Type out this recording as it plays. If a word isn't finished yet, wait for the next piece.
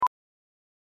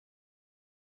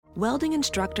Welding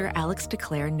instructor Alex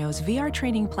DeClaire knows VR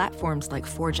training platforms like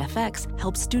Forge FX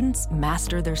help students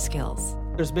master their skills.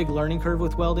 There's a big learning curve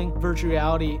with welding. Virtual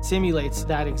reality simulates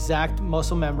that exact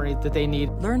muscle memory that they need.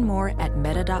 Learn more at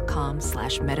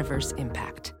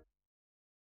meta.com/metaverseimpact.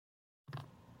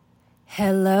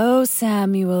 Hello,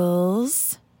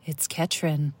 Samuels. It's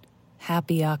Ketrin.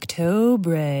 Happy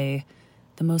October.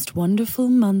 The most wonderful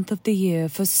month of the year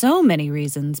for so many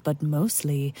reasons, but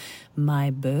mostly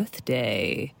my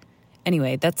birthday.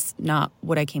 Anyway, that's not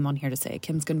what I came on here to say.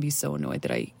 Kim's going to be so annoyed that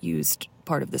I used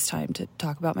part of this time to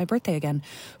talk about my birthday again,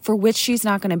 for which she's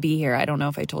not going to be here. I don't know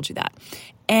if I told you that.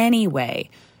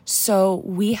 Anyway, so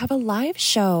we have a live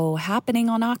show happening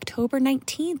on October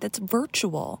 19th. It's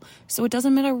virtual, so it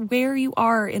doesn't matter where you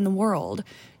are in the world.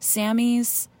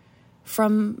 Sammy's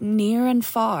from near and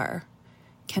far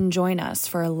can join us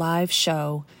for a live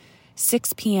show,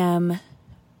 6 p.m.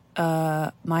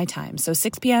 My time. So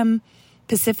 6 p.m.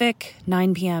 Pacific,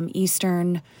 9 p.m.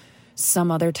 Eastern,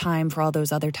 some other time for all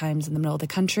those other times in the middle of the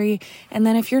country. And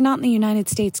then if you're not in the United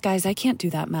States, guys, I can't do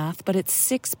that math, but it's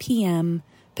 6 p.m.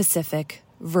 Pacific,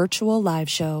 virtual live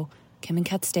show, Kim and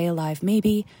Kat Stay Alive,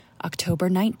 maybe October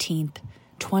 19th,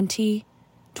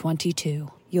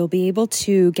 2022. You'll be able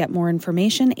to get more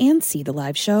information and see the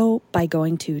live show by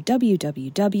going to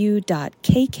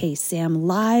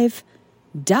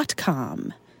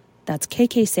www.kksamlive.com. That's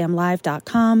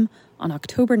kksamlive.com on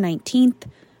October 19th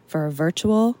for a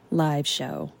virtual live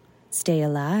show. Stay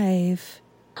alive.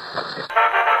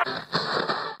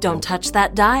 Don't touch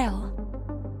that dial.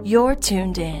 You're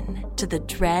tuned in to the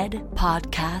Dread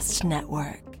Podcast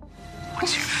Network.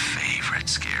 What's your favorite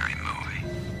scary movie?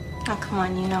 Oh, come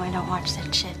on, you know I don't watch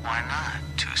that shit. Why not?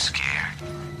 Too scared?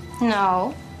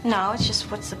 No, it's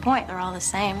just what's the point? They're all the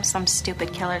same. Some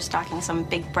stupid killer stalking some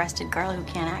big-breasted girl who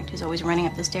can't act, who's always running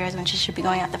up the stairs when she should be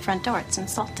going out the front door. It's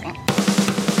insulting.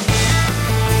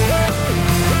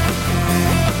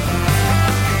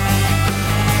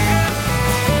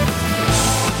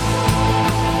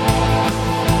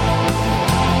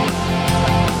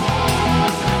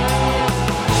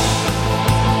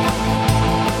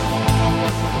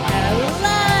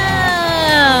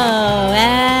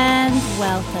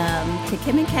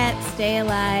 Kim and Kat Stay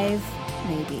Alive,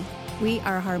 maybe. We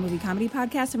are a horror movie comedy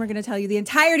podcast, and we're going to tell you the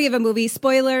entirety of a movie,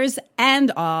 spoilers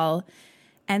and all.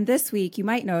 And this week, you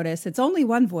might notice it's only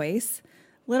one voice,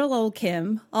 little old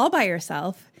Kim, all by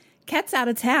herself. Kat's out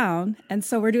of town, and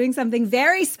so we're doing something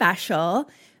very special,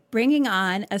 bringing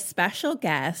on a special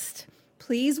guest.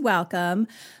 Please welcome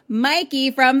Mikey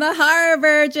from the Horror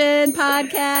Virgin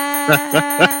podcast.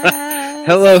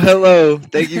 Hello.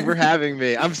 Thank you for having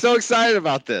me. I'm so excited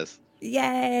about this.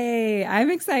 Yay, I'm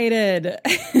excited.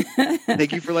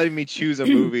 Thank you for letting me choose a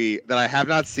movie that I have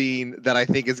not seen that I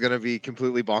think is going to be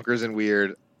completely bonkers and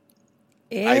weird.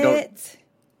 It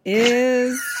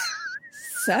is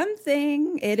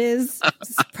something. It is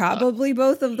probably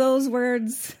both of those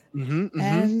words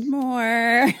and more.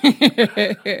 I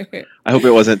hope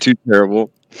it wasn't too terrible.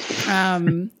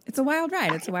 It's a wild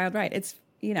ride. It's,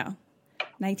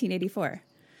 1984.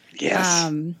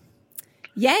 Yes.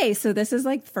 Yay. So this is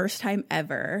like first time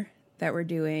ever that we're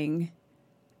doing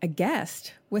a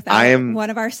guest without one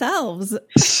of ourselves.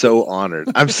 So honored.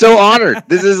 I'm so honored.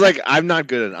 This is like, I'm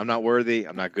not worthy.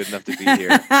 I'm not good enough to be here.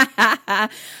 I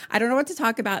don't know what to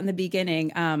talk about in the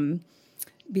beginning.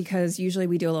 Because usually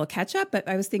we do a little catch up, but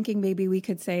I was thinking maybe we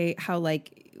could say how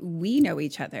like we know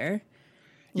each other.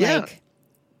 Yeah.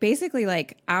 Basically,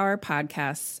 like our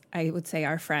podcasts, I would say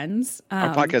our friends.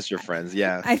 Our podcasts are friends,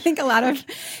 yeah. I think I was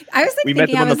thinking we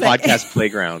met them on the podcast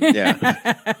playground, yeah.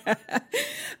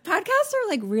 Podcasts are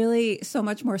like really so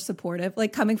much more supportive.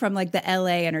 Like coming from like the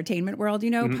LA entertainment world,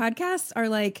 podcasts are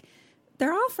like,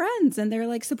 they're all friends and they're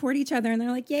like support each other and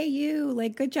they're like, yay, you,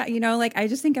 like good job. Like I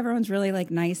just think everyone's really like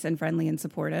nice and friendly and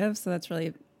supportive. So that's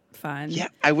really fun. Yeah,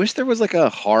 I wish there was like a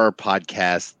horror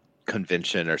podcast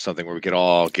convention or something where we could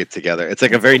all get together. It's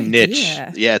like a very niche.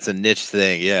 Yeah, it's a niche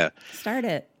thing. Yeah. Start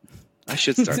it. I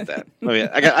should start that. Oh yeah,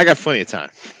 I got plenty of time.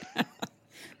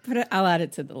 I'll add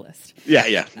it to the list.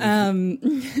 Yeah.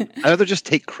 I'd rather just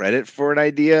take credit for an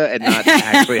idea and not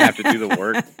actually have to do the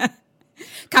work.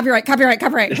 Copyright.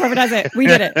 Whoever does it, we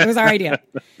did it. It was our idea.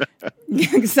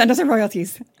 Send us our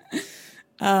royalties.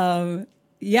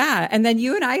 Yeah. And then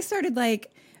you and I started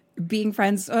like being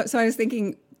friends. So I was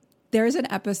thinking there's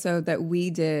an episode that we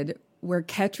did where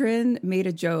Ketrin made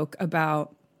a joke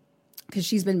about, because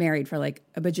she's been married for like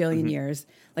a bajillion years,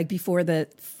 like before the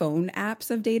phone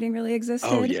apps of dating really existed.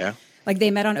 Oh, yeah. Like they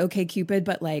met on OkCupid,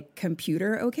 but like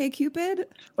computer OkCupid.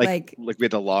 Like we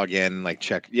had to log in, like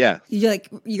check. Yeah.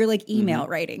 You're like email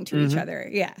writing to each other.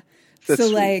 Yeah. That's so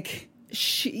sweet. like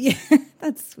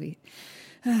That's sweet.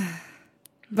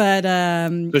 But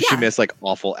so she missed like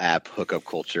awful app hookup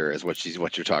culture is what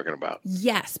you're talking about.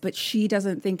 Yes, but she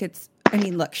doesn't think it's. I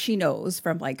mean, look, she knows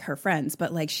from like her friends,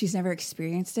 but like she's never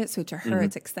experienced it, so to her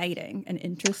it's exciting and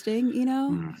interesting, you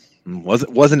know.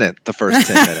 Wasn't it the first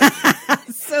 10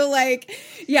 minutes? So like,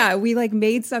 yeah, we like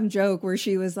made some joke where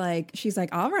she's like,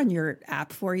 I'll run your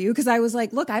app for you, because I was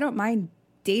like, look, I don't mind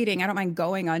dating, I don't mind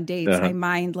going on dates, I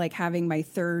mind like having my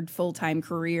third full-time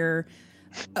career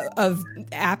of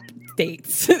app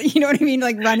dates. You know what I mean?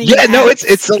 Like running. Yeah, no, apps.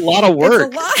 it's a lot of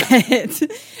work. It's a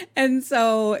lot. And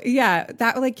so, yeah,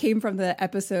 that like came from the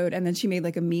episode, and then she made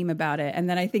like a meme about it. And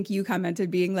then I think you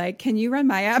commented being like, can you run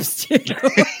my apps too?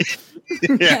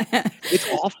 Yeah, it's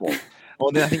awful.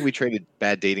 Well, then I think we traded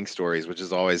bad dating stories, which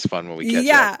is always fun when we catch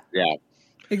up. Yeah.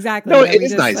 Exactly. No, yeah, it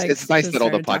is nice. Like, it's nice that all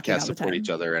the podcasts support each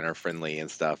other and are friendly and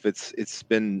stuff. It's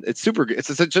super good.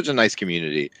 It's such a nice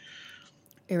community.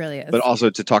 It really is. But also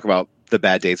to talk about the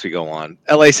bad dates we go on.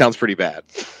 LA sounds pretty bad.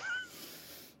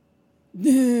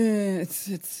 It's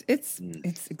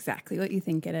exactly what you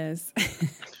think it is.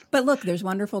 But look, there's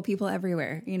wonderful people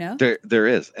everywhere, you know? There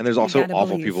is. And there's also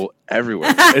awful people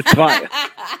everywhere. It's fine.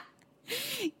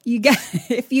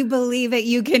 If you believe it,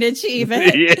 you can achieve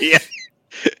it. Yeah.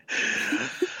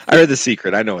 I heard The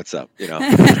Secret. I know what's up, you know.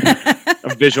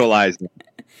 I'm visualizing.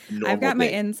 I've got my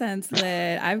incense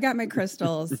lit. I've got my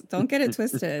crystals. Don't get it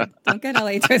twisted. Don't get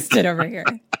LA twisted over here.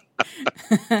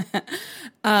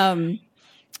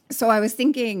 So I was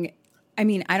thinking, I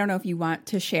mean, I don't know if you want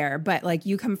to share, but like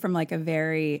you come from like a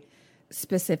very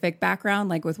specific background,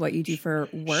 like with what you do for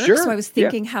work. Sure, so I was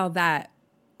thinking how that,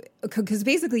 because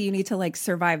basically you need to like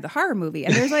survive the horror movie.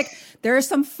 And there's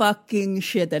some fucking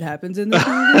shit that happens in the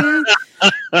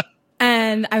movie.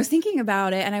 And I was thinking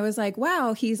about it, and I was like,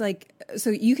 wow, he's like, so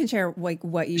you can share like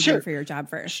what you do for your job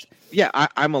first. Yeah,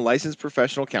 I'm a licensed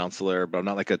professional counselor, but I'm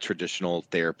not like a traditional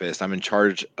therapist. I'm in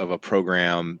charge of a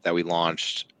program that we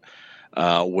launched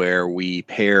where we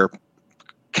pair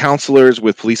counselors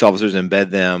with police officers, embed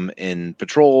them in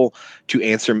patrol to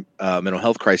answer mental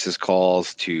health crisis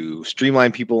calls, to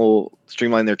streamline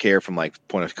their care from like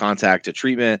point of contact to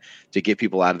treatment, to get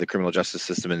people out of the criminal justice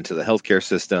system into the healthcare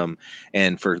system,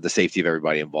 and for the safety of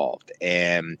everybody involved.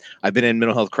 And I've been in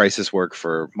mental health crisis work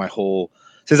for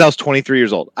since I was 23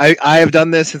 years old. I have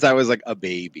done this since I was like a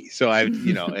baby. So I've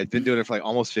been doing it for like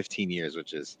almost 15 years,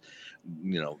 which is,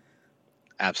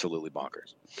 absolutely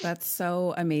bonkers. That's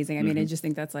so amazing. I mean, I just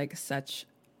think that's like such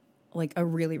like a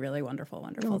really, really wonderful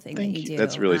thing that you do.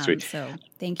 That's really sweet. So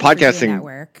thank you podcasting, for doing that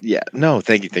work. Yeah, no,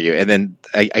 thank you. And then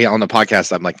I on the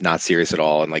podcast, I'm like not serious at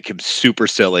all, and like I'm super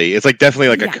silly. It's like definitely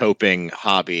like a coping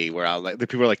hobby where the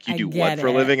people are like, "You do what for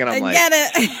a living?" And I'm like, "Get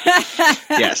it."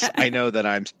 Yes, I know that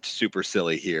I'm super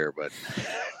silly here, but.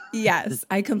 Yes,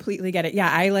 I completely get it.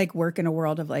 Yeah, I like work in a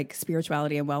world of like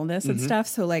spirituality and wellness and stuff.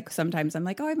 So like sometimes I'm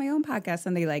like, oh, I have my own podcast,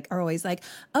 and they like are always like,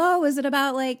 oh, is it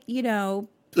about like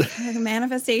like a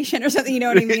manifestation or something? You know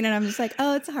what I mean? And I'm just like,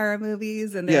 oh, it's horror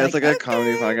movies, and it's like a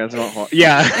comedy podcast about horror.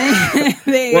 Yeah.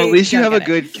 Well, at least you have a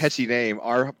good catchy name.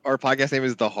 Our podcast name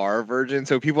is The Horror Virgin,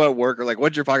 so people at work are like,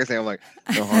 what's your podcast name? I'm like,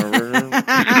 The Horror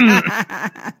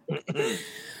Virgin.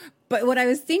 But what I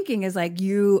was thinking is like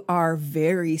you are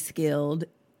very skilled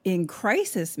in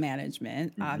crisis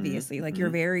management, obviously. Like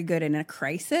you're very good in a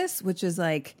crisis, which is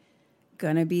like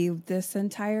gonna be this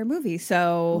entire movie.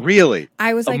 So really,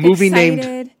 I was like movie excited.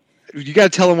 Named. You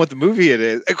got to tell them what the movie it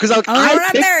is, because I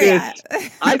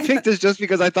picked this just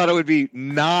because I thought it would be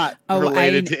not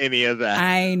related to any of that.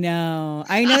 I know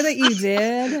that you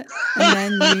did,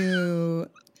 and then you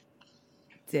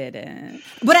didn't.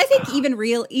 But I think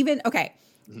okay,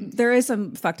 there is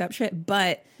some fucked up shit,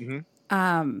 but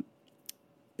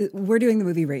we're doing the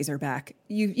movie Razorback.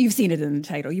 You've seen it in the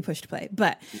title. You pushed play.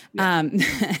 But I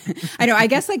know, I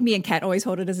guess like me and Kat always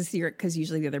hold it as a secret because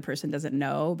usually the other person doesn't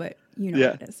know, but you know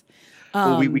what it is.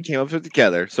 Well, we came up with it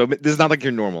together. So this is not like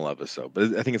your normal episode,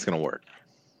 but I think it's going to work.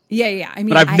 Yeah. I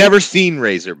mean, but I've never seen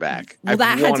Razorback. Well,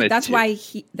 that's why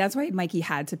Mikey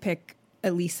had to pick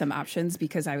at least some options,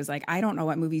 because I was like, I don't know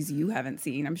what movies you haven't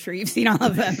seen. I'm sure you've seen all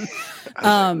of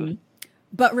them.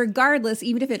 But regardless,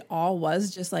 even if it all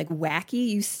was just like wacky,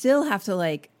 you still have to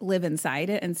like live inside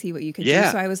it and see what you can do.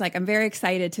 So I was like, I'm very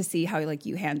excited to see how like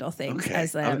you handle things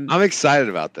as I'm excited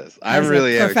about this. I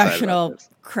really am professional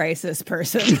crisis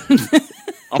person.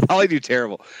 I'll probably do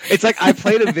terrible. It's like I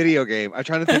played a video game. I'm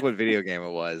trying to think what video game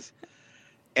it was,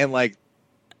 and like,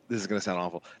 this is gonna sound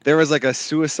awful. There was like a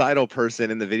suicidal person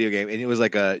in the video game, and it was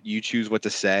like you choose what to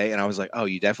say, and I was like, oh,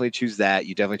 you definitely choose that.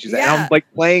 You definitely choose that. And I'm like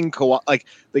playing like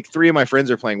three of my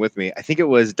friends are playing with me. I think it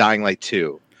was Dying Light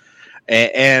 2,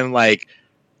 and like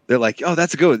They're like, oh,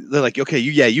 that's a good one. They're like, okay,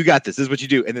 you got this. This is what you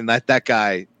do. And then that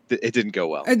guy, it didn't go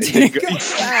well. It didn't go well.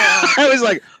 I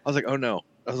was like, oh no.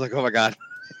 I was like, oh my God.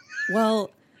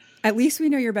 Well, at least we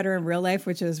know you're better in real life,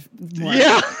 which is more.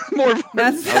 Yeah, more important.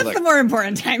 That's like, the more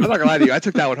important time. I'm not gonna lie to you. I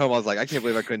took that one home. I was like, I can't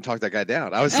believe I couldn't talk that guy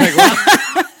down. I was like,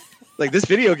 wow. Like this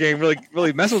video game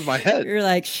really messed with my head. You're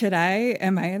like,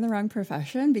 am I in the wrong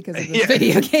profession because of this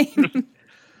video game?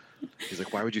 He's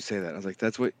like, why would you say that? I was like,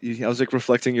 I was like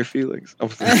reflecting your feelings. I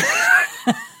was like,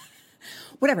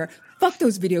 whatever. Fuck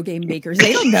those video game makers.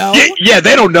 They don't know. Yeah,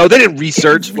 they don't know. They didn't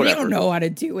research. They don't know how to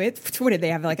do it. What did they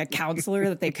have? Like a counselor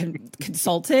that they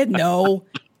consulted? No,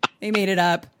 they made it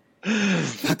up.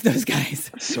 Fuck those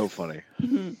guys. So funny.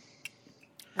 Mm-hmm.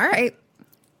 All right.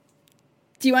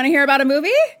 Do you want to hear about a movie?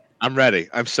 I'm ready.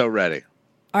 I'm so ready.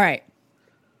 All right.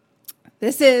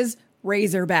 This is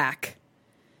Razorback.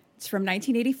 It's from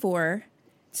 1984.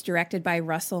 It's directed by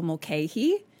Russell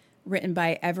Mulcahy, written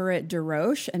by Everett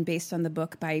DeRoche, and based on the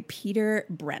book by Peter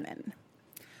Brennan.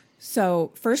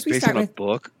 So first we start with a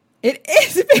book. It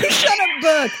is based on a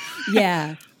book.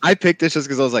 Yeah. I picked this just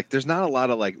because I was like, there's not a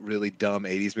lot of like really dumb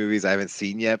 80s movies I haven't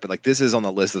seen yet, but like this is on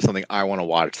the list of something I want to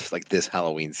watch like this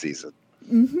Halloween season.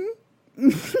 Mm-hmm.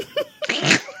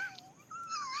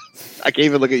 I can't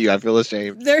even look at you. I feel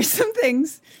ashamed. There's some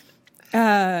things.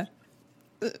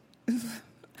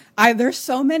 There's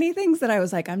so many things that I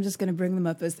was like, I'm just going to bring them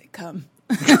up as they come.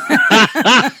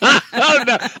 Oh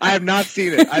no, I have not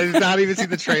seen it. I have not even seen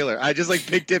the trailer. I just like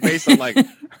picked it based on like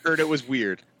heard it was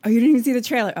weird. Oh, you didn't even see the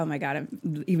trailer? Oh my God,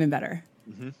 even better.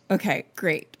 Mm-hmm. Okay,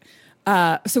 great.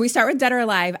 So we start with Dead or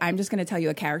Alive. I'm just going to tell you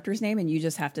a character's name and you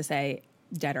just have to say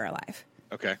Dead or Alive.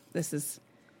 Okay. This is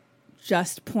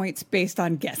just points based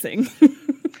on guessing.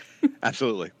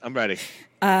 Absolutely. I'm ready.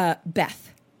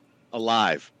 Beth.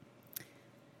 Alive.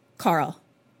 Carl.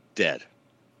 Dead.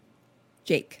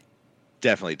 Jake.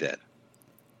 Definitely dead.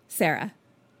 Sarah.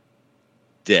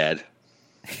 Dead.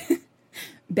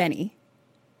 Benny.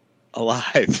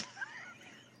 Alive.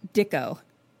 Dicko.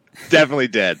 Definitely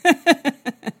dead.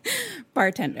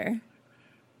 Bartender.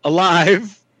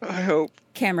 Alive. I hope.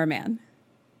 Cameraman.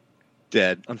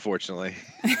 Dead, unfortunately.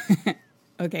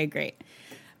 Okay, great.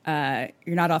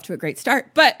 You're not off to a great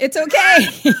start, but it's okay.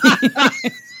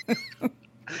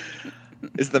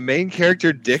 Is the main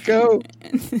character Dicko?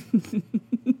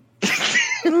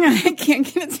 I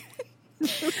can't get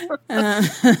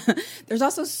it. There's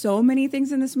also so many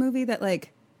things in this movie that,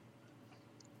 like,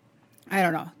 I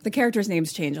don't know. The characters'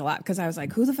 names change a lot because I was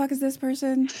like, who the fuck is this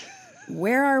person?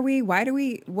 Where are we?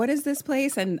 What is this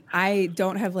place? And I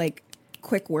don't have, like,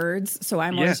 quick words, so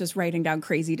I'm always just writing down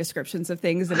crazy descriptions of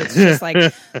things, and it's just like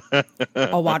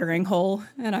a watering hole,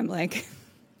 and I'm like,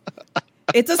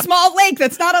 it's a small lake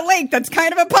that's not a lake, that's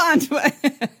kind of a pond.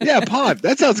 Yeah, pond.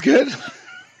 That sounds good.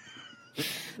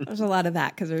 There's a lot of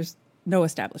that because there's no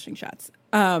establishing shots.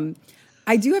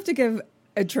 I do have to give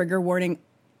a trigger warning.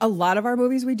 A lot of our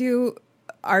movies we do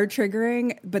are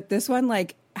triggering, but this one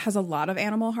like has a lot of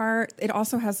animal horror. It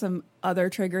also has some other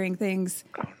triggering things.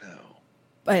 Oh no.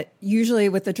 But usually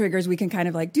with the triggers, we can kind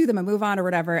of like do them and move on or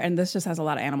whatever. And this just has a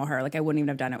lot of animal horror. Like I wouldn't even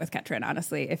have done it with Ketrin,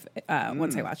 honestly, if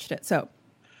once I watched it. So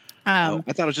I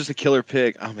thought it was just a killer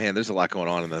pig. Oh man, there's a lot going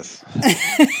on in this.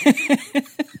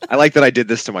 I like that I did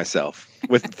this to myself.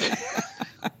 With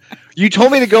you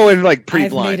told me to go in like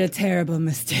pre-blind. I've made a terrible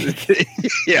mistake.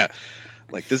 Yeah,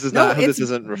 like this is not. This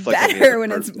isn't reflecting. Better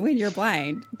when you're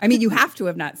blind. I mean, you have to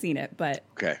have not seen it, but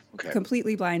okay.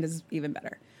 Completely blind is even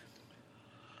better.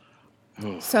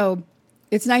 So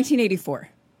it's 1984.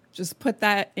 Just put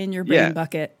that in your brain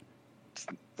bucket. It's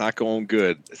not going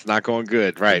good. It's not going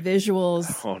good. Right. The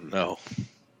visuals. Oh, no.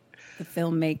 The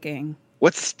filmmaking.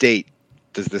 What state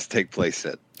does this take place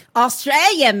in?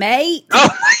 Australia, mate. Oh,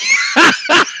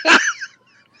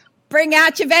 Bring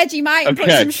out your Vegemite and put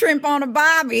some shrimp on a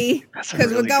barbie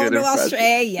because we're going to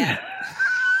Australia.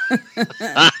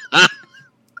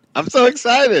 I'm so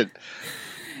excited.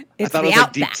 It's I thought it was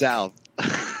like deep south.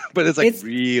 But it's like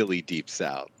really deep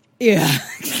south. Yeah.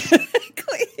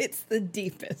 It's the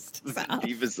deepest south. The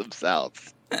deepest of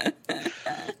souths.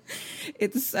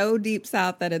 It's so deep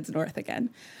south that it's north again.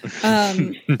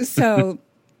 So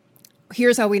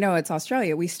here's how we know it's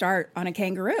Australia. We start on a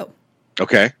kangaroo.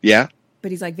 Okay. Yeah.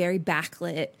 But he's like very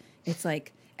backlit. It's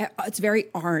like, it's very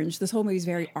orange. This whole movie is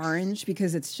very orange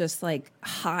because it's just like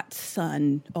hot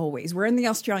sun always. We're in the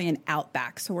Australian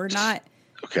outback, so we're not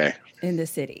in the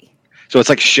city. So it's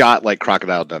like shot like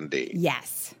Crocodile Dundee.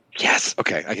 Yes. Yes.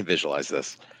 Okay. I can visualize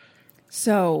this.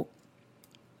 So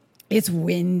it's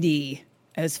windy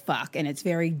as fuck and it's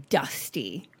very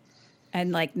dusty.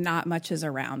 and like not much is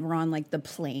around. We're on like the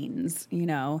plains,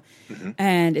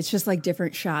 and it's just like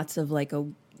different shots of like a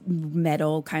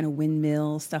metal kind of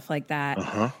windmill, stuff like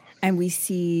that. And we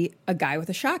see a guy with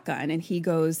a shotgun, and he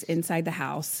goes inside the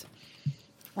house,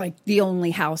 like the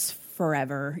only house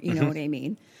forever. You know what I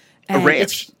mean? And a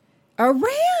ranch. A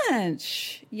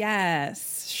ranch.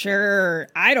 Yes, sure.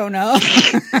 I don't know.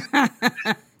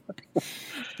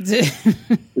 Is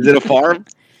it a farm?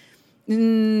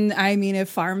 I mean, if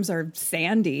farms are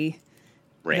sandy,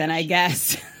 Ranch. then I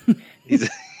guess.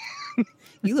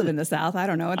 You live in the South. I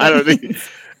don't know what I that don't means.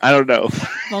 I don't know.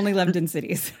 I've only lived in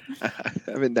cities.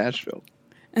 I'm in Nashville.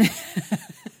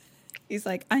 He's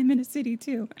like, I'm in a city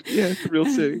too. Yeah, it's a real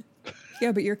city.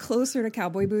 Yeah, but you're closer to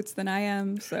cowboy boots than I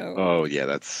am, so. Oh yeah,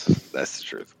 that's the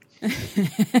truth.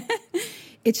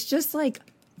 It's just like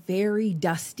very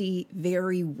dusty,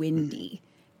 very windy,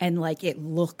 and like it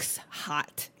looks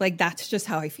hot. Like that's just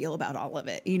how I feel about all of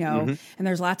it, And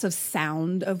there's lots of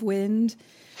sound of wind,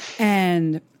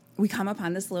 and we come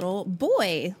upon this little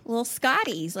boy, little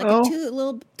Scotty. He's like a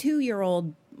little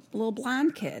 2-year-old little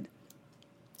blonde kid.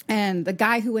 And the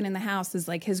guy who went in the house is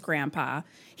like his grandpa.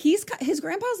 His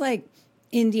grandpa's like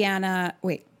Indiana.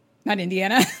 Wait, not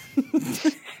Indiana.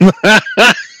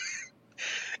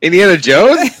 Indiana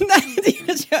Jones? Not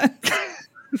Indiana Jones.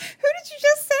 Who did you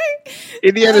just say?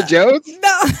 Indiana Jones?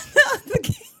 No,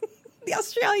 the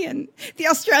Australian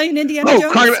Indiana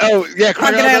Jones.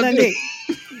 Crocodile Dundee.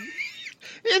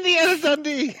 Indiana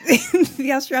Dundee.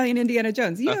 The Australian Indiana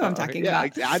Jones. You know what I'm talking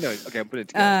about. I know. Okay, I'm putting it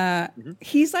together.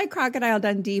 He's like Crocodile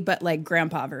Dundee, but like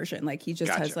grandpa version. Like he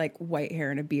just has like white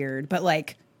hair and a beard, but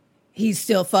like he's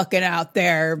still fucking out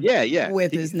there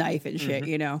with his knife and shit,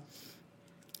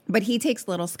 But he takes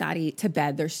little Scotty to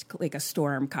bed. There's like a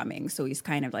storm coming. So he's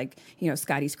kind of like,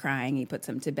 Scotty's crying. He puts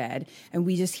him to bed. And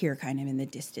we just hear kind of in the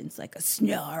distance like a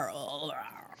snarl.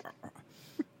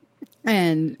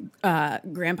 And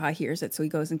Grandpa hears it, so he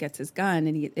goes and gets his gun,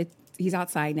 and he's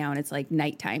outside now, and it's like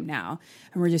nighttime now,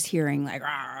 and we're just hearing like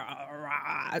rah,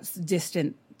 rah,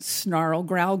 distant snarl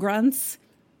growl grunts,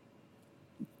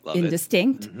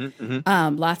 indistinct.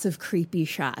 Lots of creepy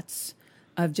shots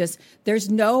of there's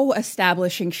no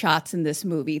establishing shots in this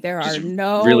movie. There are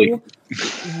no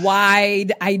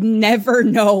wide. I never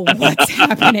know what's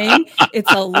happening.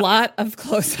 It's a lot of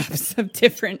close-ups of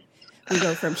different. We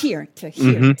go from here to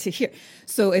here to here.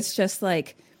 So it's just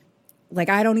like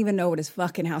I don't even know what his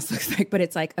fucking house looks like, but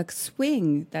it's like a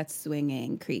swing that's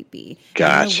swinging creepy.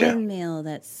 Gotcha. And a windmill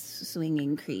that's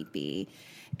swinging creepy.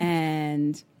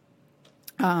 And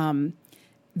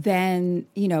then,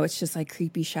 it's just like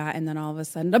creepy shot. And then all of a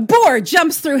sudden a boar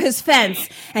jumps through his fence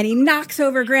and he knocks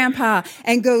over Grandpa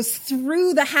and goes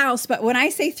through the house. But when I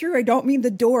say through, I don't mean the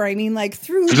door. I mean like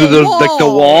through the wall. Like the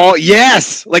wall.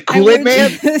 Yes. Like Kool-Aid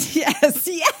Man.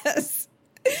 Yes.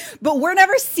 But we're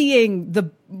never seeing the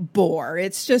boar.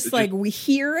 It's just like we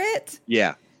hear it.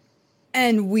 Yeah.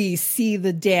 And we see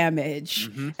the damage.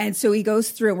 And so he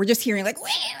goes through and we're just hearing like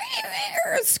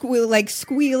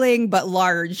squealing, but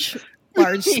large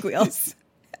squeals.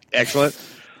 Excellent.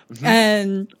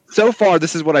 And so far,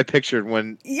 this is what I pictured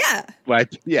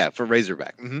for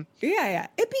Razorback. Yeah.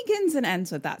 It begins and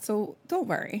ends with that, so don't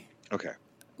worry. Okay.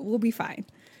 We'll be fine.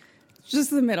 Just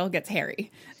the middle gets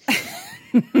hairy.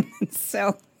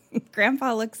 So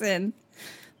Grandpa looks in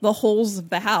the holes of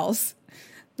the house,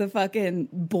 the fucking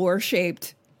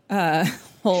boar-shaped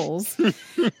holes,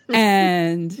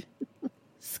 and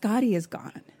Scotty is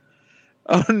gone.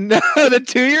 Oh no, the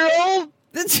 2-year-old?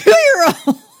 The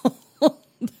 2-year-old.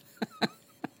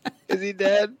 Is he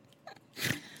dead?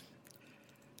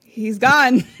 He's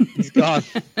gone. He's gone.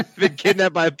 Been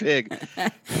kidnapped by a pig.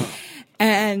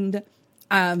 And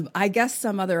I guess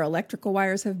some other electrical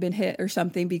wires have been hit or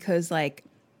something because like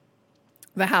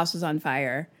the house was on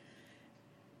fire.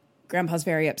 Grandpa's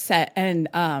very upset. And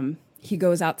he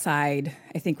goes outside,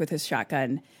 I think, with his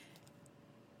shotgun.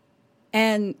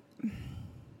 And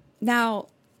now,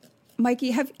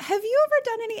 Mikey, have you ever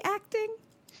done any acting?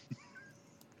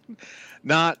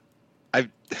 Not.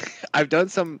 I've done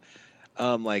some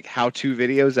like how-to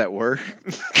videos at work.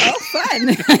 Oh,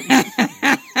 fun.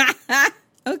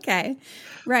 Okay.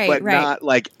 Right, but right. not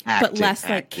like acting. But less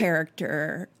acting. like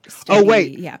character study. Oh,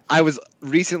 wait. Yeah. I was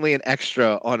recently an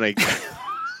extra on a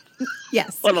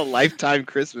Yes. on a Lifetime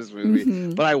Christmas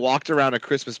movie, but I walked around a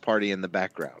Christmas party in the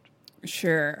background.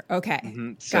 Sure.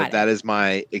 Okay. So that is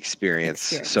my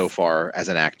experience so far as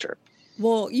an actor.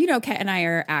 Well, Kat and I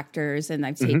are actors, and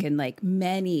I've taken like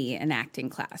many an acting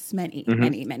class, many.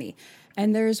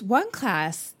 And there's one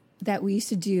class that we used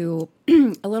to do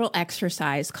a little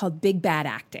exercise called Big Bad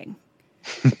Acting.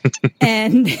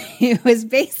 And it was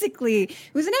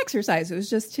an exercise. It was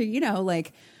just to,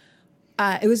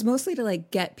 it was mostly to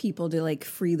like get people to like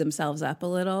free themselves up a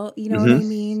little. You know what I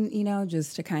mean?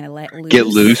 Just to kind of let loose. Get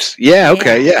loose. Yeah.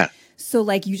 Okay. Yeah. So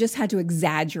like you just had to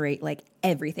exaggerate like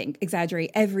everything, exaggerate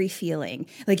every feeling.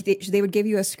 Like they would give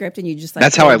you a script and you just like,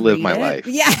 that's how I live my life.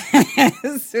 Yeah.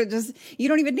 So just, you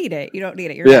don't even need it. You don't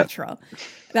need it. You're natural.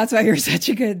 That's why you're such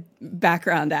a good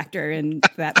background actor in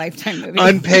that Lifetime movie.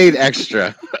 Unpaid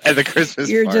extra at the Christmas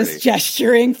You're party. Just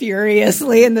gesturing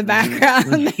furiously in the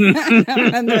background.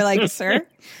 And they're like, sir,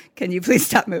 can you please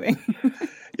stop moving?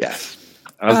 Yes.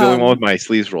 I was the only one with my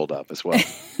sleeves rolled up as well.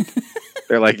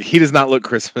 They're like, he does not look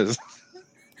Christmas.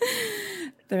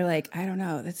 They're like, I don't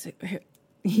know.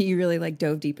 He really like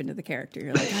dove deep into the character.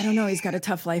 You're like, I don't know. He's got a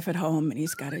tough life at home and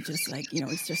he's got to just like,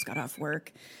 he's just got off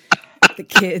work. The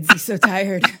kids, he's so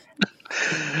tired.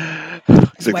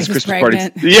 His wife is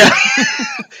pregnant. Yeah.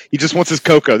 He just wants his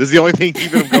cocoa. This is the only thing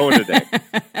keeping him going today.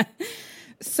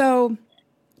 So,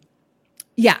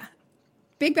 yeah.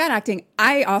 Big bad acting.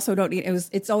 I also don't need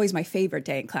it's always my favorite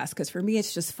day in class because for me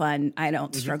it's just fun. I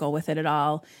don't struggle with it at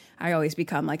all. I always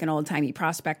become like an old-timey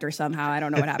prospector somehow. I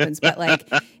don't know what happens, but like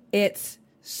it's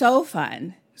so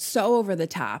fun, so over the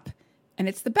top, and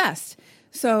it's the best.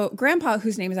 So Grandpa,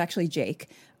 whose name is actually Jake,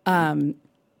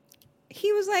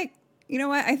 he was like, you know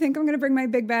what? I think I'm going to bring my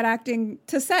big bad acting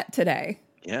to set today.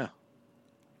 Yeah.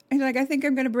 And like, I think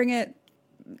I'm going to bring it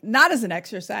not as an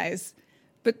exercise,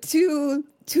 but to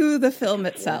the film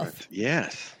itself.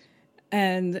 Yes.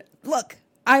 And look,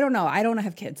 I don't know. I don't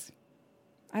have kids.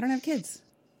 I don't have kids.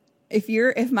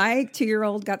 If my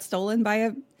 2-year-old got stolen by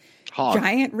a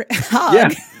giant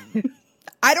hog,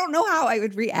 I don't know how I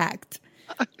would react.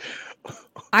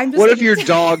 What if your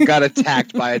dog got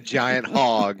attacked by a giant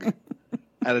hog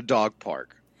at a dog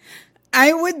park?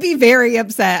 I would be very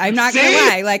upset. I'm not going to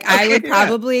lie. Like I would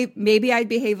probably, maybe I'd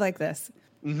behave like this.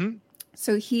 Mm-hmm.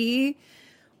 So he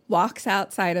walks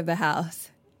outside of the house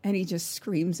and he just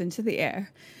screams into the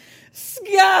air,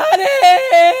 Scotty!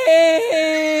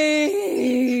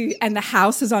 And the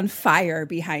house is on fire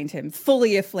behind him,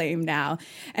 fully aflame now.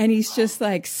 And he's just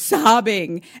like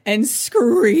sobbing and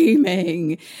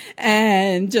screaming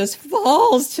and just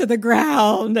falls to the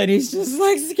ground. And he's just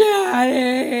like, Scotty!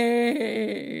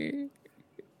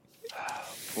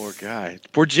 Poor guy.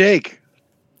 Poor Jake.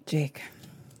 Jake.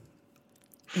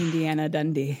 Indiana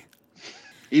Dundee.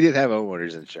 He didn't have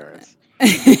homeowners insurance.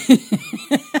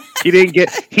 He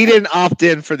didn't opt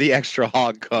in for the extra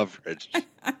hog coverage.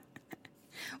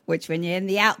 Which when you're in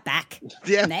the outback,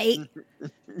 mate,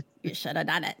 you should have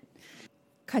done it.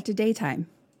 Cut to daytime.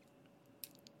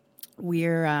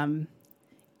 We're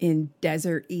in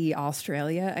desert-y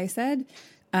Australia, I said.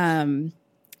 And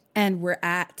we're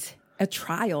at a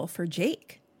trial for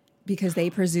Jake because they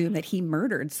presume that he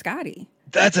murdered Scotty.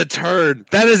 That's a turn.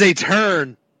 That is a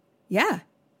turn. Yeah.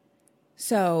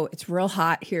 So it's real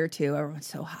hot here too. Everyone's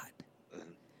so hot.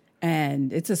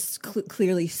 And it's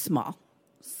clearly small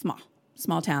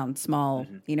town,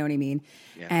 you know what I mean?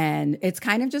 Yeah. And it's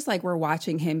kind of just like we're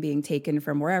watching him being taken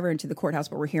from wherever into the courthouse,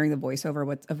 but we're hearing the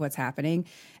voiceover of what's happening.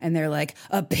 And they're like,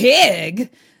 a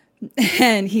pig?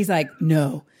 And he's like,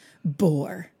 no,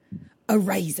 boar, a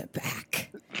razorback.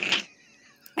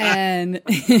 And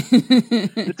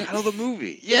the title of the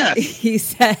movie, yes. He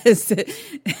says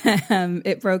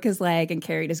it broke his leg and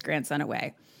carried his grandson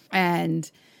away.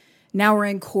 And now we're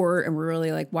in court and we're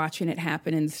really like watching it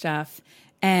happen and stuff.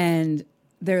 And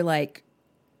they're like,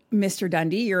 Mr.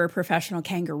 Dundee, you're a professional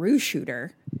kangaroo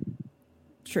shooter.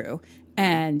 True.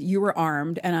 And you were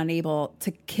armed and unable to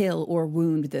kill or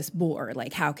wound this boar.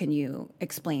 Like, how can you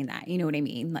explain that? You know what I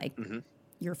mean? Like,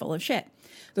 you're full of shit.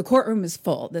 The courtroom is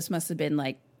full. This must have been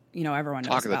like, everyone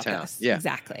knows about this. Yeah.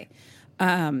 Exactly.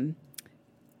 And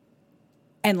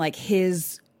like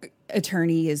his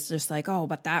attorney is just like, oh,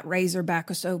 but that razorback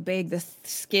was so big. The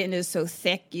skin is so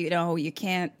thick, you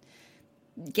can't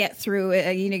get through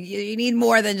it. You need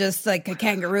more than just like a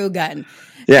kangaroo gun.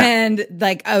 Yeah. And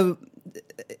like,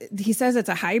 he says it's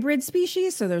a hybrid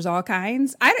species. So there's all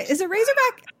kinds. Is a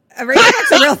razorback? A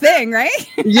razorback's a real thing, right?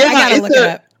 Yeah. I gotta look it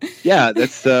up. Yeah,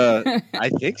 that's I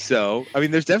think so. I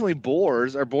mean, there's definitely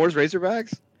boars. Are boars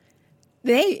razorbacks?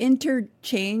 They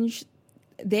interchange.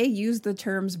 They use the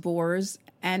terms boars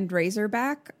and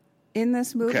razorback in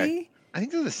this movie. Okay. I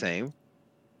think they're the same.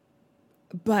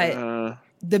 But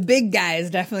the big guy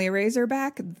is definitely a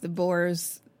razorback. The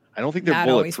boars, I don't think they're not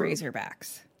always bulletproof.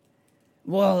 razorbacks.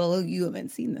 Well, you haven't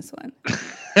seen this one.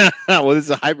 Well, this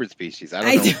is a hybrid species. I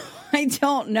don't know. I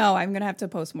don't know. I'm going to have to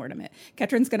postmortem it.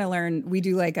 Ketrin's going to learn. We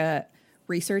do like a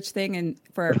research thing and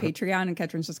for our Patreon, and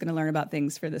Ketrin's just going to learn about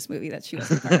things for this movie that she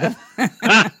wasn't part of.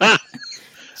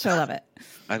 She'll love it.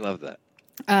 I love that.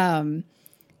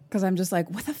 Because I'm just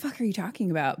like, what the fuck are you talking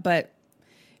about? But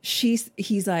he's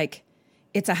like,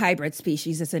 it's a hybrid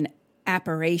species. It's an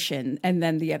apparition. And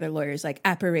then the other lawyer's like,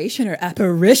 apparition or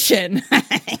apparition?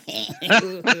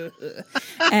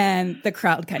 And the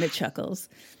crowd kind of chuckles.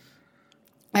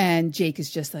 And Jake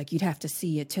is just like, you'd have to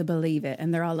see it to believe it.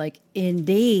 And they're all like,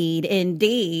 indeed,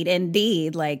 indeed,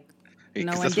 indeed. Like,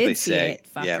 no one did see it,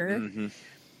 fucker. Yeah. Mm-hmm.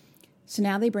 So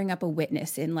now they bring up a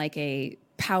witness in like a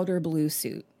powder blue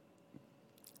suit.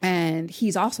 And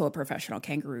he's also a professional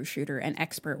kangaroo shooter and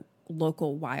expert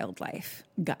local wildlife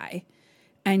guy.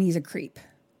 And he's a creep.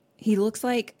 He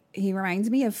reminds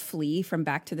me of Flea from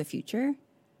Back to the Future.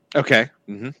 Okay.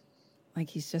 Mm-hmm. Like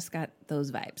he's just got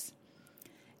those vibes.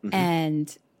 Mm-hmm.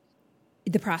 And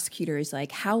the prosecutor is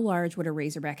like, how large would a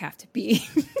Razorback have to be?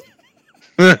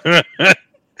 To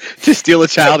steal a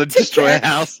child and destroy a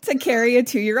house? To carry a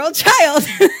 2-year-old child.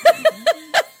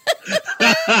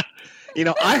 You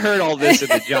know, I heard all this in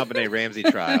the JonBenet Ramsey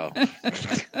trial.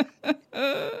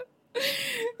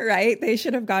 Right? They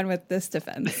should have gone with this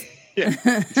defense. Yeah.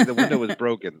 See, the window was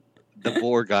broken. The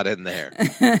boar got in there.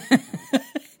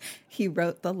 He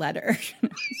wrote the letter.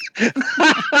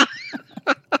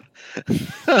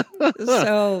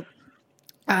 So,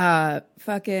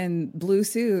 fucking blue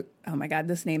suit. Oh my God,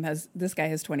 this guy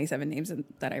has 27 names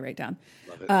that I write down.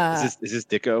 Love it. Is this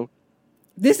Dicko?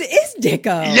 This is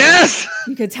Dicko. Yes!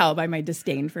 You could tell by my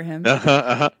disdain for him.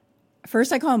 Uh-huh.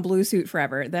 First I call him Blue Suit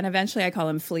forever. Then eventually I call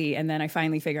him Flea. And then I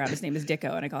finally figure out his name is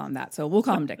Dicko and I call him that. So we'll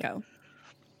call him Dicko.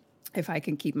 If I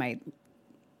can keep my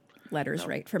letters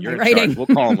right from my writing. We'll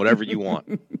call him whatever you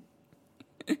want.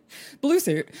 Blue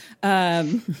Suit.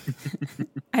 I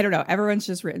don't know. Everyone's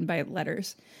just written by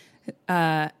letters.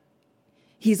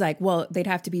 He's like, well, they'd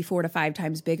have to be 4 to 5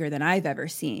 times bigger than I've ever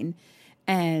seen.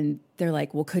 And they're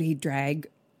like, well, could he drag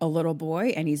a little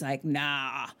boy? And he's like,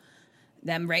 nah,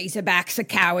 them Razorbacks are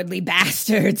cowardly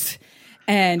bastards.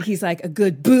 And he's like, a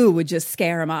good boo would just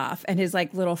scare him off. And his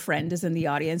like little friend is in the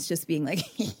audience just being like,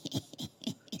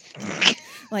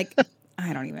 like,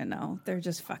 I don't even know. They're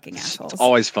just fucking assholes. It's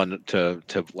always fun to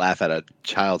laugh at a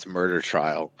child's murder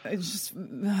trial. It's just,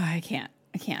 I can't.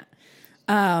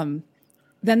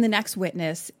 Then the next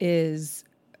witness is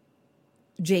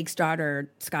Jake's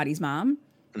daughter, Scotty's mom.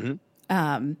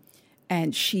 Mm-hmm.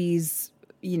 And she's,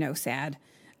 sad.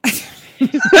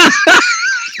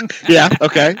 Yeah.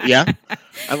 Okay. Yeah.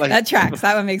 I like that tracks.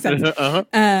 That one makes sense. Uh-huh.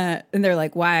 And they're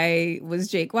like, why was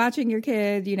Jake watching your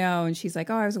kid? And she's like,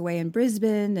 oh, I was away in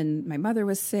Brisbane and my mother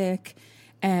was sick.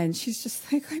 And she's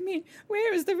just like, I mean,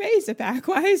 where is the Razorback?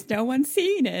 Why has no one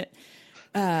seen it?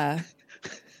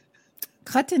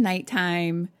 Cut to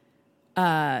nighttime.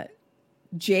 There's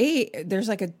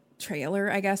like a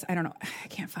trailer, I guess. I don't know. I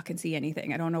can't fucking see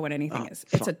anything. I don't know what anything is.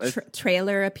 It's a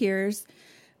trailer appears.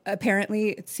 Apparently,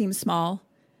 it seems small,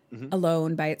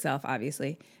 alone by itself,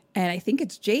 obviously. And I think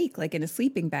it's Jake, like in a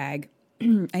sleeping bag.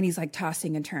 And he's like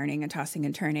tossing and turning and tossing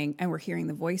and turning. And we're hearing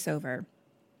the voiceover.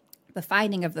 The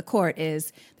finding of the court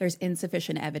is there's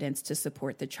insufficient evidence to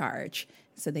support the charge.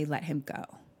 So they let him go.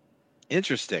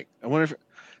 Interesting. I wonder if...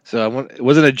 it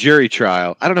wasn't a jury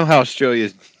trial. I don't know how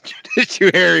Australia's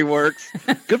judiciary works.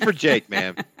 Good for Jake,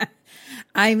 man.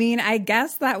 I mean, I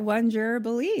guess that one juror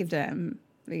believed him.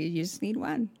 You just need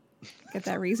one. Get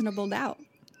that reasonable doubt.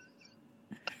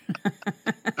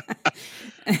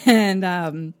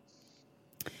 And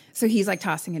so he's like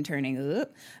tossing and turning.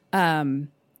 And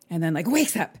then like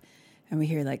wakes up. And we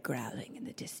hear like growling in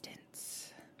the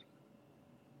distance.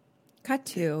 Cut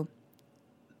to...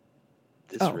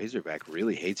 This Razorback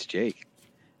really hates Jake.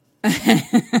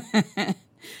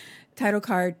 Title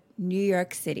card, New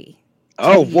York City.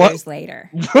 Oh, what? Years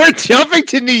later. We're jumping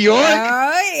to New York?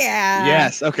 Oh, yeah.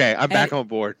 Yes. Okay. I'm back on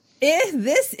board.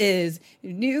 This is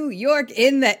New York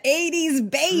in the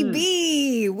 80s,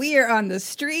 baby. We are on the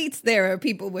streets. There are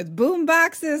people with boom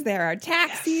boxes. There are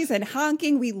taxis and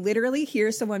honking. We literally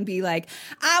hear someone be like,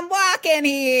 I'm walking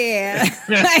here.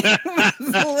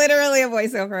 Literally a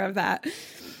voiceover of that.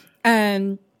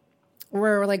 And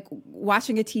we're like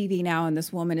watching a TV now, and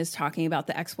this woman is talking about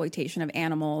the exploitation of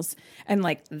animals. And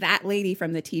like that lady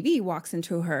from the TV walks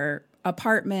into her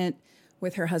apartment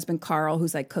with her husband, Carl,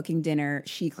 who's like cooking dinner.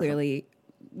 She clearly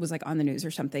was like on the news or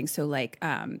something. So like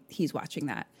he's watching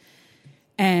that.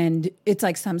 And it's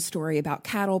like some story about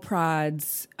cattle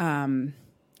prods. And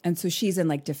so she's in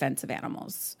like defense of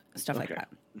animals, stuff like that.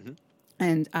 Mm-hmm.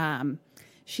 And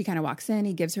she kind of walks in.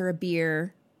 He gives her a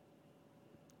beer.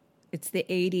 It's the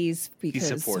 80s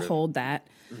because hold that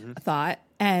thought.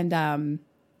 And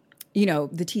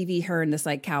the TV, her and this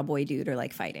like cowboy dude are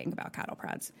like fighting about cattle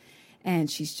prods.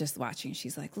 And she's just watching.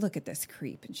 She's like, look at this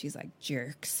creep. And she's like,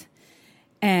 jerks.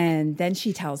 And then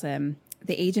she tells him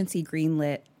the agency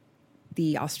greenlit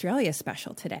the Australia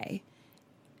special today.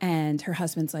 And her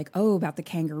husband's like, oh, about the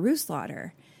kangaroo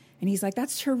slaughter. And he's like,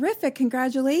 that's terrific.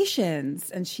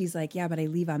 Congratulations. And she's like, yeah, but I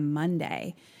leave on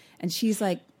Monday. And she's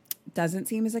like, doesn't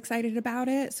seem as excited about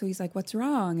it. So he's like, what's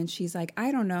wrong? And she's like,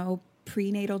 I don't know,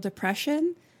 prenatal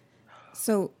depression.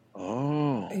 So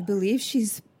I believe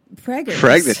she's pregnant.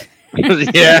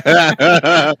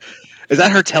 Yeah. Is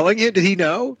that her telling you? Did he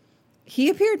know? He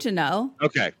appeared to know.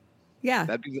 Okay. Yeah.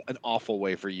 That'd be an awful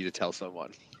way for you to tell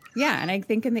someone. Yeah. And I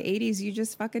think in the 80s, you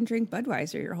just fucking drink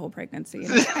Budweiser your whole pregnancy.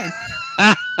 And it's fine.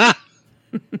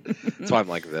 That's why I'm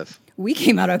like this. We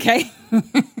came out okay.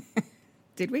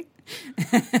 Did we?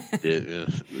 Yeah.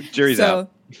 Jury's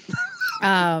out.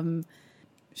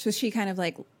 So she kind of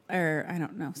like, or I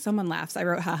don't know, someone laughs. I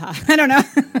wrote, haha. I don't know.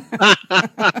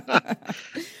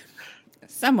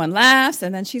 Someone laughs,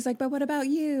 and then she's like, but what about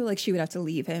you? Like, she would have to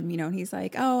leave him, and he's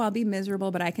like, oh, I'll be miserable,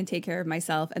 but I can take care of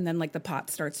myself. And then, like, the pot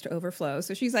starts to overflow.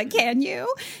 So she's like, can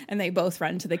you? And they both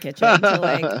run to the kitchen to,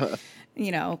 like,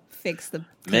 fix the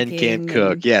Men can't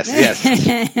cook. Yes.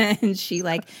 And she,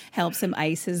 like, helps him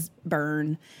ice his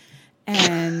burn.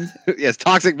 And yes,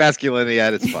 toxic masculinity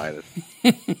at its finest.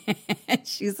 And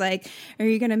she's like, are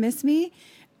you going to miss me?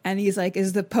 And he's like,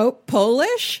 is the Pope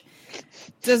Polish?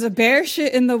 Does a bear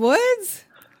shit in the woods?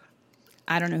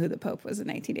 I don't know who the Pope was in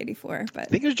 1984, but I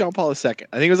think it was John Paul II. I think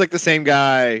it was like the same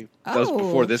guy that was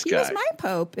before this guy. He was my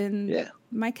Pope in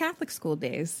my Catholic school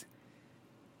days.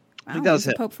 I think that was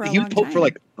him. Pope for he was Pope for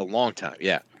like a long time.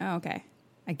 Yeah. Oh, okay.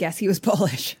 I guess he was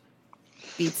Polish.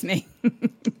 Beats me.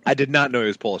 I did not know he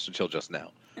was Polish until just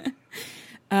now.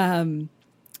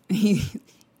 You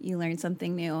learned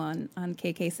something new on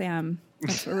KK Sam.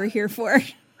 That's what we're here for.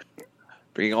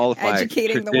 Bringing all of my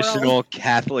Educating traditional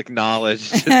Catholic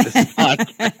knowledge to this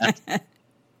podcast.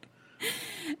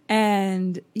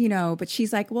 And, but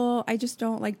she's like, well, I just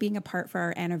don't like being apart for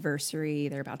our anniversary.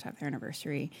 They're about to have their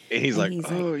anniversary. And he's like,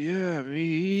 oh, yeah,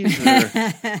 me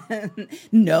either.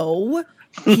 No,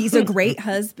 he's a great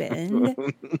husband.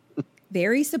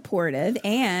 Very supportive.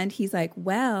 And he's like,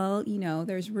 well,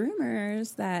 there's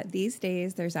rumors that these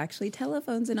days there's actually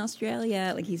telephones in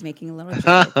Australia. Like, he's making a little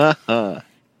joke.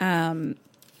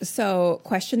 So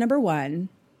question number 1.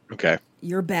 Okay.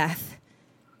 You're Beth.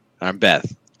 I'm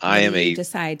Beth. I am a...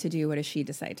 decide to do? What does she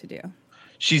decide to do?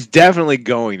 She's definitely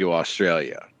going to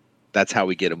Australia. That's how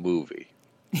we get a movie.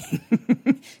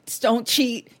 Just don't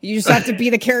cheat. You just have to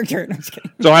be the character. No, I'm just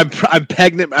kidding. So I'm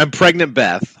pregnant. I'm pregnant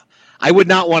Beth. I would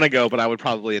not want to go, but I would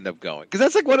probably end up going. Because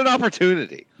that's like, what an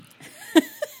opportunity.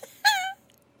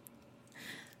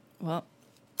 Well,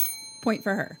 point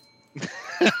for her.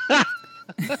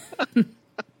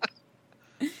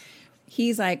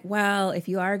 He's like, well, if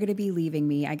you are going to be leaving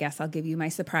me, I guess I'll give you my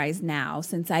surprise now,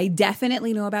 since I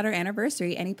definitely know about our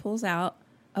anniversary. And he pulls out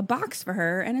a box for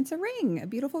her, and it's a ring, a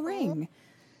beautiful ring,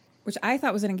 which I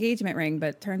thought was an engagement ring,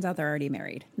 but turns out they're already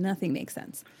married. Nothing makes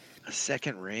sense. A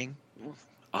second ring?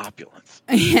 Opulence.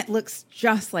 It looks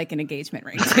just like an engagement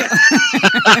ring, too.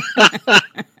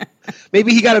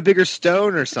 Maybe he got a bigger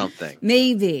stone or something.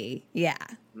 Maybe, yeah.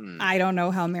 I don't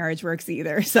know how marriage works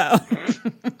either, so.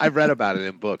 I've read about it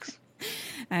in books.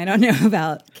 I don't know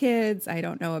about kids. I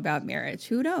don't know about marriage.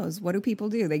 Who knows? What do people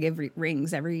do? They give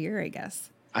rings every year, I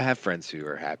guess. I have friends who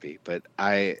are happy, but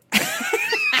I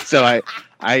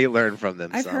learn from them.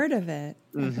 I've heard of it.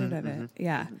 I've heard of it.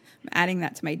 Yeah. I'm adding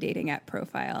that to my dating app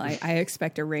profile. I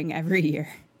expect a ring every year.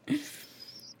 You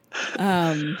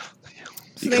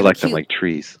collect them like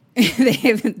trees.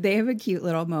 They have a cute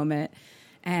little moment.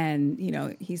 And,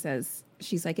 he says,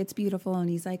 she's like, it's beautiful. And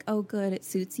he's like, oh, good. It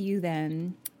suits you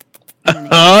then.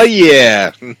 Oh,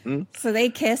 yeah. So they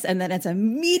kiss, and then it's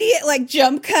immediate, like,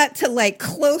 jump cut to, like,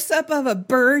 close-up of a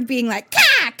bird being like,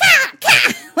 ka, ka,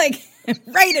 ka, like,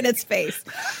 right in its face.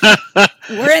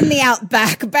 We're in the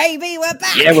outback, baby. We're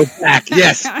back. Yeah, we're back.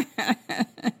 Yes.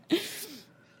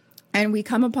 And we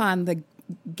come upon the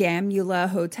Gamula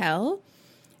Hotel,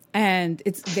 and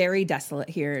it's very desolate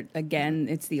here. Again,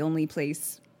 it's the only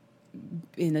place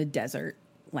in a desert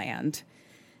land.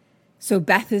 So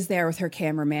Beth is there with her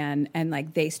cameraman, and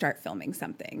like they start filming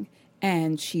something.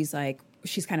 And she's kind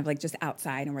of like just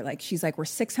outside, and we're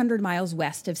 600 miles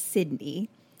west of Sydney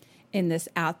in this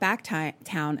outback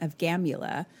town of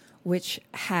Gamula, which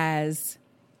has,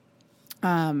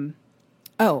 that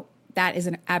is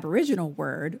an Aboriginal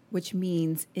word, which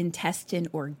means intestine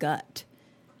or gut.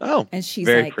 Oh, and she's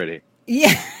very like, pretty.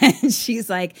 Yeah, and she's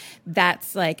like,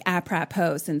 that's like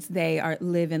apropos since they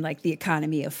live in like the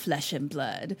economy of flesh and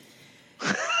blood.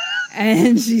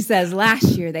 And she says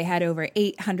last year they had over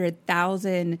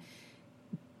 800,000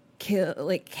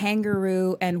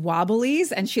 kangaroo and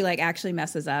wobblies, and she like actually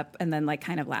messes up and then like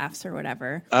kind of laughs or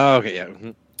whatever. Oh, okay, yeah.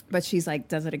 Mm-hmm. But she's like,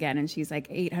 does it again, and she's like,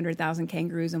 800,000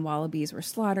 kangaroos and wallabies were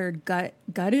slaughtered,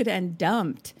 gutted, and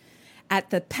dumped at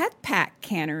the Pet Pack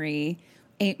Cannery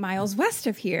 8 miles west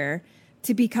of here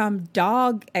to become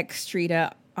dog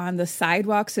excreta on the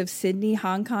sidewalks of Sydney,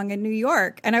 Hong Kong, and New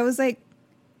York. And I was like,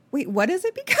 wait, what is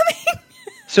it becoming?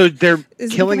 So they're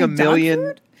Is it killing a becoming dog million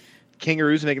food?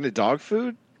 kangaroos and making it dog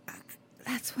food?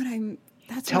 That's what I'm.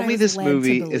 That's Tell what I me was this led to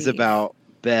movie believe. is about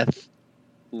Beth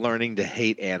learning to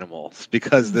hate animals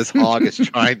because this hog is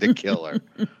trying to kill her.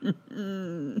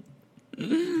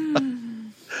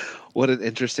 What an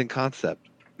interesting concept.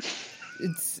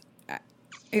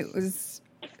 It was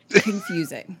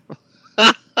confusing.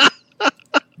 I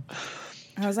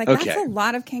was like, Okay. that's a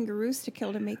lot of kangaroos to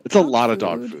kill to make. It's a lot of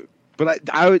dog food. But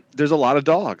there's a lot of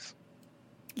dogs.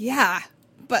 Yeah,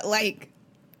 but like,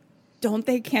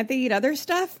 can't they eat other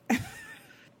stuff?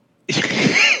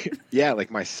 Yeah, like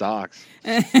my socks.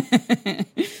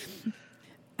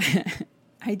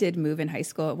 I did move in high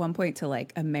school at one point to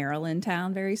like a Maryland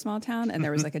town, very small town, and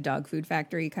there was like a dog food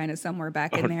factory kind of somewhere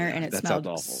back in there, and it that smelled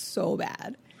sounds awful. so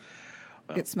bad.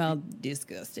 It smelled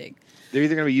disgusting. They're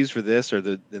either going to be used for this or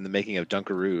in the making of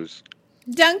Dunkaroos.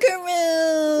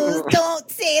 Dunkaroos! Don't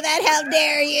say that! How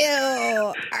dare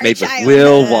you! Our Made with childhood.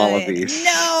 Will Wallabies.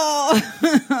 No,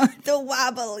 the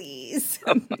Wobblies.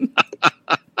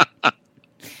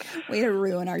 Way to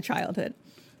ruin our childhood.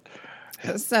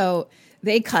 So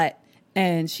they cut,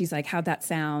 and she's like, "How'd that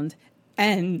sound?"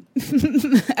 And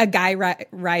a guy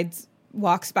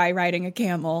walks by riding a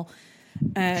camel,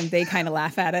 and they kind of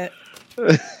laugh at it.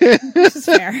 Which is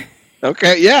fair.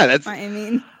 Okay, yeah, that's. I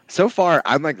mean, so far,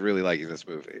 I'm like really liking this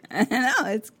movie.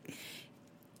 no,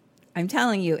 I'm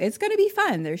telling you, it's going to be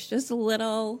fun. There's just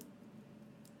little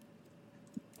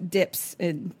dips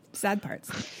and sad parts.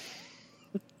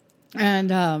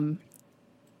 And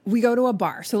we go to a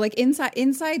bar. So like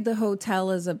inside the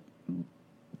hotel is a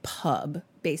pub,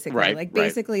 basically. Right, like right.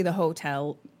 basically the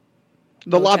hotel.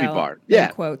 The lobby motel, bar. in Yeah.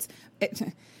 quotes.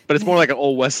 But it's more like an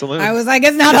old West saloon. I was like,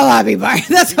 it's not a lobby bar.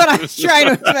 That's what I was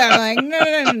trying to say. I'm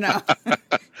like, no.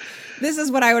 This is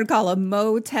what I would call a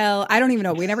motel. I don't even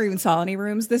know. We never even saw any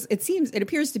rooms. It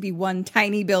appears to be one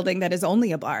tiny building that is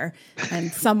only a bar,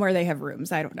 and somewhere they have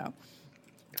rooms. I don't know.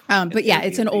 But yeah,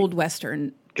 it's an old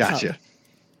Western. Gotcha. pub.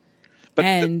 But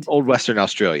And- old Western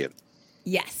Australian.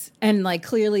 Yes, and like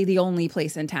clearly the only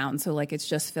place in town. So like it's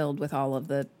just filled with all of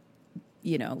the,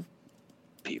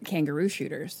 kangaroo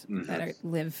shooters that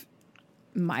live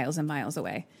miles and miles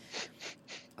away.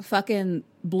 A fucking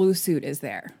blue suit is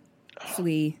there,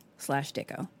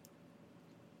 Flea/Dicko,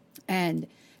 and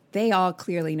they all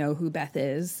clearly know who Beth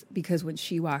is because when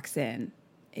she walks in,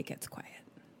 it gets quiet.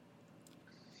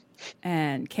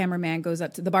 And cameraman goes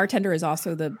up to the bartender is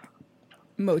also the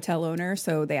motel owner,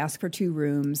 so they ask for 2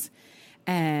 rooms.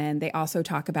 And they also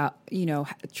talk about,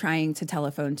 trying to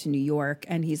telephone to New York.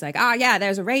 And he's like, oh, yeah,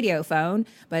 there's a radio phone,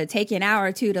 but it'd take you an hour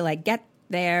or 2 to, like, get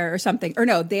there or something. Or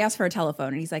no, they ask for a telephone.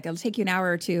 And he's like, it'll take you an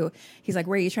hour or 2. He's like,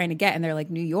 where are you trying to get? And they're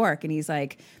like, New York. And he's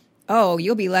like, oh,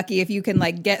 you'll be lucky if you can,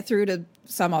 like, get through to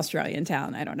some Australian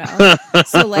town. I don't know.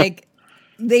 So, like,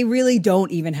 they really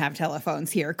don't even have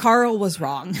telephones here. Carl was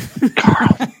wrong.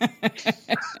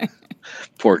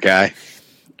 Poor guy.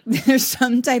 There's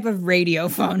some type of radio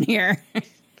phone here.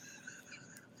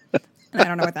 I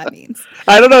don't know what that means.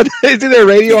 I don't know. It's either a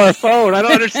radio or a phone. I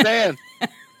don't understand.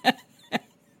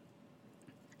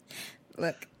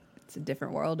 Look, it's a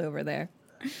different world over there.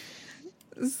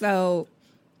 So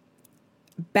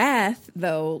Beth,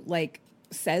 though, like,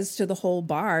 says to the whole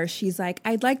bar, she's like,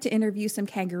 I'd like to interview some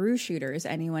kangaroo shooters.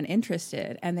 Anyone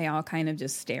interested? And they all kind of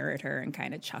just stare at her and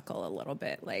kind of chuckle a little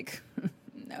bit like,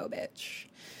 no, bitch.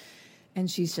 And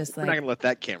she's just We're like, not going to let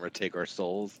that camera take our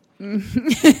souls. we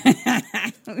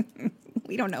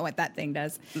don't know what that thing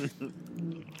does.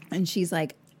 And she's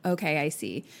like, okay, I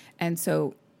see. And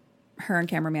so her and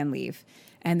cameraman leave,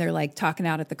 and they're like talking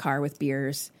out at the car with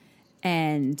beers,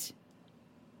 and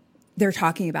they're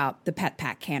talking about the Pet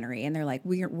Pack Cannery, and they're like,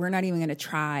 we're not even going to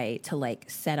try to like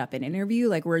set up an interview.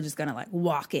 Like, we're just going to like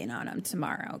walk in on them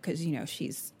tomorrow. 'Cause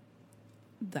she's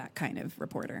that kind of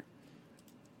reporter.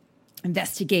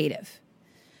 Investigative.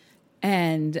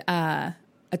 And a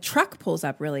truck pulls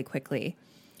up really quickly,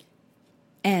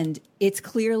 and it's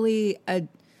clearly a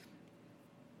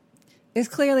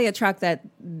truck that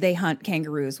they hunt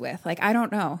kangaroos with. Like, I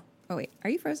don't know. Oh wait,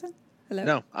 are you frozen? Hello?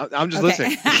 No, I'm just Okay.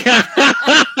 listening.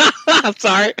 I'm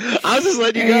sorry. I was just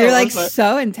letting you go. You're like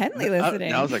so intently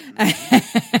listening. I was like,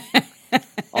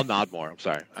 I'll nod more. I'm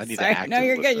sorry. I need to act. No,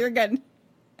 you're good. You're good.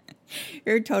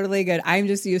 You're totally good. I'm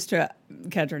just used to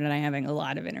Ketrin and I having a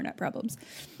lot of internet problems.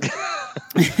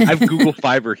 I have Google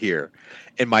Fiber here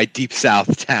in my deep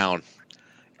South town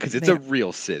because it's a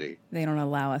real city. They don't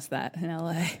allow us that in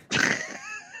LA.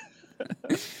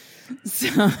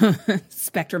 So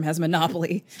Spectrum has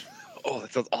monopoly. Oh,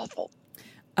 that sounds awful.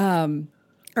 All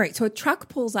right, so a truck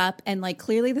pulls up, and like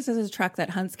clearly this is a truck that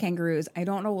hunts kangaroos. I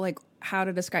don't know like how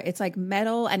to describe. It's like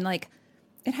metal, and like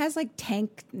it has like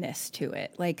tankness to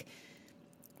it. Like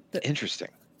Interesting.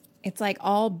 It's like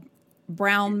all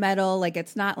brown metal. Like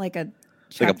it's not like a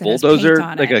like a bulldozer,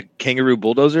 like a kangaroo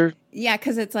bulldozer. Yeah,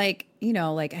 because it's like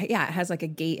like it has like a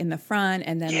gate in the front,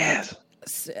 and then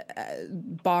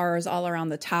bars all around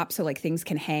the top, so like things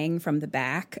can hang from the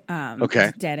back.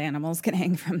 Okay, dead animals can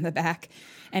hang from the back,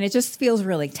 and it just feels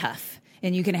really tough.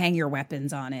 And you can hang your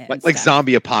weapons on it, like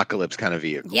zombie apocalypse kind of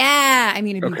vehicle. Yeah, I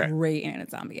mean it'd be great in a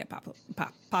zombie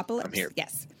apocalypse. I'm here.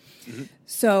 Yes. Mm-hmm.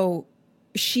 So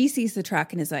she sees the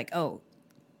truck and is like, "Oh,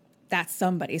 that's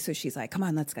somebody." So she's like, "Come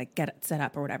on, let's like get it set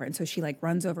up or whatever." And so she like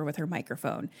runs over with her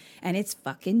microphone, and it's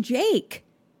fucking Jake.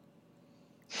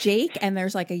 And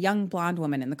there's like a young blonde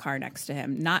woman in the car next to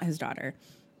him, not his daughter.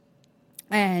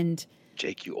 And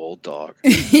Jake, you old dog.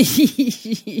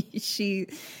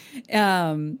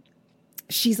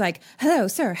 She's like, "Hello,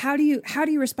 sir. How do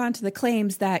you respond to the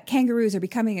claims that kangaroos are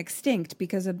becoming extinct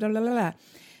because of blah blah blah blah?"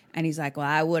 And he's like, "Well,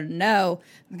 I wouldn't know.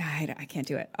 I can't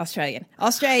do it. Australian.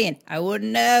 I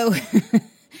wouldn't know."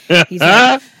 He's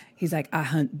like, "I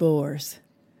hunt boars,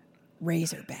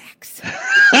 Razorbacks."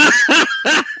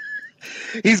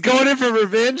 He's going in for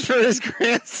revenge for his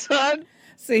grandson.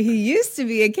 So he used to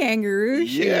be a kangaroo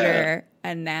shooter,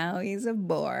 and now he's a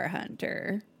boar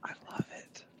hunter. I love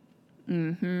it.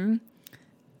 Mm-hmm.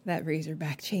 That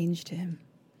Razorback changed him.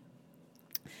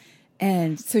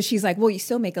 And so she's like, "Well, you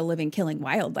still make a living killing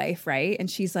wildlife, right?"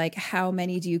 And she's like, "How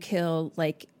many do you kill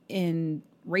like in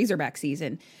Razorback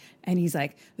season?" And he's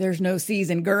like, "There's no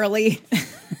season, girly."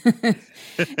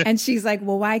 And she's like,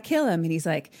 "Well, why kill him?" And he's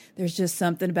like, "There's just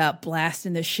something about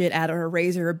blasting the shit out of a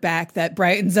Razorback that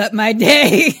brightens up my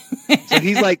day." So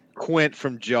he's like Quint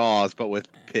from Jaws, but with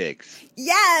pigs.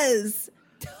 Yes,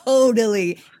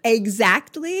 totally.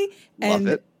 Exactly. Love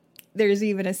it. There's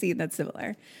even a scene that's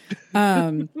similar.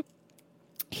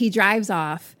 He drives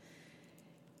off,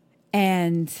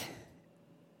 and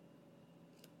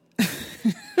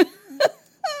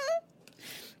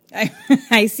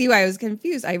I see why I was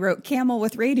confused. I wrote camel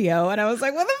with radio, and I was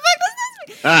like, what the fuck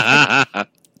does this mean?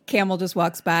 Camel just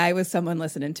walks by with someone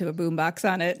listening to a boombox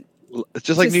on it. It's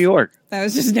just like New York. I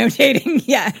was just notating.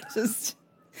 Yeah,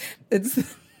 this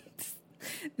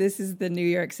is the New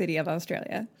York City of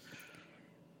Australia.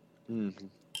 Mm-hmm.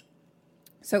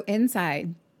 So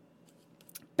inside,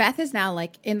 Beth is now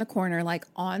like in the corner, like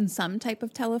on some type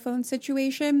of telephone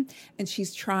situation, and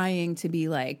she's trying to be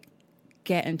like,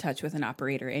 get in touch with an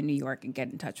operator in New York and get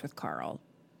in touch with Carl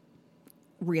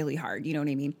really hard. You know what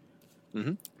I mean?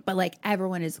 Mm-hmm. But like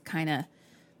everyone is kind of,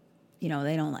 they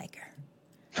don't like her.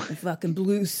 The fucking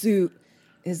blue suit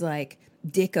is like,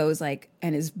 Dicko's like,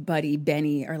 and his buddy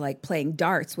Benny are like playing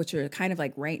darts, which are kind of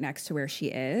like right next to where she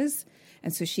is.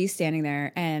 And so she's standing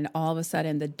there, and all of a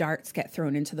sudden the darts get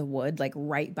thrown into the wood, like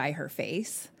right by her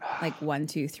face, like 1,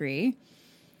 2, 3.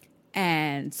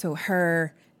 And so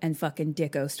her and fucking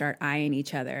Dicko start eyeing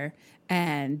each other,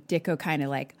 and Dicko kind of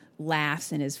like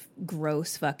laughs in his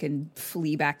gross fucking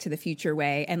flee Back to the Future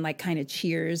way, and like kind of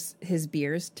cheers his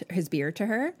beer to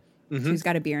her. Mm-hmm. So he's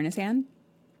got a beer in his hand.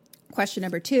 Question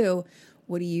number 2: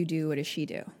 what do you do? What does she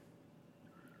do?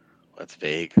 That's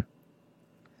vague.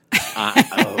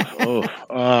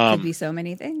 Could be so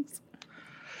many things.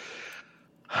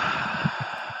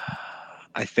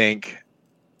 I think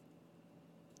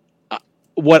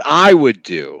what I would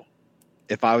do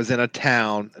if I was in a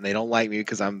town and they don't like me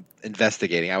because I'm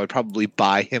investigating, I would probably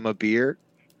buy him a beer.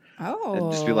 Oh.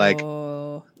 And just be like,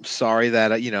 sorry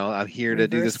that, I'm here to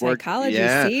do this work. Psychology.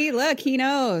 Yeah. See, look, he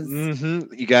knows.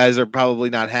 Mm-hmm. You guys are probably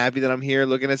not happy that I'm here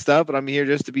looking at stuff, but I'm here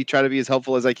just to try to be as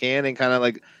helpful as I can and kind of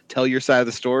like tell your side of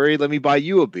the story. Let me buy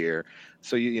you a beer.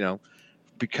 So,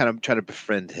 kind of try to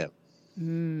befriend him.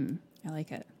 I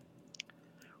like it.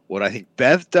 What I think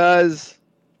Beth does,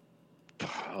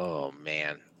 oh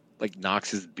man, like knocks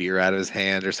his beer out of his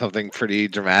hand or something pretty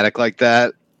dramatic like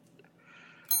that.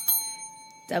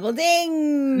 Double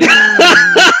ding.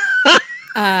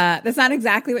 That's not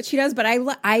exactly what she does, but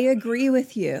I agree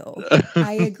with you.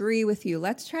 I agree with you.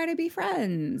 Let's try to be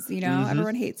friends.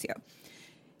 Everyone hates you.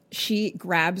 she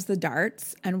grabs the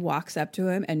darts and walks up to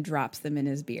him and drops them in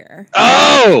his beer.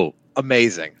 Oh,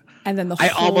 amazing. And then I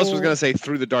almost was going to say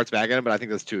threw the darts back at him, but I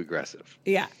think that's too aggressive.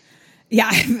 Yeah. Yeah,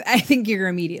 I think you're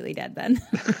immediately dead then.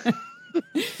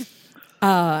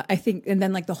 I think, and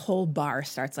then like the whole bar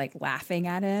starts like laughing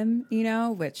at him, you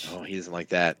know, which. Oh, he doesn't like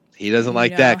that. He doesn't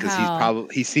like that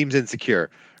because he seems insecure.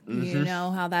 Mm-hmm. You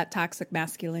know how that toxic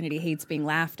masculinity hates being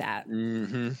laughed at.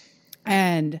 Mm-hmm.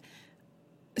 And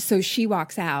so she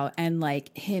walks out and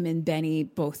like him and Benny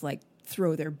both like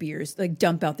throw their beers, like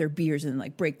dump out their beers and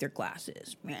like break their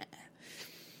glasses.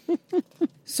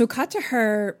 So cut to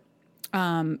her.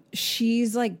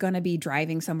 She's like going to be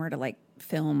driving somewhere to like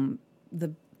film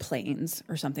the planes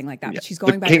or something like that. Yeah. But she's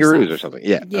going by kangaroos herself. or something.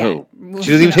 Yeah. Yeah. Oh.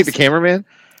 She doesn't even take the cameraman?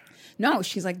 No,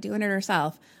 she's like doing it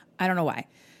herself. I don't know why.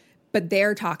 But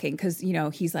they're talking because, you know,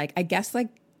 he's like, I guess like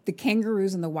the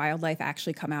kangaroos and the wildlife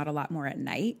actually come out a lot more at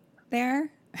night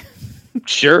there.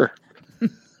 Sure.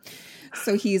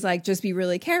 So he's like, just be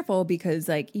really careful because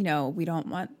like, you know, we don't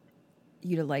want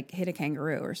you to like hit a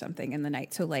kangaroo or something in the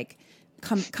night. So like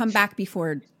come back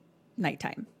before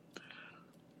nighttime.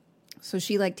 So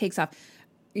she like takes off.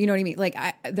 You know what I mean? Like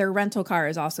their rental car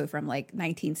is also from like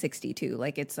 1962.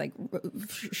 Like it's like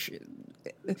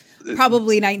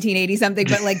probably 1980 something,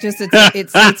 but like just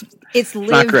it's lived,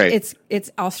 not great.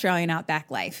 It's Australian outback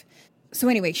life. So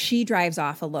anyway, she drives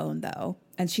off alone though,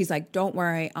 and she's like, "Don't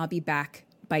worry, I'll be back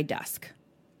by dusk."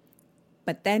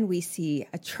 But then we see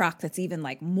a truck that's even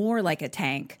like more like a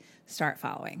tank start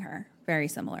following her. Very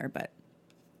similar, but.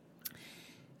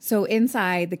 So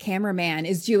inside, the cameraman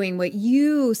is doing what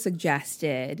you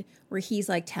suggested, where he's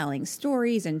like telling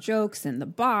stories and jokes in the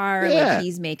bar, like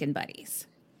he's making buddies.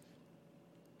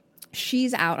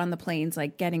 She's out on the plains,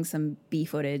 like getting some B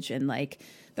footage and like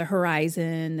the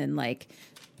horizon and like,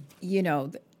 you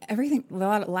know, everything, a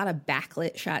lot of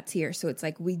backlit shots here. So it's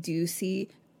like we do see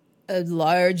a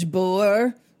large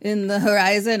boar in the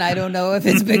horizon. I don't know if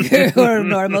it's bigger or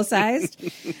normal sized.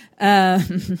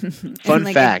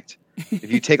 Fun fact.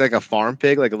 If you take like a farm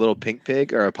pig, like a little pink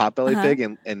pig or a potbelly pig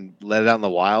and let it out in the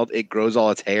wild, it grows all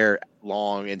its hair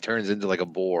long and turns into like a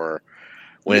boar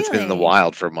when it's been in the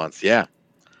wild for months. Yeah.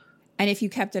 And if you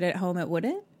kept it at home, it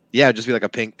wouldn't? Yeah, it'd just be like a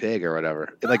pink pig or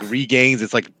whatever. It like regains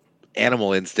its like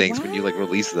animal instincts when you like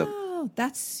release them. Oh,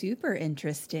 that's super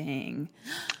interesting.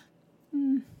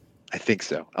 I think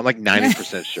so. I'm like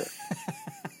 90% sure.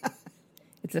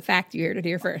 It's a fact. You heard it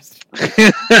here first.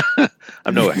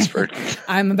 I'm no expert.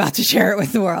 I'm about to share it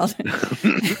with the world.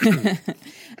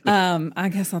 I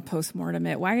guess I'll post-mortem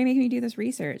it. Why are you making me do this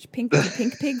research? Pink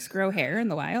pigs grow hair in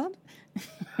the wild?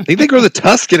 I think they grow the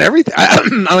tusk and everything.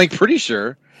 I'm like pretty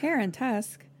sure. Hair and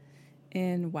tusk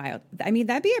in wild. I mean,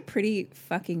 that'd be a pretty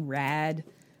fucking rad,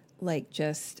 like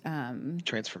just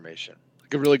transformation.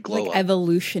 Like a really glow up.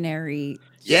 Evolutionary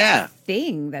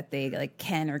thing that they like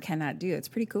can or cannot do. It's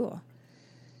pretty cool.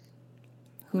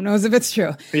 Who knows if it's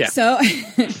true? Yeah. So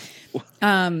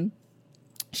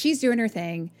she's doing her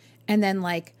thing. And then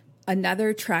like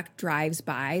another truck drives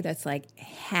by that's like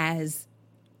has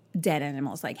dead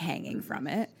animals like hanging from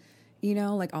it, you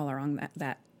know, like all along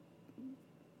that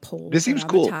pole. This seems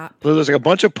cool. So there's like a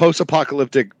bunch of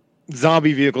post-apocalyptic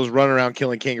zombie vehicles running around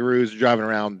killing kangaroos, driving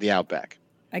around the outback.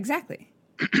 Exactly.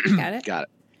 Got it? Got it.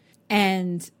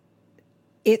 And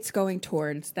it's going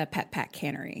towards the Pet Pack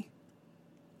Cannery.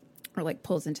 Or like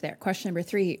pulls into there. Question number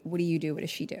 3, what do you do? What does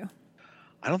she do?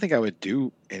 I don't think I would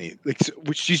do any. Like,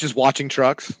 she's just watching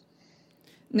trucks.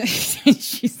 No,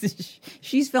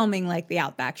 she's filming like the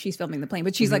outback. She's filming the plane,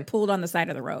 but she's like pulled on the side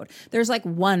of the road. There's like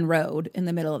one road in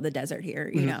the middle of the desert here,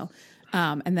 you know.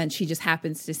 And then she just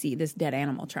happens to see this dead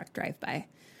animal truck drive by.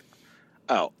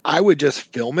 Oh, I would just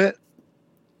film it.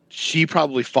 She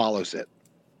probably follows it.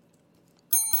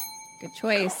 Good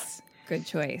choice. Good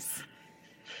choice.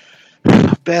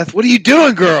 Beth, what are you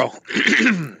doing, girl?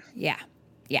 Yeah.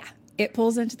 It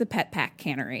pulls into the Pet Pack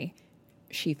Cannery.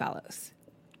 She follows.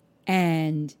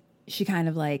 And she kind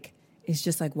of like is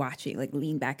just like watching, like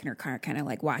lean back in her car, kind of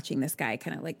like watching this guy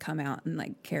kind of like come out and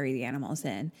like carry the animals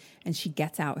in. And she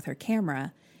gets out with her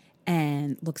camera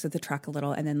and looks at the truck a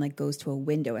little and then like goes to a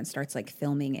window and starts like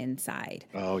filming inside.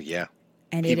 Oh, yeah.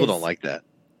 And people don't like that.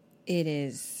 It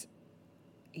is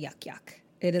yuck.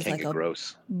 It is like a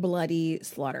gross, bloody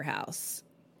slaughterhouse.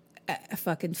 A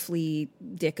fucking Flea,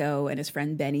 Dicko, and his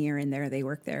friend Benny are in there. They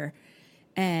work there.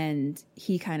 And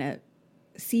he kind of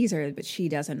sees her, but she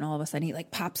doesn't. And all of a sudden, he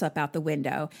like pops up out the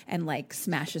window and like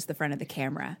smashes the front of the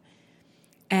camera.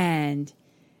 And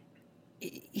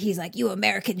he's like, "You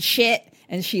American shit."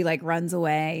 And she like runs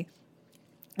away.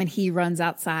 And he runs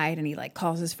outside and he like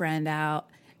calls his friend out.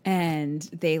 and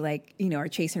they like, are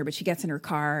chasing her, but she gets in her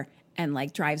car and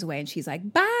like drives away, and she's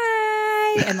like,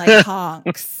 bye, and like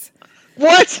honks.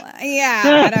 What?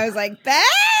 Yeah. And I was like, Beth?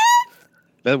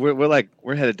 But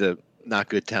we're headed to not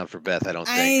good town for Beth, I don't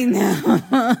think. I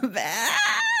know.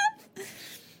 Beth.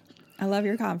 I love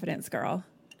your confidence, girl.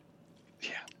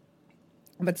 Yeah.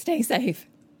 But stay safe.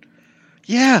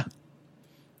 Yeah.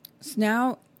 So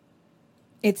now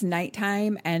it's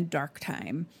nighttime and dark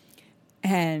time.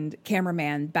 And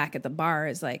cameraman back at the bar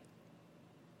is like,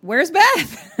 where's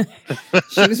Beth?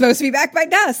 She was supposed to be back by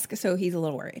dusk. So he's a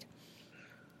little worried.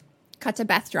 Cut to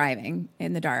Beth driving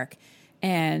in the dark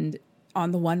and on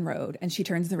the one road. And she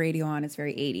turns the radio on. It's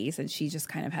very 80s. And she just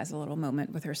kind of has a little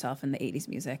moment with herself in the 80s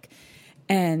music.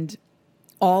 And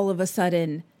all of a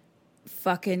sudden,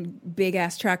 fucking big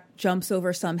ass truck jumps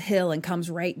over some hill and comes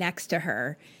right next to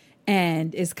her.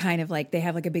 And is kind of like, they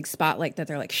have like a big spotlight that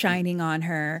they're like shining on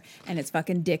her. And it's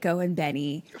fucking Dicko and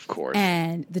Benny. Of course.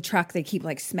 And the truck, they keep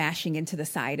like smashing into the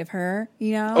side of her,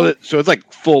 Oh, so it's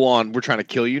like full on, we're trying to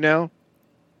kill you now?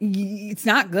 It's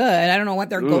not good. I don't know what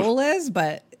their goal is,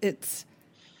 but it's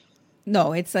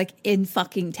like in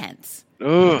fucking tense.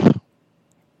 Ugh.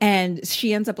 And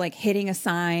she ends up like hitting a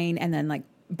sign and then like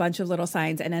a bunch of little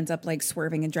signs and ends up like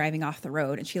swerving and driving off the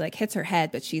road. And she like hits her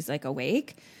head, but she's like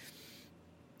awake.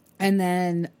 And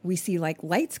then we see like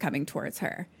lights coming towards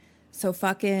her. So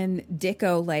fucking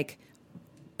Dicko like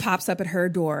pops up at her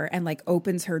door and like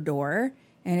opens her door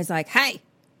and is like, hey,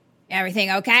 everything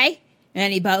okay?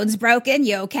 Any bones broken?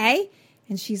 You okay?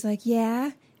 And she's like, yeah.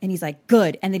 And he's like,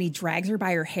 good. And then he drags her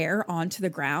by her hair onto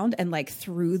the ground and like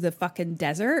through the fucking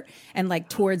desert and like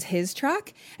towards his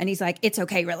truck. And he's like, it's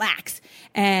okay, relax.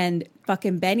 And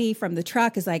fucking Benny from the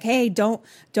truck is like, hey, don't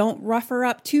rough her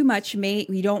up too much, mate.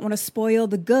 We don't want to spoil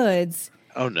the goods.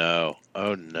 Oh no.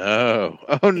 Oh no.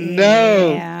 Oh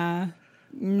no. Yeah.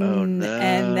 Oh no.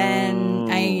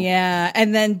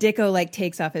 And then Dicko like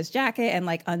takes off his jacket and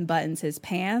like unbuttons his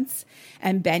pants,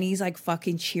 and Benny's like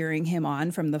fucking cheering him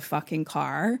on from the fucking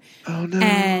car. Oh no.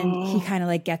 And he kind of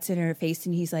like gets in her face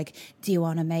and he's like, do you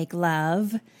want to make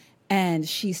love? And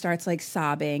she starts like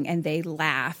sobbing and they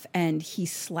laugh and he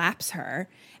slaps her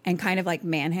and kind of like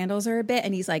manhandles her a bit,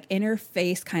 and he's like in her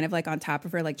face, kind of like on top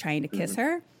of her, like trying to kiss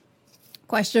her.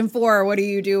 Question 4, what do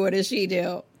you do? What does she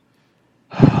do?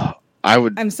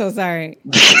 I'm so sorry.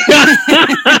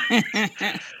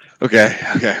 Okay.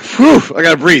 Whew, I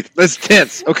gotta breathe. That's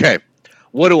tense. Okay.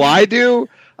 What do?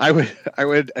 I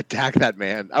would attack that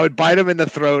man. I would bite him in the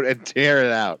throat and tear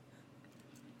it out.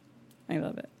 I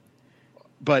love it.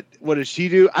 But what does she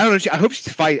do? I don't know. I hope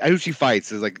she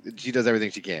fights. Is like she does everything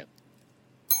she can.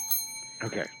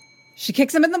 Okay. She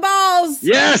kicks him in the balls.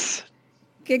 Yes.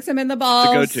 Kicks him in the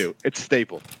balls. It's a go-to. It's a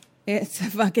staple. It's a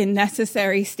fucking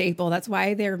necessary staple. That's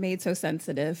why they're made so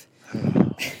sensitive.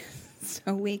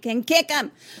 So we can kick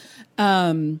him.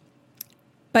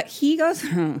 But he goes,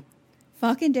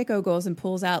 fucking Dicko goes and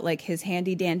pulls out like his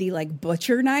handy dandy like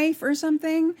butcher knife or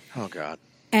something. Oh God.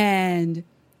 And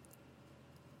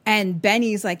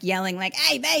Benny's like yelling like,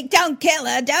 hey, mate, don't kill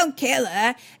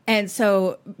her. And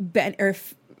so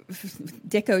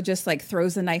Dicko just like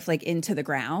throws the knife like into the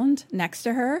ground next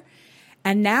to her.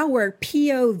 And now we're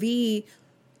POV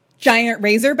giant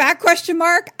Razorback ?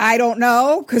 I don't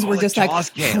know. Cause we're just like,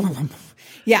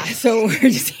 yeah. So we're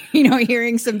just,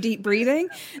 hearing some deep breathing.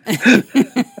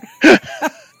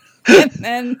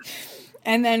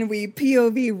 and then we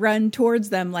POV run towards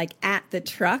them like at the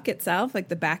truck itself, like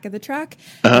the back of the truck.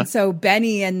 Uh-huh. And so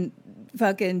Benny and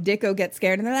fucking Dicko get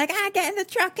scared and they're like, get in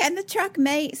the truck,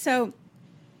 mate. So,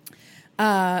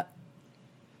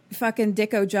 fucking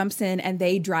Dicko jumps in and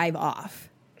they drive off.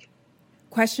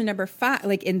 Question number 5,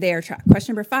 like in their truck.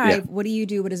 Question number 5, yeah. What do you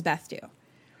do? What does Beth do?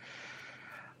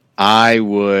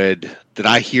 Did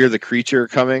I hear the creature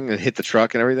coming and hit the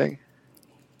truck and everything?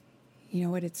 You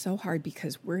know what? It's so hard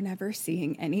because we're never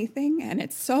seeing anything and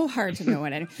it's so hard to know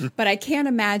what anything. But I can't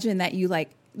imagine that you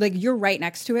like you're right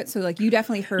next to it. So like you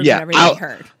definitely heard whatever they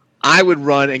heard. I would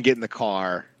run and get in the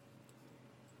car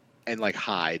and like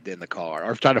hide in the car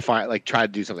or try to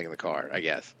do something in the car, I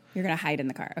guess. You're going to hide in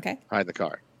the car. Okay. Hide in the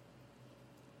car.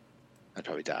 I'd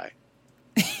probably die.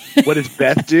 What does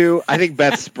Beth do? I think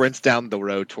Beth sprints down the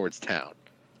road towards town.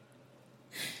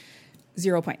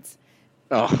 0 points.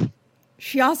 Oh.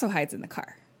 She also hides in the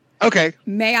car. Okay.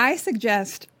 May I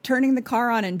suggest turning the car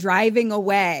on and driving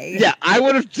away? Yeah, I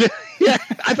would have. Yeah,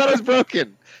 I thought it was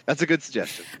broken. That's a good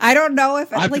suggestion. I don't know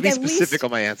if I have to be specific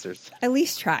on my answers. At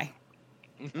least try.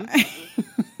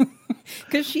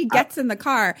 Because she gets in the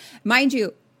car. Mind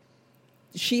you,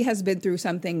 she has been through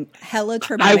something hella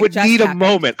traumatic. I would need a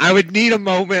moment as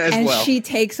well. And she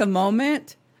takes a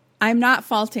moment I'm not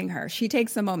faulting her. She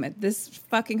takes a moment. This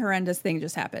fucking horrendous thing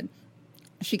just happened.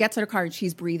 She gets in her car and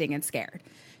she's breathing and scared.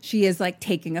 She is like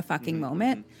taking a fucking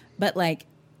moment, but like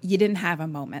you didn't have a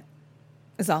moment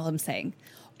is all I'm saying.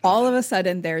 All of a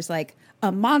sudden there's like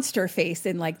a monster face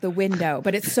in like the window,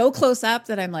 but it's so close up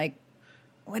that I'm like,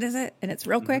 what is it? And it's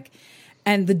real quick.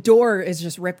 And the door is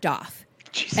just ripped off.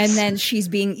 Jesus. And then she's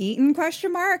being eaten, ?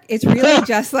 It's really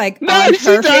just like on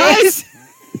her face.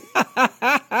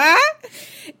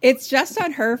 It's just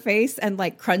on her face and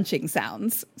like crunching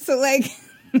sounds. So like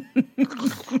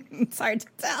it's hard to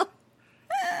tell.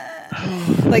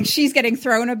 Like she's getting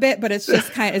thrown a bit, but it's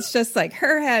just like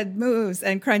her head moves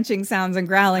and crunching sounds and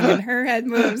growling, and her head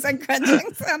moves and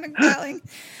crunching sound and growling.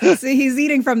 So he's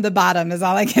eating from the bottom is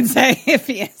all I can say if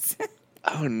he is.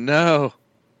 Oh no.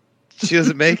 She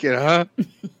doesn't make it, huh?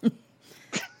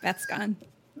 Beth's gone.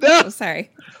 No. Oh,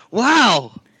 sorry.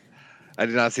 Wow. I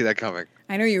did not see that coming.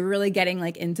 I know you're really getting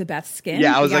like into Beth's skin.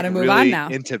 Yeah, I was gotta like move really on now.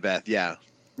 into Beth. Yeah.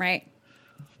 Right.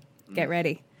 Get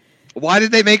ready. Why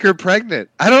did they make her pregnant?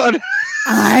 I don't.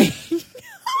 I.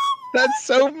 That's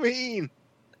so mean.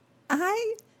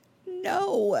 I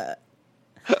know.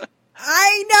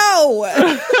 I know.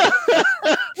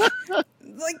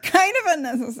 Like kind of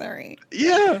unnecessary.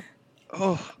 Yeah.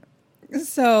 Oh.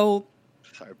 So.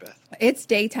 Sorry, Beth. It's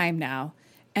daytime now,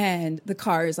 and the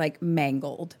car is like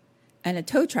mangled. And a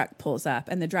tow truck pulls up,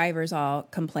 and the driver's all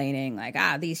complaining, like,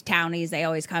 these townies, they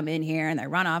always come in here and they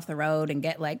run off the road and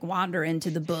get like wander into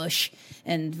the bush,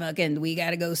 and fucking we got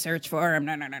to go search for them.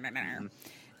 No.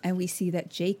 And we see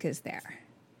that Jake is there,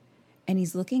 and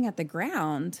he's looking at the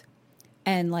ground,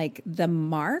 and like the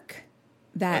mark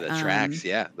that the tracks,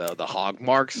 yeah, the hog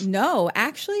marks. No,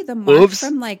 actually, the mark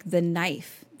from like the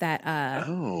knife that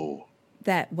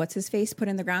that what's his face put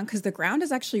in the ground, because the ground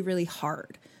is actually really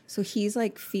hard. So he's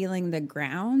like feeling the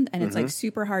ground, and it's like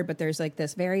super hard, but there's like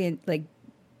this very like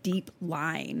deep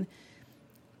line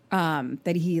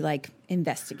that he like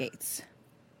investigates.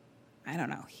 I don't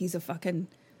know. He's a fucking.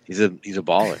 He's a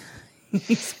baller.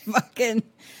 He's fucking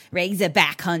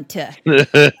Razorback hunter.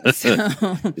 So,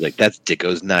 like that's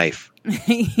Dicko's knife.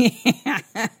 Yeah.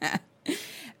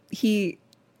 He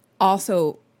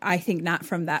also, I think, not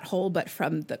from that hole, but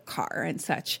from the car and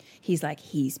such. He's like,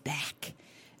 he's back.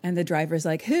 And the driver's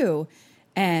like, who?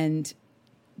 And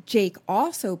Jake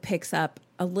also picks up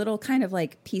a little kind of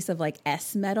like piece of like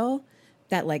S metal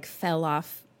that like fell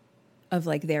off of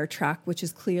like their truck, which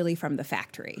is clearly from the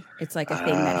factory. It's like a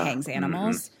thing that hangs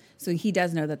animals. So he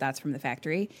does know that that's from the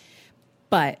factory.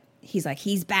 But he's like,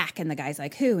 he's back. And the guy's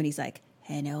like, who? And he's like,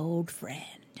 an old friend.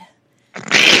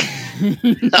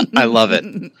 I love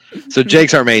it. So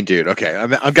Jake's our main dude. Okay. I'm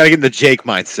got to get in the Jake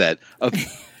mindset of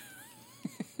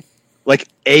like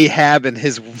Ahab and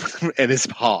his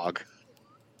hog.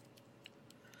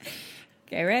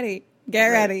 Get ready. Get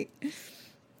ready.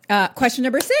 Question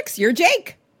number 6. You're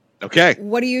Jake. Okay.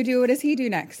 What do you do? What does he do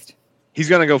next? He's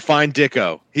going to go find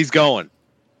Dicko. He's going.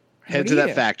 Head to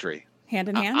that factory. Hand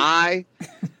in hand?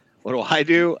 What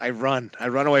do? I run. I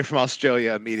run away from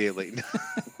Australia immediately.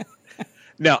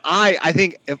 No, I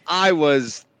think if I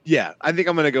was, I think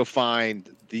I'm going to go find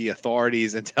the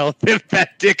authorities and tell them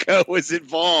that Dicko was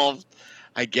involved.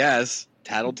 I guess.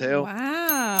 Tattletale.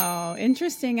 Wow.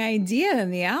 Interesting idea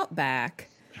in the Outback.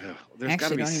 I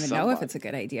actually don't even know if it's a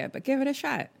good idea, but give it a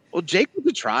shot. Well, Jake was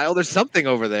a trial. There's something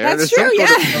over there. That's There's true, some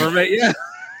sort of government. Yeah.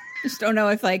 Just don't know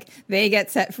if like they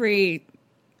get set free,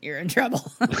 you're in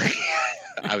trouble.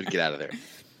 I would get out of there.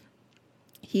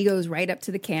 He goes right up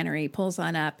to the cannery, pulls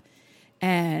on up,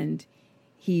 and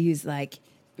he's like,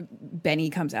 Benny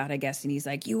comes out, I guess, and he's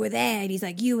like, you were there. And he's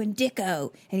like, you and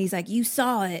Dicko. And he's like, you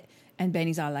saw it. And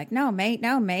Benny's all like, no, mate.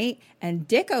 And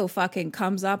Dicko fucking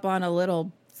comes up on a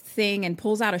little thing and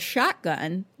pulls out a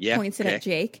shotgun, points it at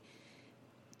Jake.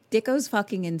 Dicko's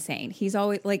fucking insane. He's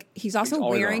always like, he's also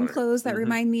wearing clothes that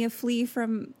remind me of Flea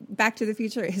from Back to the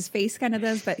Future. His face kind of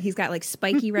does, but he's got like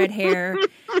spiky red hair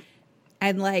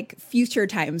and like future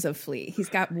times of Flea. He's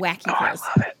got wacky clothes.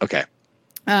 I love it. Okay.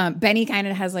 Benny kind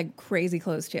of has like crazy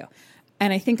clothes too.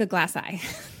 And I think a glass eye.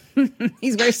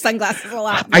 He's wearing sunglasses a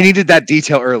lot. I needed that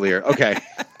detail earlier. Okay.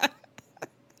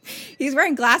 He's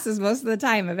wearing glasses most of the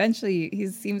time. Eventually, he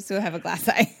seems to have a glass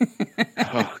eye.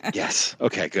 Oh, yes.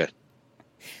 Okay, good.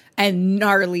 And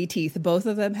gnarly teeth. Both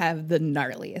of them have the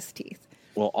gnarliest teeth.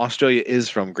 Well, Australia is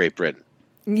from Great Britain.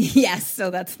 Yes, so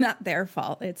that's not their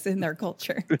fault. It's in their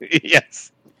culture.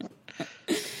 Yes.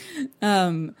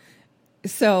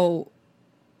 So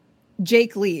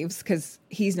Jake leaves because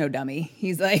he's no dummy.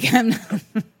 He's like,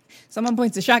 someone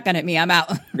points a shotgun at me, I'm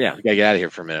out. Yeah, we gotta get out of here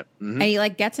for a minute. Mm-hmm. And he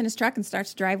like gets in his truck and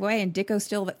starts to drive away, and Dicko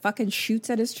still fucking shoots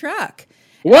at his truck.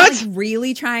 What? Not, like,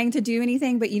 really trying to do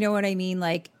anything, but you know what I mean?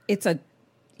 Like, it's a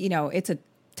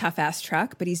tough ass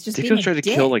truck, but he's just being Dicko's tried to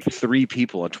kill like 3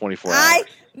 people in 24 hours.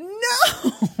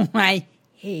 I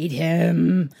hate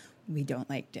him. We don't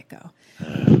like Dicko.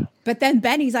 But then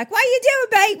Benny's like, "What you doing,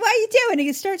 babe? What you doing?" And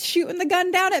he starts shooting the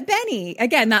gun down at Benny.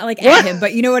 Again, not like at him,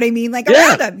 but you know what I mean? Like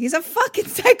around him. He's a fucking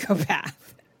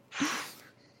psychopath.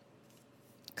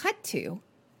 Cut to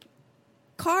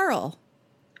Carl.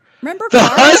 Remember The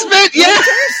Carl? husband? Yeah.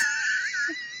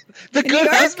 The In good New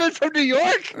York? husband from New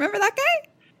York? Remember that guy?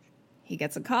 He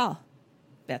gets a call.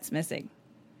 Beth's missing.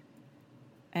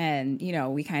 And, you know,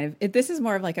 we kind of, this is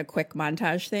more of like a quick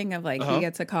montage thing of like, he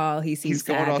gets a call, he sees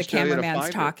going to that, the Australia to cameraman's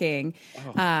find talking,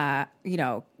 you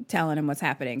know, telling him what's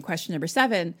happening. Question number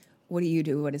 7, what do you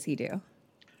do? What does he do?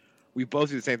 We both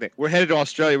do the same thing. We're headed to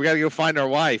Australia. We got to go find our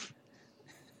wife.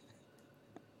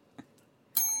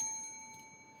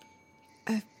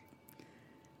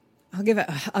 I'll give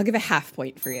a half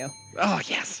point for you. Oh,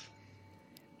 yes.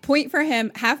 Point for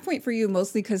him, half point for you,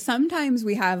 mostly because sometimes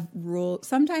we have rules.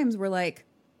 Sometimes we're like,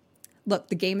 look,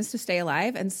 the game is to stay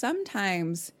alive, and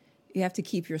sometimes you have to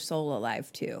keep your soul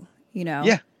alive too. You know?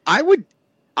 Yeah, I would.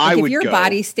 Like if if your go.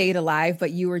 body stayed alive,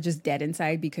 but you were just dead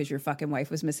inside because your fucking wife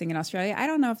was missing in Australia, I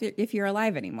don't know if you're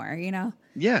alive anymore. You know?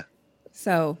 Yeah.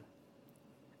 So,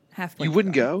 half point. You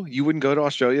wouldn't go? You wouldn't go to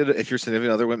Australia if your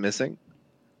significant other went missing?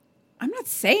 I'm not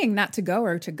saying not to go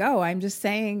or to go. I'm just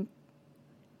saying,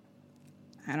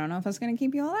 I don't know if that's going to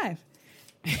keep you alive.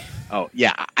 Oh,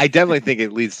 yeah. I definitely think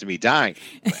it leads to me dying.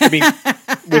 I mean,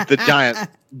 with the giant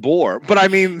boar. But I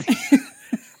mean,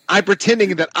 I'm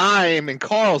pretending that I am in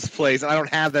Carl's place and I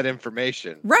don't have that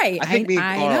information. Right. I think me and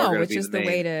Carl are know, gonna which be is the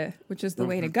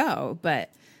way to go. But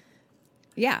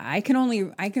yeah, I can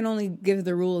only give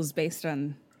the rules based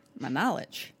on my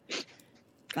knowledge.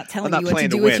 I'm not telling you what to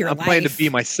do with your life. I'm playing to be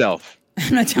myself.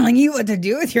 I'm not telling you what to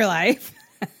do with your life.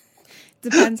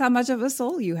 Depends how much of a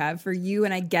soul you have for you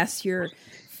and I guess your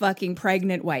fucking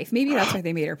pregnant wife. Maybe that's why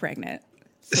they made her pregnant.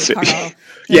 So Carl,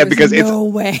 yeah, because it's no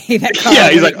way that Carl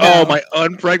he's like, know. oh, my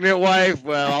unpregnant wife?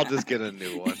 Well, I'll just get a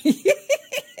new one.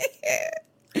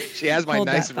 She has my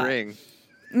nice ring.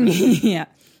 Yeah.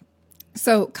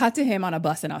 So cut to him on a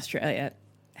bus in Australia,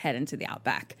 heading to the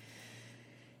outback.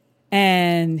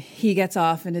 And he gets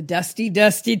off in a dusty,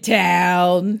 dusty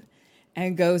town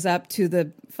and goes up to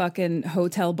the fucking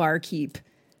hotel barkeep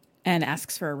and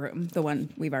asks for a room, the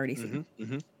one we've already seen. Mm-hmm,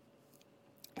 mm-hmm.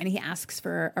 And he asks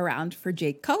for around for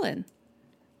Jake Cullen,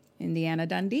 Indiana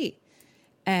Dundee.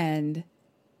 And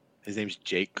his name's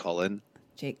Jake Cullen.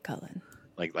 Jake Cullen.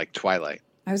 Like Twilight.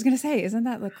 I was going to say, isn't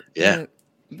that the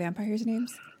vampires'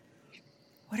 names?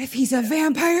 What if he's a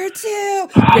vampire too?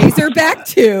 Razorback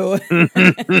too.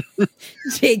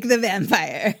 Jake the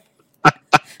vampire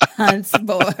hunts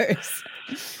boars.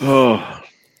 Oh.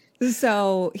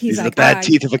 So he's like, the bad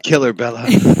teeth of a killer, Bella.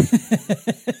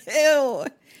 Ew.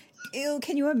 Ew,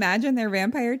 can you imagine their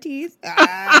vampire teeth?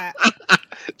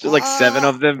 Just like 7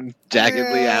 of them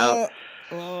jaggedly out.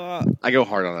 I go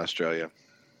hard on Australia.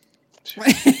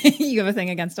 You have a thing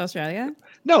against Australia?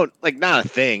 No, like not a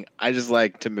thing. I just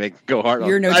like to go hard on.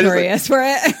 You're notorious for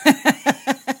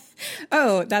it.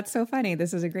 Oh, that's so funny.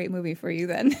 This is a great movie for you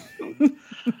then.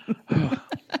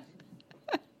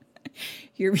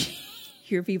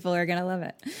 Your people are gonna love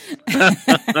it.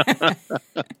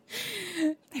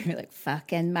 They're like,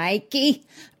 fucking Mikey.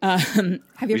 Have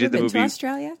you ever been to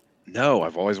Australia? No,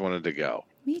 I've always wanted to go.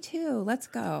 Me too. Let's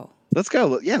go. Let's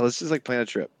go. Yeah, let's just like plan a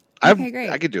trip. Okay, great.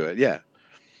 I could do it. Yeah.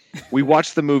 We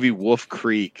watched the movie Wolf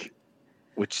Creek,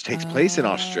 which takes place in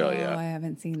Australia. Oh, I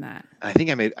haven't seen that. I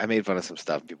think I made fun of some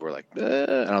stuff. People were like,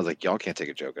 and I was like, y'all can't take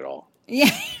a joke at all.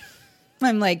 Yeah.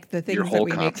 I'm like, the things that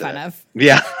we make fun of.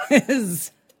 Yeah.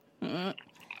 It's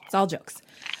all jokes.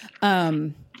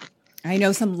 I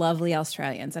know some lovely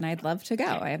Australians, and I'd love to go.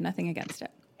 I have nothing against it.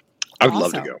 I would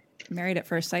love to go. Married at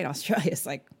First Sight Australia is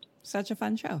like such a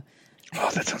fun show.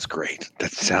 Oh, that sounds great.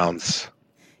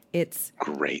 It's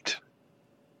great.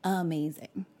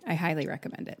 Amazing. I highly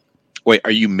recommend it. Wait,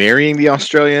 are you marrying the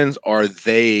Australians or are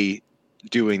they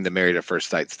doing the Married at First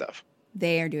Sight stuff?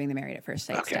 They are doing the Married at First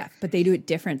Sight stuff, but they do it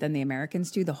different than the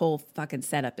Americans do. The whole fucking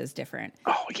setup is different.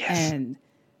 Oh, yes. And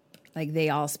like they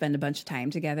all spend a bunch of time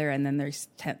together, and then there's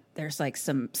like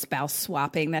some spouse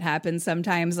swapping that happens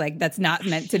sometimes, like that's not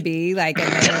meant to be. Like,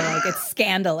 and they're like, it's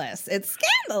scandalous. It's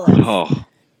scandalous. Oh,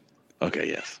 okay,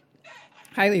 yes.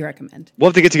 Highly recommend. We'll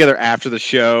have to get together after the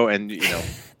show and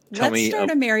Let's start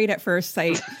a Married at First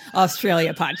Sight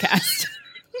Australia podcast.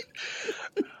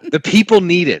 The people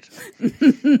need it.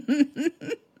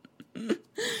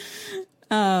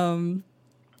 All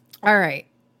right.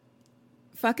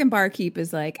 fucking barkeep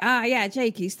is like, yeah,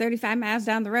 Jake, he's 35 miles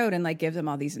down the road, and like gives him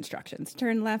all these instructions.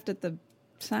 Turn left at the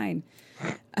sign.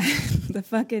 The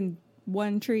fucking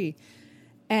one tree.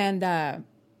 And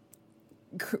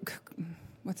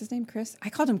what's his name? Chris? I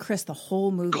called him Chris the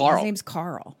whole movie. Carl. His name's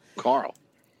Carl.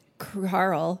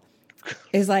 Carl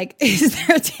is like, is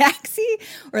there a taxi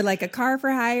or like a car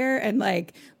for hire? And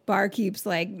like barkeep's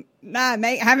like, nah,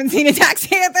 mate, haven't seen a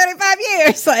taxi in 35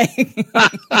 years. Like,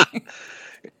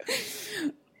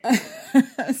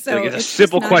 so it's a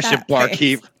simple question,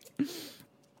 barkeep.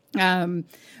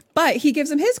 But he gives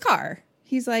him his car.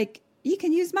 He's like, you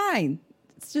can use mine.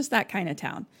 It's just that kind of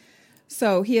town.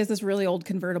 So he has this really old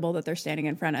convertible that they're standing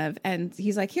in front of. And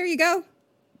he's like, here you go.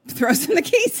 Throws him the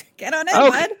keys. Get on in,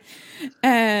 bud.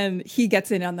 And he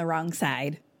gets in on the wrong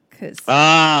side. Cause,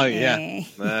 yeah.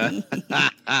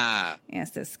 He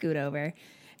has to scoot over.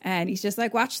 And he's just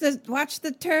like, watch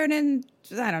the turn, and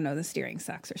I don't know, the steering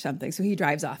sucks or something. So he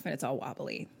drives off and it's all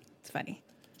wobbly. It's funny.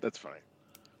 That's funny.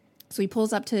 So he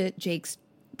pulls up to Jake's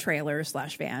trailer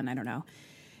 / van, I don't know.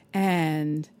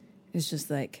 And it's just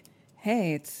like,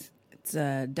 hey, it's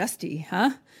Dusty,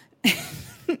 huh?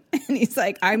 And he's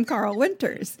like, I'm Carl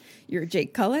Winters. You're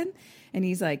Jake Cullen? And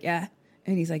he's like, yeah.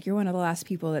 And he's like, you're one of the last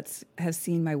people that has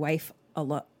seen my wife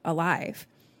alive,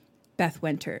 Beth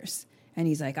Winters. And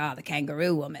he's like, the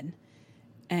kangaroo woman.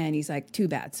 And he's like, too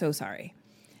bad. So sorry.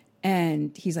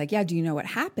 And he's like, yeah, do you know what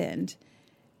happened?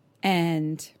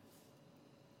 And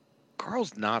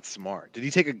Carl's not smart. Did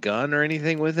he take a gun or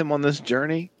anything with him on this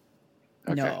journey?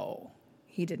 Okay. No,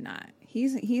 he did not.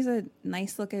 He's a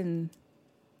nice looking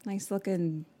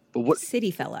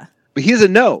city fella. But he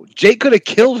doesn't know. Jake could have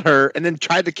killed her and then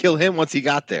tried to kill him once he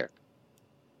got there.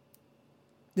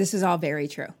 This is all very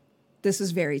true. This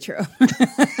is very true.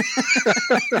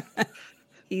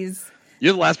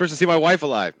 You're the last person to see my wife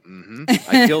alive. Mm-hmm.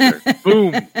 I killed her.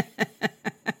 Boom.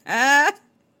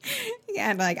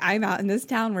 Yeah, like I'm out in this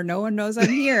town where no one knows I'm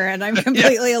here and I'm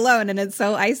completely alone and it's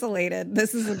so isolated.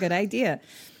 This is a good idea.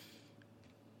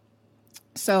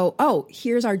 So,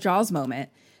 here's our Jaws moment.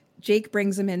 Jake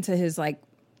brings him into his, like,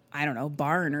 I don't know,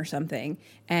 barn or something.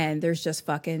 And there's just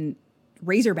fucking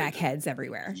Razorback heads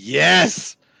everywhere.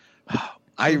 Yes.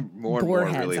 I'm more and more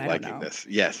heads, really liking this.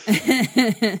 Yes.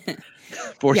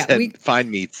 Boar's head,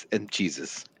 fine meats, and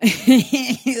cheeses.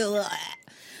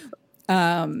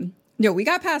 No, we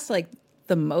got past, like,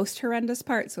 the most horrendous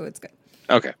part, so it's good.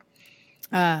 Okay.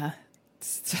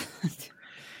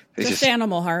 Just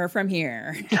animal horror from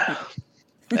here.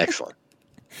 Excellent.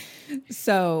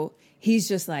 So he's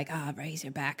just like,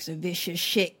 Razorbacks are vicious,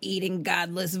 shit-eating,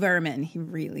 godless vermin. He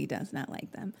really does not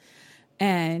like them.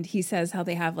 And he says how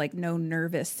they have, like, no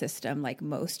nervous system like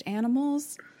most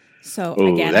animals. So,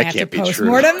 again, I have to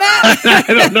post-mortem that.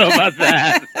 I don't know about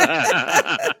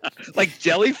that. Like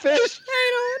jellyfish?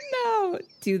 I don't know.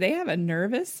 Do they have a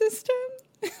nervous system?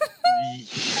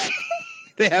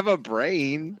 They have a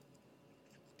brain.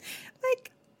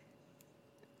 Like,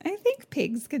 I think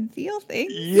pigs can feel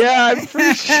things. Yeah, I'm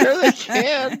pretty sure they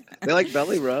can. They like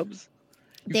belly rubs.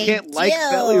 You can't like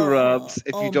belly rubs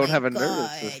if you don't have a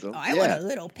nervous system. I want a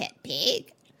little pet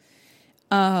pig.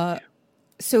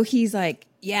 So he's like,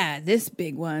 yeah, this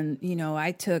big one,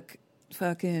 I took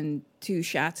fucking 2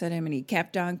 shots at him and he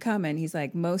kept on coming. He's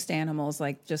like, most animals,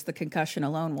 like, just the concussion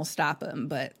alone will stop him,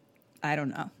 but I don't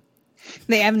know.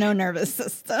 They have no nervous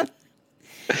system.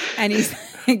 And he's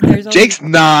like, Jake's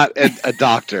not a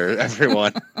doctor,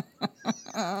 everyone.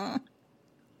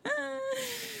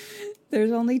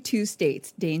 There's only 2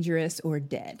 states, dangerous or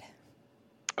dead.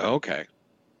 Okay.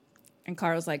 And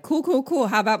Carl's like, cool.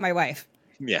 How about my wife?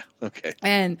 Yeah, okay.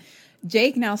 And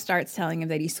Jake now starts telling him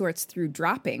that he sorts through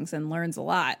droppings and learns a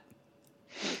lot.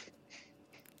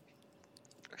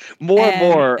 More and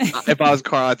more, if I was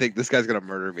Carl, I think this guy's going to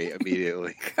murder me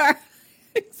immediately.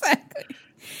 Exactly.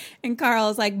 And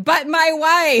Carl's like, but my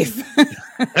wife.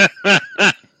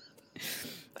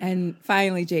 And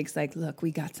finally, Jake's like, look, we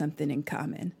got something in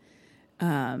common.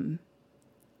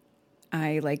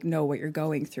 I like know what you're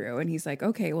going through. And he's like,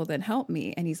 okay, well then help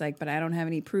me. And he's like, but I don't have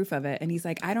any proof of it. And he's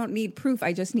like, I don't need proof.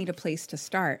 I just need a place to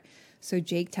start. So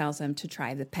Jake tells him to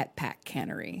try the Pet Pack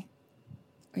Cannery,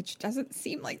 which doesn't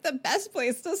seem like the best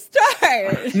place to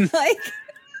start. Like,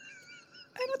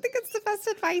 I don't think it's the best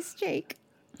advice, Jake.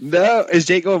 No. Is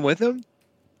Jake going with him?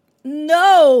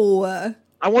 No.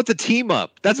 I want the team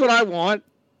up. That's what I want.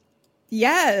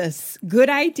 Yes. Good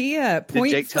idea.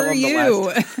 Point Jake for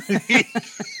you.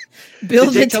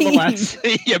 Build a team.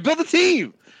 Yeah, build a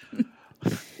team.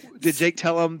 Did Jake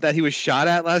tell him that he was shot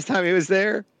at last time he was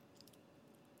there?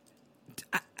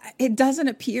 It doesn't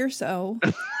appear so.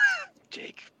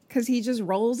 Jake. Because he just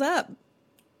rolls up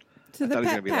To the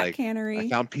Pet Pat Cannery. I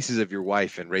found pieces of your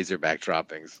wife in Razorback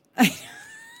droppings.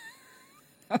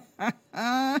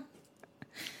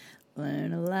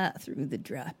 Learn a lot through the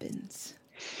droppings.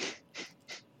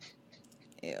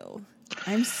 Ew.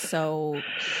 I'm so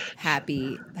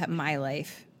happy that my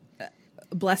life,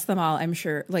 bless them all, I'm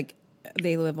sure, like,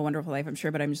 they live a wonderful life, I'm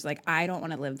sure, but I'm just like, I don't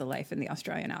want to live the life in the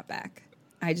Australian outback.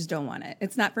 I just don't want it.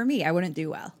 It's not for me. I wouldn't do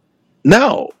well.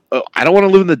 No. I don't want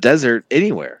to live in the desert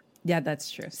anywhere. Yeah, that's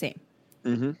true. Same.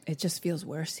 Mm-hmm. It just feels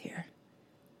worse here.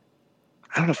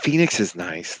 I don't know. Phoenix is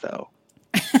nice, though.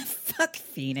 Fuck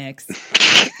Phoenix.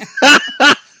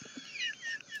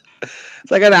 It's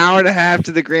like an hour and a half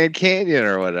to the Grand Canyon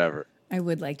or whatever. I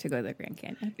would like to go to the Grand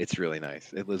Canyon. It's really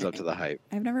nice. It lives up to the hype.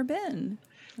 I've never been.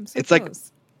 I'm so it's close. Like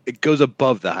it goes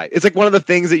above the hype. It's like one of the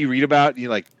things that you read about. And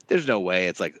you're like, there's no way.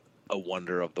 It's like a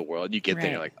wonder of the world. You get there,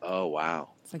 you're like, oh wow.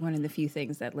 It's like one of the few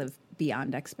things that live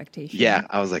beyond expectation. Yeah,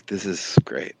 I was like, this is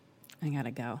great. I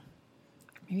gotta go.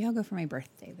 Maybe I'll go for my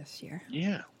birthday this year.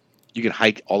 Yeah, you can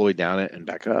hike all the way down it and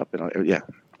back up, and yeah.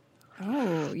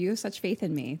 Oh, you have such faith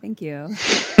in me. Thank you.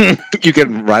 You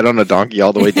can ride on a donkey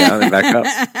all the way down and back up.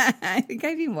 I think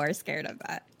I'd be more scared of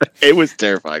that. It was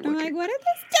terrifying. I'm like, what if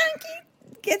this donkey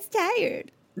gets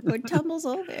tired or tumbles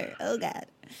over? Oh, God.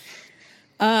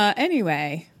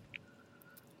 Anyway,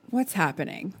 what's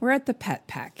happening? We're at the Pet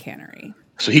Pack Cannery.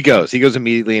 So he goes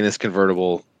immediately in his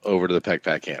convertible over to the Pet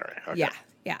Pack Cannery. Okay.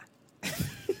 Yeah.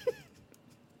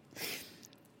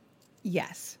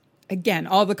 Yes. Again,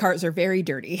 all the cars are very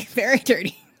dirty. Very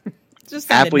dirty. Just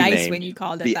sounded aptly nice named. when you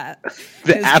called it that.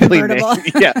 The aptly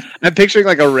named. Yeah. I'm picturing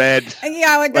like a red.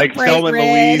 Yeah, like a bright Thelma and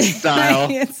red. Louise style.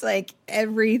 It's like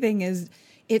everything is.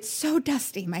 It's so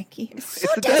dusty, Mikey. It's so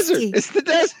the dusty. Desert. It's the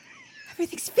desert.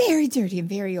 Everything's very dirty and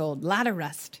very old. A lot of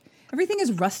rust. Everything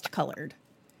is rust colored.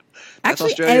 That's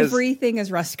Actually, Australia's- everything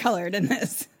is rust colored in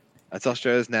this. That's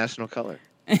Australia's national color.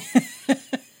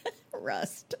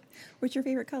 Rust. What's your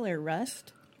favorite color?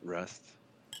 Rust? Rust.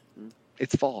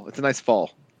 It's fall. It's a nice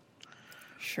fall.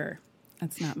 Sure.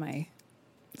 It's not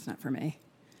for me.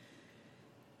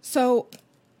 So,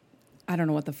 I don't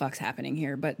know what the fuck's happening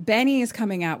here, but Benny is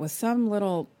coming out with some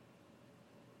little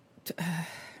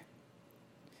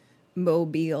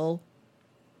mobile.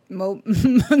 Mobile?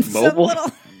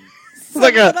 Some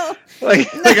like little,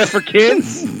 a for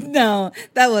kids? No,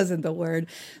 that wasn't the word.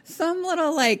 Some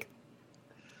little, like,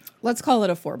 let's call it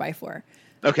a 4x4.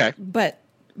 Okay. But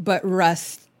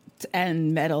rust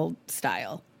and metal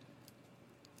style.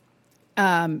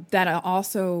 That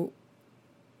also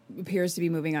appears to be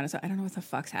moving on. So I don't know what the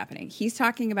fuck's happening. He's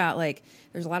talking about, like,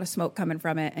 there's a lot of smoke coming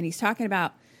from it, and he's talking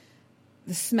about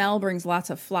the smell brings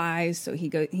lots of flies, so he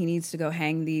needs to go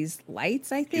hang these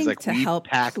lights, I think, to help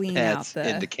clean out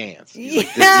the into cans.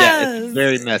 Yes! It's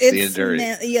very messy and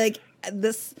dirty. Like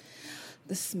the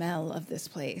smell of this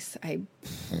place, I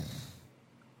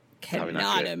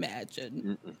cannot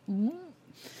imagine.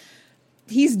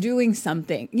 He's doing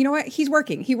something. You know what? He's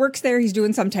working. He works there. He's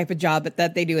doing some type of job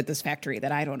that they do at this factory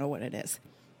that I don't know what it is.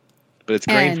 But it's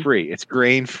grain free. It's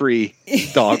grain free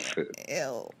dog food.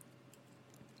 Ew.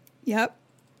 Yep.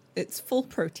 It's full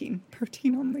protein.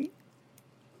 Protein only.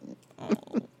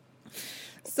 Oh.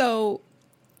 So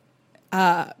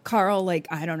Carl, like,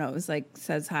 I don't know, it was like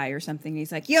says hi or something.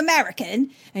 He's like, "You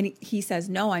American?" And he says,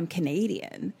 "No, I'm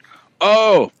Canadian."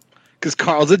 Oh, because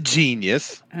Carl's a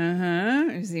genius.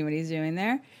 You see what he's doing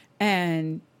there?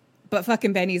 But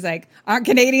fucking Benny's like, "Aren't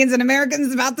Canadians and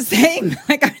Americans about the same?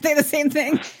 Like, aren't they the same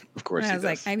thing?" Of course. And I was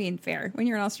like, I mean, fair. When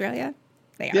you're in Australia,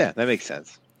 they are. Yeah, that makes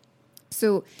sense.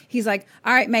 So he's like,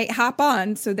 "All right, mate, hop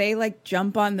on." So they, like,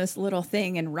 jump on this little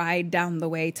thing and ride down the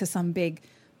way to some big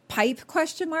pipe ?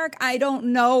 I don't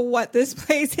know what this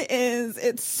place is.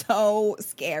 It's so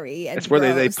scary. And it's where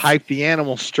they pipe the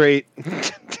animal straight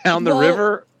down the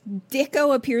river.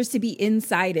 Dicko appears to be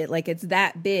inside it, like it's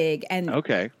that big, and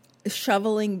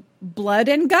shoveling blood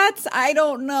and guts. I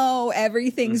don't know.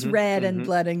 Everything's red and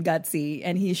blood and gutsy,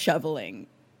 and he's shoveling.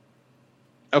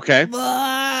 Okay.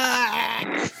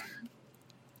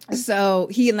 So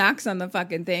he knocks on the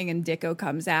fucking thing, and Dicko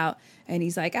comes out, and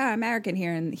he's like, "I'm American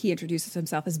here," and he introduces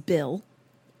himself as Bill,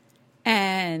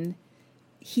 and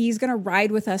he's gonna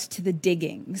ride with us to the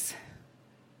diggings.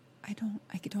 I don't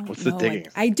What's know. the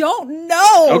diggings? I don't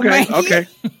know. Okay, Mikey. okay.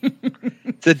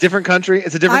 It's a different country.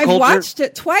 It's a different culture. I've watched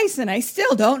it twice, and I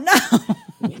still don't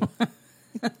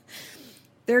know.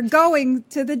 They're going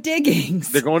to the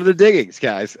diggings. They're going to the diggings,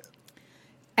 guys.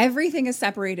 Everything is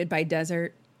separated by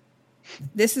desert.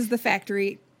 This is the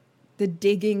factory. The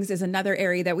diggings is another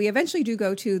area that we eventually do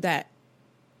go to that,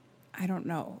 I don't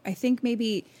know. I think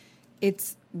maybe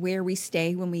it's where we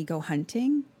stay when we go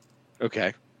hunting.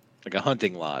 Okay. Like a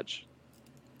hunting lodge.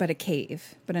 but a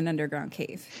cave, but an underground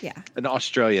cave. Yeah. An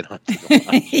Australian hunting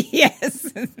lodge.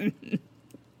 Yes.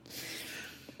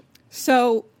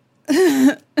 So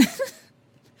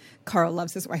Carl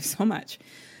loves his wife so much.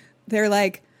 They're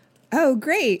like, oh,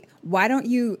 great. Why don't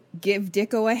you give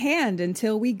Dicko a hand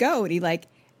until we go? And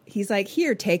he's like,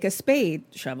 here, take a spade,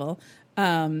 shovel.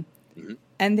 And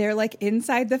they're like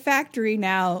inside the factory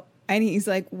now. And he's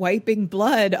like wiping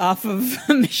blood off of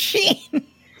a machine.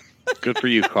 Good for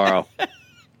you, Carl.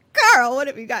 Carl, what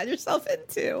have you got yourself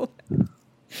into?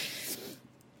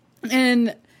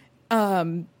 And,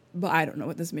 well, I don't know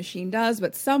what this machine does,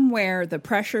 but somewhere the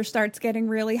pressure starts getting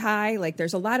really high. Like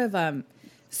there's a lot of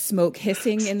smoke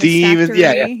hissing in the factory.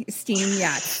 Yeah. Steam,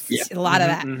 a lot of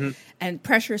that. And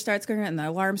pressure starts going on and the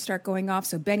alarms start going off.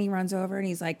 So Benny runs over and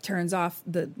he's like, turns off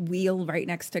the wheel right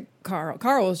next to Carl.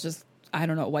 Carl was just, I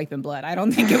don't know, wiping blood. I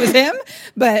don't think it was him,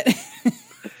 but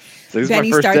so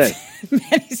Benny starts,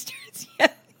 yeah.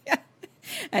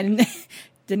 And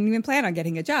didn't even plan on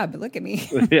getting a job, but look at me.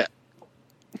 Yeah.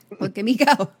 Look at me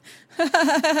go.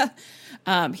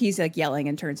 He's like yelling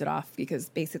and turns it off because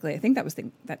basically I think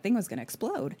that thing was going to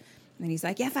explode. And he's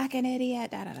like, "Yeah, fucking idiot."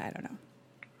 I don't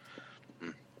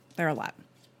know. They're a lot.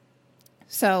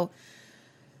 So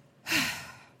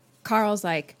Carl's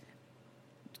like,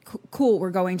 cool,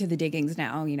 we're going to the diggings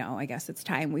now. You know, I guess it's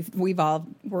time.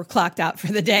 We're clocked out for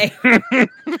the day.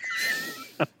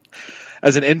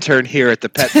 As an intern here at the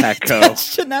Pet Pack Co.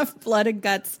 Touched enough blood and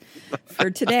guts for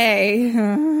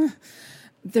today.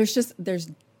 There's just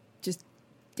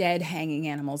dead hanging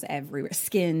animals everywhere.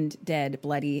 Skinned, dead,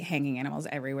 bloody hanging animals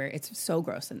everywhere. It's so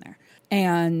gross in there.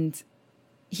 And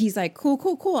he's like,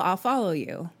 cool. I'll follow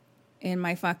you in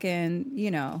my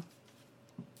fucking,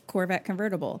 Corvette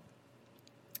convertible.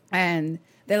 And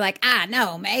they're like,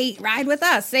 no, mate, ride with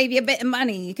us. Save you a bit of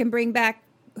money. You can bring back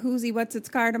what's its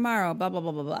car tomorrow, blah, blah,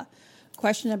 blah, blah, blah.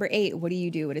 Question number 8, what do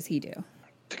you do? What does he do?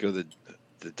 To go to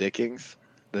the diggings?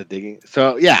 The digging.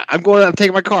 So, yeah, I'm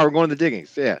taking my car. I'm going to the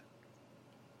diggings. Yeah.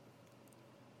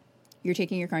 You're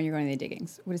taking your car and you're going to the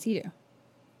diggings. What does he do?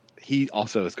 He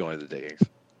also is going to the diggings.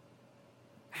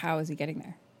 How is he getting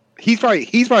there? He's probably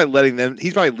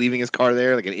leaving his car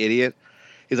there like an idiot.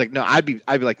 He's like, no, I'd be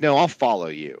like, no, I'll follow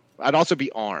you. I'd also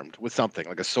be armed with something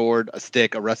like a sword, a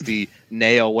stick, a rusty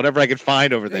nail, whatever I could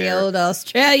find over there. The old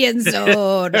Australian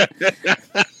sword.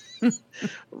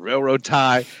 Railroad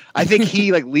tie. I think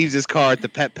he leaves his car at the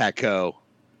Pet Pack Co.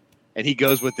 and he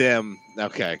goes with them.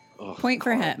 Okay. Oh, Point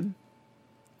for him.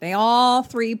 They all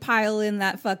 3 pile in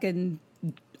that fucking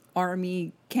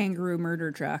army kangaroo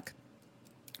murder truck.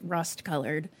 Rust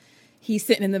colored. He's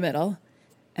sitting in the middle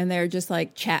and they're just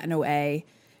chatting away.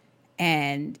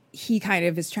 And he kind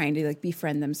of is trying to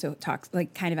befriend them. So talks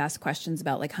kind of ask questions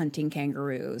about hunting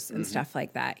kangaroos and stuff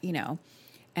like that,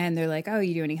 And they're like, oh,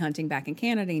 you do any hunting back in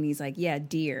Canada? And he's like, yeah,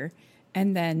 deer.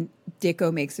 And then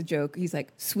Dicko makes a joke. He's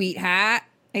like, sweetheart.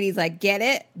 And he's like, get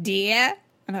it? Deer?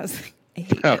 And I was like, I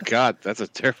hate you. Oh, God, that's a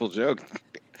terrible joke.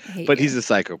 But he's a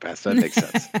psychopath, so that makes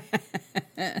sense.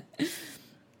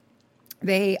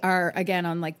 They are, again,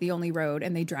 on the only road.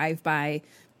 And they drive by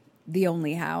the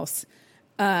only house.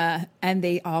 And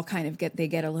they all kind of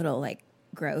get a little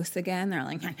gross again. They're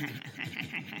like,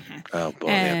 oh boy.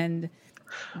 And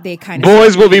they kind of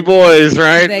boys will be boys,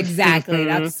 right? Exactly.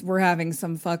 We're having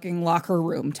some fucking locker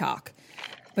room talk.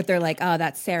 But they're like, oh,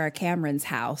 that's Sarah Cameron's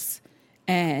house.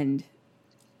 And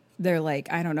they're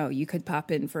like, I don't know, you could pop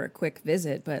in for a quick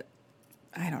visit, but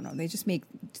I don't know. They just make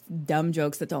dumb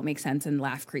jokes that don't make sense and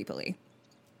laugh creepily.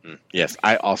 Yes,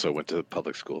 I also went to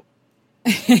public school.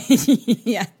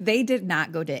 Yeah, they did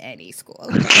not go to any school.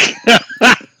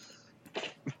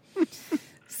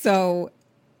 So,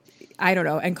 I don't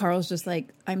know. And Carl's just like,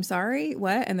 I'm sorry,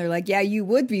 what? And they're like, yeah, you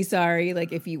would be sorry,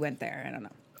 if you went there. I don't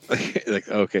know.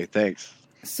 Okay, thanks.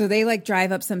 So they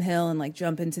drive up some hill and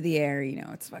jump into the air.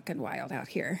 It's fucking wild out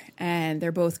here. And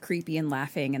they're both creepy and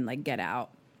laughing and get out.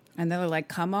 And they're like,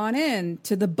 come on in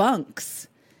to the bunks.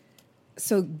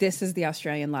 So this is the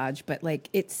Australian lodge, but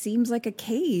it seems like a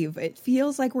cave. It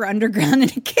feels like we're underground in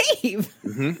a cave.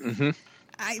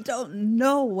 I don't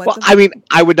know what. Well,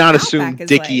 I would not assume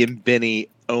Dickie and Benny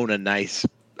own a nice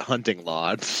hunting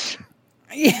lodge.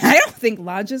 Yeah, I don't think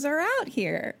lodges are out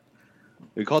here.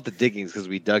 We call it the diggings because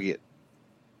we dug it.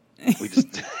 We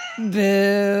just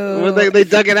boo. Well, they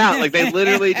dug it out. They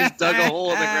literally just dug a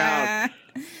hole in the ground.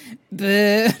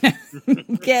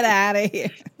 Boo! Get out of here.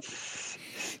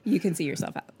 You can see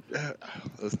yourself out.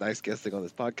 It was nice guesting on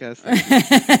this podcast.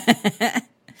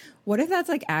 What if that's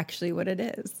actually what it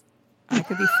is? I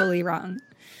could be fully wrong.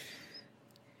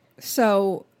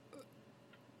 So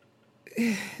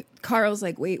Carl's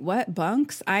like, wait, what?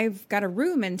 Bunks? I've got a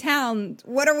room in town.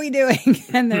 What are we doing?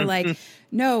 And they're like,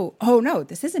 no. Oh, no,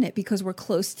 this isn't it because we're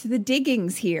close to the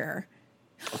diggings here.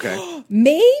 Okay.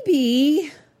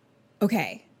 Maybe.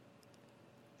 Okay.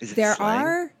 Is it There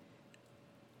slang?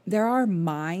 are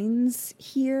mines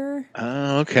here,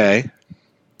 Oh, okay.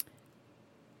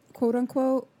 quote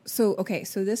unquote. So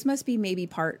this must be maybe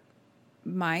part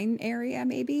mine area,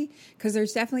 maybe, because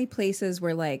there's definitely places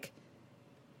where like,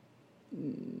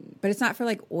 but it's not for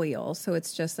like oil, so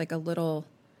it's just like a little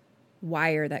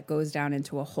wire that goes down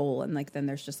into a hole, and like then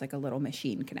there's just like a little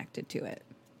machine connected to it.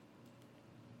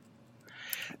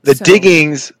 The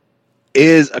diggings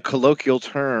is a colloquial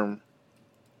term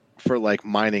for like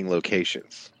mining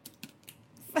locations.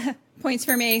 Points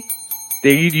for me.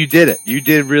 You did it. You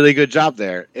did a really good job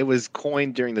there. It was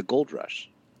coined during the gold rush.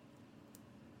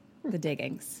 The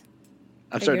diggings.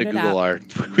 I'm starting to Figured it Google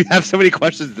out. we have so many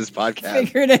questions in this podcast.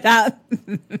 Figured it out.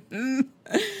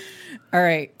 All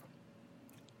right.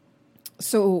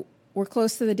 So we're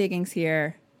close to the diggings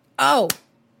here. Oh,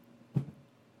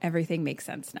 everything makes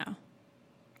sense now.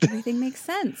 Everything makes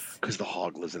sense. Because the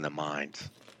hog lives in the mines.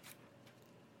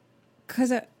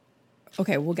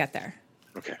 Okay, we'll get there.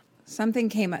 Okay. Something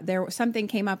came up,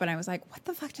 and I was like, what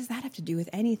the fuck does that have to do with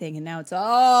anything? And now it's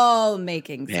all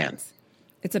making sense.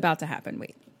 It's about to happen.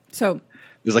 Wait. So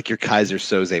it was like your Kaiser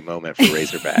Soze moment for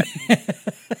Razorback.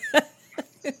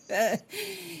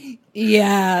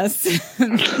 Yes.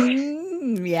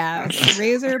 Yes.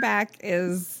 Razorback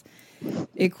is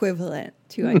equivalent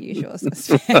to Unusual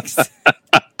Suspects.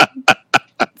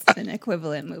 It's an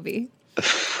equivalent movie.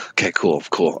 Okay, cool.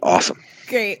 Awesome.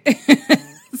 Great.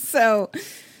 So,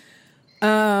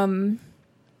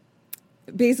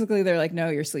 basically they're like, no,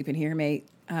 you're sleeping here, mate.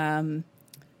 And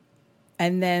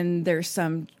then there's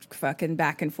some fucking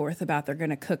back and forth about they're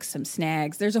going to cook some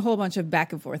snags. There's a whole bunch of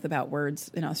back and forth about words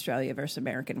in Australia versus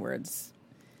American words.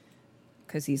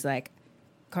 Because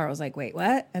Carl's like, wait,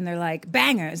 what? And they're like,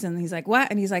 bangers. And he's like,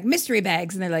 what? And he's like, mystery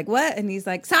bags. And they're like, what? And he's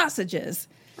like, sausages.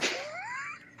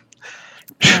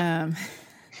 No,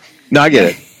 I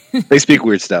get it. They speak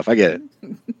weird stuff. I get it.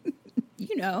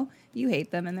 You know, you hate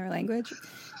them in their language.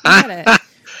 I get it.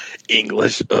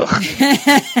 English. Ugh.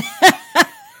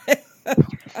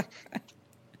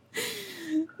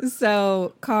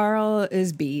 So Carl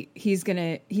is beat. He's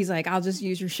like, I'll just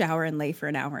use your shower and lay for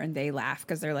an hour. And they laugh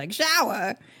because they're like, shower?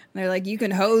 And they're like, you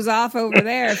can hose off over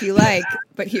there if you like,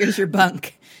 but here's your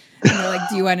bunk. And they're like,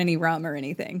 do you want any rum or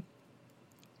anything?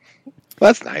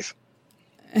 Well, that's nice.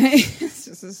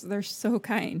 They're so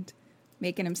kind,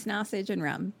 making him sausage and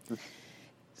rum.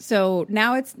 So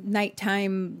now it's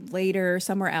nighttime later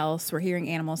somewhere else. We're hearing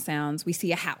animal sounds. We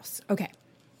see a house. Okay.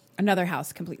 Another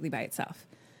house completely by itself.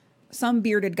 Some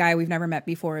bearded guy we've never met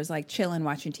before is like chilling,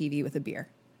 watching TV with a beer.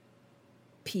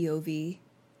 POV.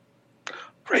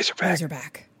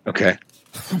 Razorback. Okay.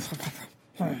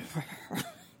 Again,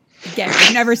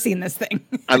 we've never seen this thing.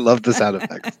 I love the sound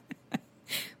effects.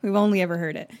 We've only ever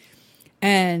heard it.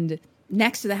 And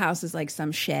next to the house is like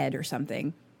some shed or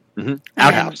something. Mm-hmm.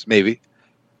 Outhouse, maybe.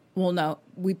 Well, no,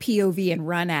 we POV and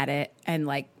run at it, and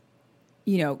like,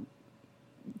 you know,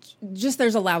 just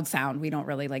there's a loud sound. We don't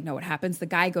really like know what happens. The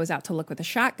guy goes out to look with a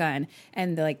shotgun,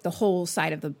 and the whole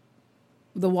side of the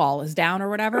wall is down or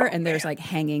whatever, and there's like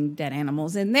hanging dead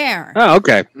animals in there. Oh,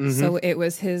 okay. Mm-hmm. So it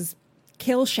was his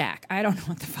kill shack. I don't know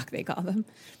what the fuck they call them.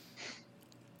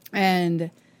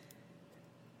 And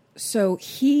so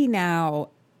he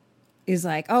now is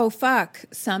like, oh, fuck,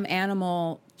 some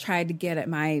animal tried to get at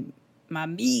my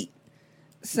meat.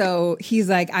 So he's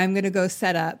like, I'm going to go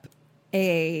set up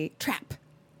a trap.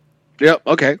 Yep,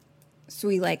 okay. So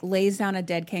he like lays down a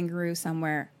dead kangaroo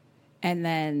somewhere and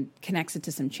then connects it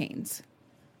to some chains.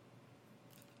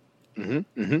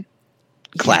 Mm-hmm, mm-hmm.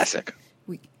 Classic.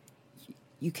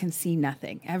 You can see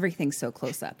nothing. Everything's so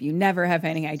close up. You never have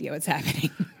any idea what's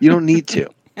happening. You don't need to.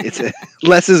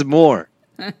 Less is more.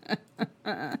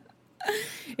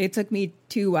 It took me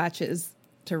 2 watches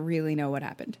to really know what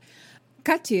happened.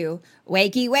 Cut to,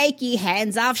 wakey, wakey,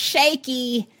 hands off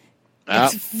shaky.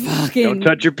 It's fucking don't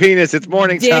touch your penis. It's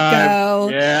morning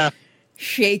time. Yeah.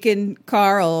 Shaking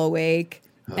Carl awake.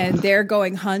 And they're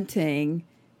going hunting.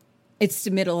 It's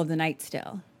the middle of the night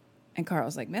still. And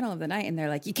Carl's like, middle of the night. And they're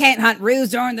like, you can't hunt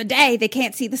roos during the day. They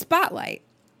can't see the spotlight.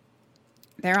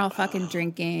 They're all fucking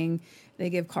drinking. They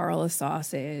give Carl a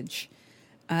sausage.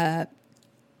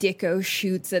 Dicko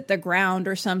shoots at the ground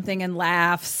or something and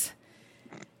laughs.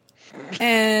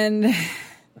 And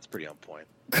that's pretty on point.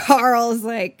 Carl's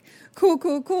like,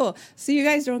 cool. So you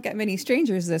guys don't get many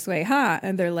strangers this way, huh?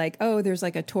 And they're like, oh, there's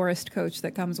like a tourist coach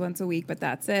that comes once a week, but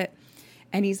that's it.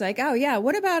 And he's like, oh, yeah,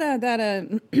 what about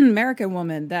that American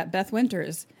woman, that Beth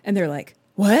Winters? And they're like,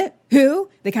 what? Who?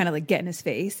 They kind of like get in his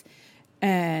face.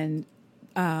 And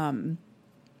Dicko's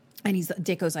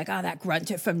like, oh, that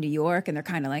grunt from New York. And they're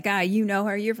kind of like, you know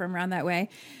her. You're from around that way.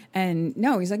 And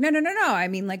no, he's like, no. I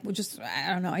mean, like, I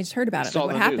don't know. I just heard about it. Like,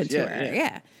 what happened to her?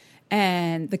 Yeah.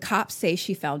 And the cops say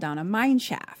she fell down a mine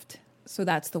shaft. So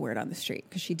that's the word on the street,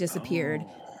 because she disappeared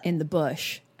in the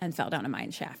bush and fell down a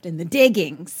mine shaft in the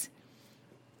diggings.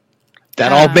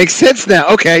 That all makes sense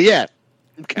now. Okay, yeah.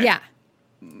 Okay. Yeah.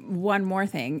 One more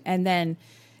thing. And then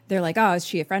they're like, oh, is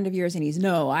she a friend of yours? And he's,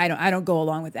 no, I don't go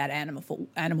along with that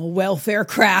animal welfare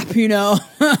crap, you know.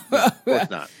 Of course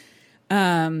not.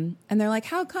 And they're like,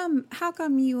 how come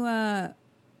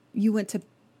you went to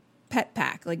Pet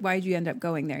Pack? Like, why did you end up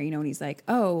going there? You know, and he's like,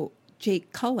 oh,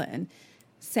 Jake Cullen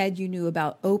said you knew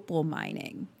about opal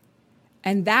mining.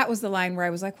 And that was the line where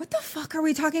I was like, what the fuck are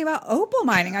we talking about opal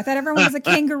mining? I thought everyone was a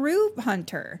kangaroo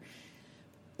hunter.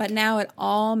 But now it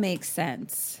all makes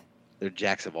sense. They're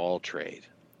jacks of all trade.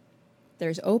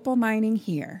 There's opal mining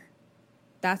here.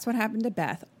 That's what happened to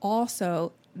Beth.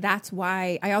 Also, that's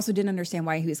why I also didn't understand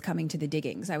why he was coming to the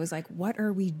diggings. I was like, what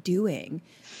are we doing?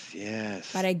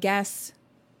 Yes. But I guess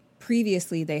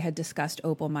previously they had discussed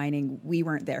opal mining. We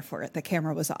weren't there for it. The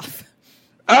camera was off.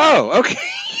 Oh, okay.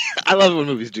 I love it when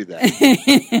movies do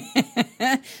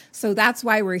that. So that's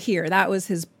why we're here. That was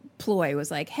his ploy,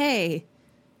 was like, hey,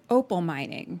 opal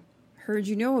mining. Heard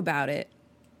you know about it.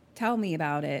 Tell me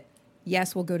about it.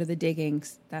 Yes, we'll go to the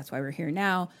diggings. That's why we're here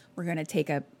now. We're going to take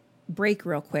a break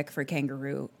real quick for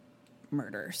kangaroo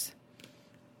murders.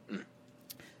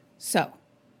 So,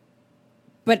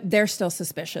 but they're still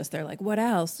suspicious. They're like, what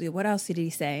else? What else did he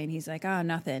say? And he's like, oh,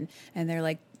 nothing. And they're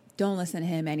like, don't listen to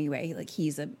him anyway. Like,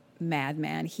 he's a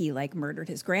madman. He like murdered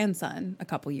his grandson a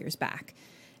couple years back.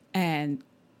 And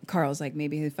Carl's like,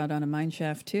 maybe he fell down a mine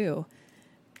shaft too.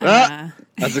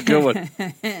 That's a good one.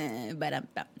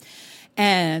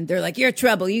 And they're like, you're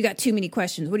trouble. You got too many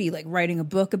questions. What are you, like, writing a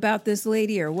book about this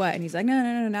lady or what? And he's like,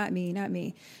 no, not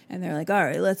me. And they're like, all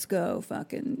right, let's go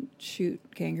fucking shoot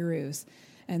kangaroos.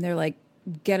 And they're like,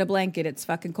 get a blanket. It's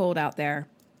fucking cold out there.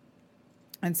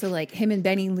 And so, like, him and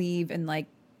Benny leave, and, like,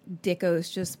 Dicko's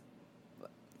just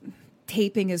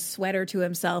taping his sweater to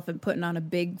himself and putting on a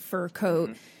big fur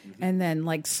coat, and then,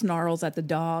 like, snarls at the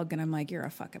dog. And I'm like, you're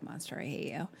a fucking monster. I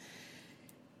hate you.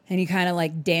 And he kind of,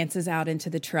 like, dances out into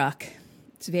the truck.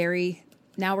 It's very,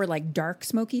 now we're, like, dark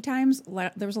smoky times.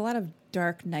 There was a lot of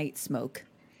dark night smoke.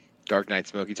 Dark night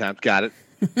smoky times. Got it.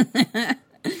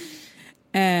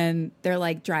 And they're,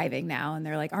 like, driving now. And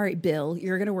they're like, all right, Bill,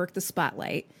 you're going to work the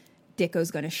spotlight.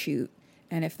 Dicko's going to shoot.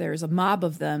 And if there's a mob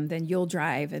of them, then you'll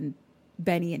drive, and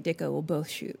Benny and Dicko will both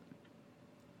shoot.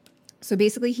 So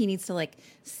basically he needs to, like,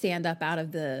 stand up out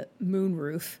of the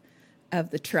moonroof of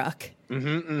the truck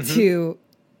to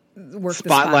work the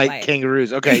spotlight.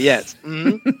 Kangaroos. Okay, yes.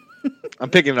 I'm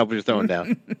picking it up what you're throwing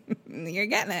down. You're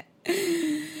getting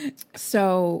it.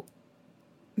 So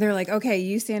they're like, okay,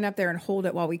 you stand up there and hold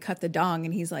it while we cut the dong.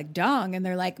 And he's like, dong? And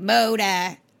they're like,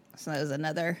 moda. So that was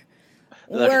another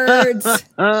words.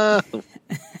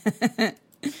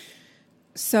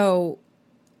 So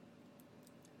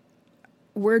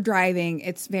we're driving.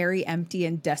 It's very empty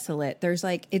and desolate. There's,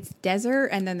 like, it's desert,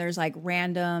 and then there's, like,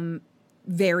 random,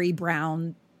 very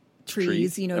brown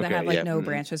trees, you know, that have, like, no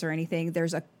branches or anything.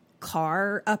 There's a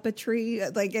car up a tree.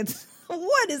 Like, it's,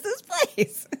 what is this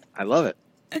place? I love it.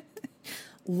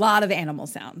 Lot of animal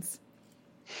sounds.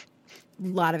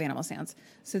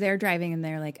 So they're driving, and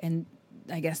they're like, and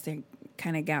I guess they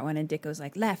kind of got one, and Dicko's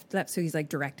like, left. So he's, like,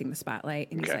 directing the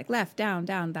spotlight, and he's like, left, down,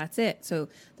 that's it. So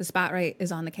the spotlight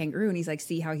is on the kangaroo, and he's like,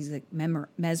 see how he's, like,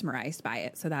 mesmerized by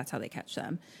it. So that's how they catch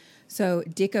them. So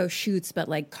Dicko shoots, but,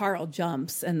 like, Carl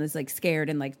jumps and is, like, scared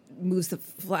and, like, moves the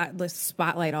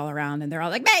spotlight all around, and they're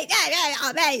all like, mate,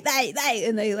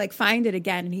 and they, like, find it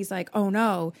again, and he's like, oh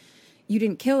no, you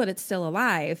didn't kill it, it's still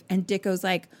alive. And Dicko's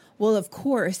like, well, of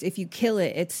course, if you kill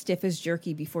it, it's stiff as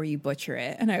jerky before you butcher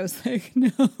it. And I was like, no.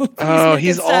 Oh,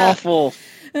 he's awful.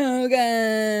 Oh, God.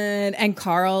 And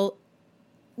Carl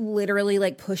literally,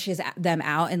 like, pushes them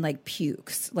out and, like,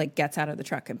 pukes, like, gets out of the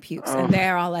truck and pukes. Oh. And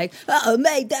they're all like, oh,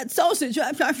 mate, that sausage.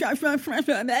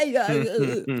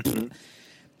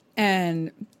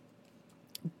 And,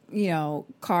 you know,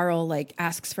 Carl, like,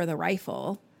 asks for the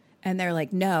rifle, and they're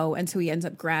like, no. And so he ends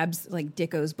up grabs, like,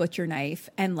 Dicko's butcher knife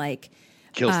and, like,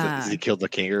 does he kill the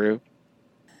kangaroo?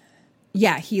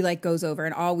 Yeah, he, like, goes over,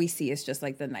 and all we see is just,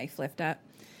 like, the knife lift up.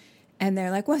 And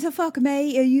they're like, what the fuck,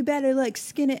 mate? You better, like,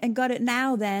 skin it and gut it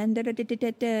now then.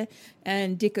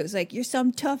 And Dicko's like, you're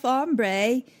some tough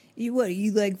hombre.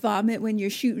 You like vomit when you're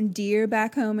shooting deer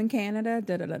back home in Canada?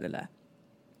 Da da da da da.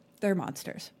 They're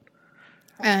monsters.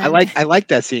 I like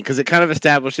that scene because it kind of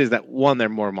establishes that one, they're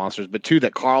more monsters, but two,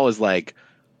 that Carl is like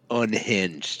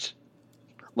unhinged.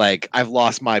 Like, I've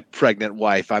lost my pregnant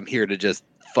wife. I'm here to just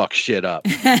fuck shit up.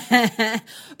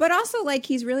 But also, like,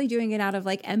 he's really doing it out of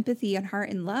like empathy and heart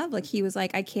and love. Like, he was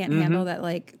like, I can't handle that.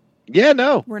 Like, yeah,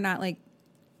 no, we're not like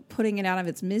putting it out of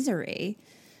its misery.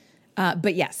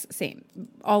 But yes, same.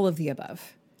 All of the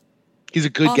above. He's a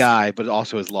good guy, but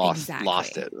also has lost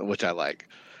it, which I like.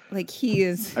 Like, he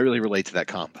is. I really relate to that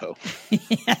combo.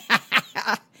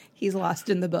 He's lost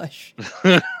in the bush.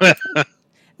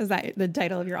 Is that the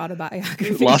title of your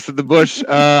autobiography? Lost in the bush.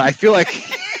 I feel like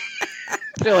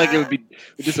it would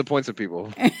disappoint some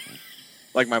people,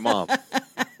 like my mom.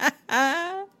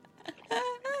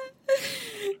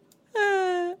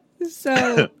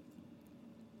 So,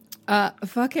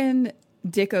 fucking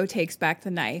Dicko takes back the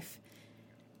knife,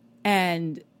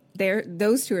 and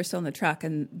those two are still in the truck,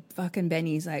 and fucking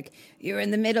Benny's like, "You're in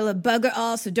the middle of bugger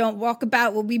all, so don't walk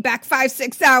about. We'll be back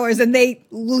 5-6 hours," and they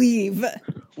leave.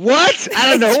 What?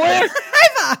 Out of nowhere?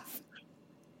 Drive off.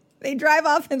 They drive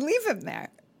off and leave him there.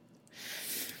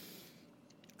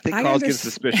 I think Carl's getting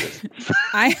suspicious.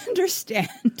 I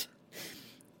understand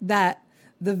that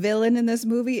the villain in this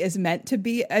movie is meant to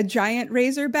be a giant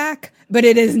Razorback, but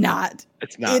it is not.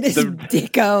 It's not. It is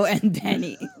Dicko and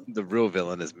Benny. The real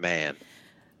villain is man.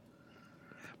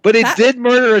 But it did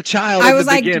murder a child in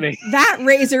the beginning. That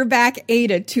Razorback ate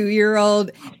a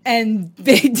 2-year-old, and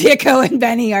Big Dicko and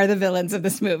Benny are the villains of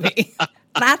this movie.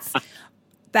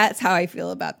 That's how I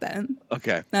feel about them.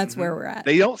 Okay. That's where we're at.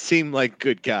 They don't seem like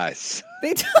good guys.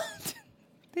 They don't.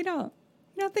 They don't.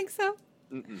 You don't think so?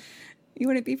 Mm-mm. You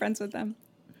wouldn't be friends with them?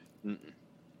 Mm-mm.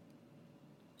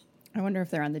 I wonder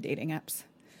if they're on the dating apps.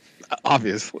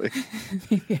 Obviously.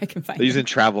 Maybe I can find They're using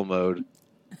travel mode.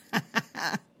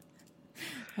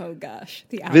 Oh, gosh.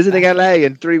 Visiting LA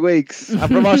in 3 weeks. I'm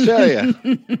from Australia.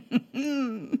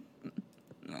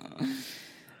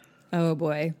 Oh,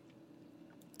 boy.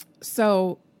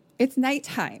 So it's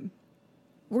nighttime.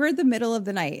 We're in the middle of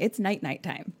the night. It's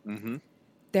nighttime. Mm-hmm.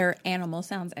 There are animal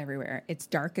sounds everywhere. It's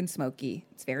dark and smoky.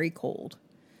 It's very cold.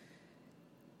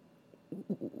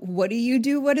 What do you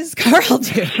do? What does Carl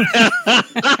do?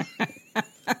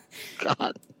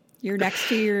 God. You're next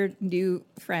to your new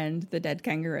friend, the dead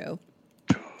kangaroo.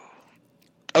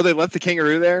 Oh, they left the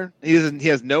kangaroo there? He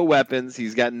has no weapons.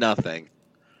 He's got nothing.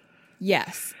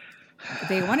 Yes.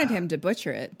 They wanted him to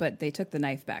butcher it, but they took the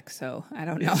knife back, so I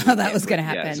don't know how that was going to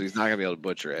happen. Yeah, so he's not going to be able to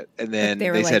butcher it. And then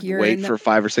they like, said wait for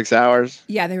 5 or 6 hours?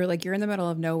 Yeah, they were like, you're in the middle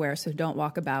of nowhere, so don't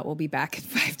walk about. We'll be back in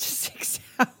 5 to 6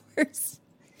 hours.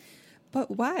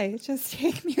 But why? Just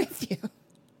take me with you.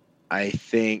 I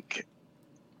think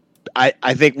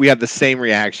we have the same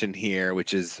reaction here,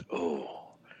 which is,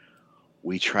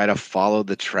 we try to follow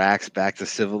the tracks back to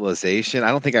civilization.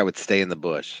 I don't think I would stay in the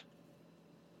bush.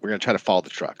 We're going to try to follow the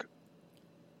truck.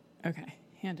 Okay,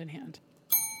 hand in hand.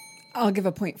 I'll give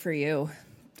a point for you.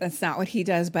 That's not what he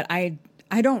does, but I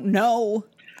don't know.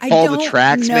 Follow the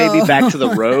tracks maybe back to the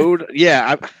road?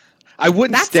 Yeah, I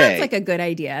wouldn't stay. That sounds like a good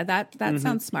idea. That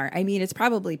sounds smart. I mean, it's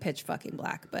probably pitch fucking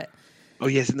black, but... Oh,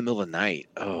 yeah, it's in the middle of the night.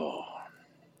 Oh.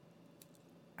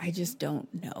 I just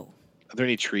don't know. Are there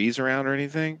any trees around or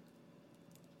anything?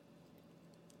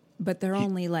 But they're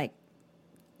only like...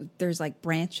 There's like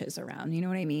branches around, you know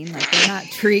what I mean? Like they're not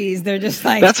trees, they're just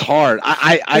like that's hard.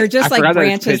 They're just like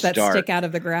branches that dark. stick out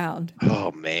of the ground.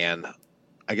 Oh man,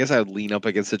 I guess I would lean up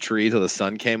against a tree till the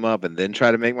sun came up, and then try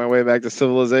to make my way back to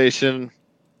civilization.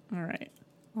 All right,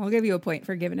 I'll give you a point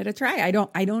for giving it a try. I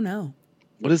don't know.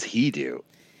 What does he do?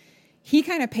 He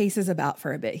kind of paces about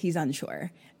for a bit. He's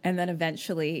unsure, and then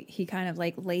eventually he kind of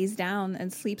like lays down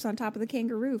and sleeps on top of the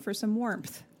kangaroo for some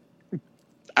warmth.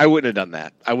 I wouldn't have done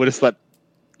that. I would have slept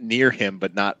near him,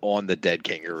 but not on the dead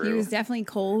kangaroo. He was definitely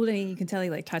cold, and you can tell he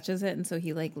like touches it, and so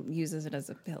he like uses it as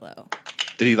a pillow.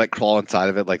 Did he like crawl inside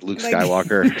of it like Luke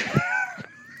Skywalker?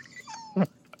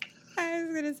 I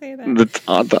was gonna say that. The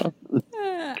Tanta.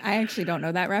 I actually don't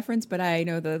know that reference, but I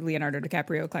know the Leonardo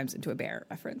DiCaprio climbs into a bear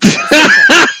reference.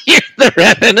 The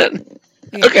revenant.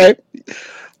 Yeah. Okay.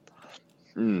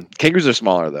 Kangaroos are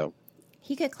smaller though.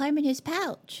 He could climb in his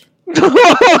pouch. Just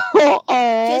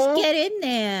get in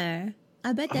there.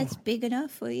 I bet that's big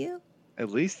enough for you. At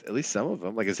least some of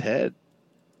them, like his head.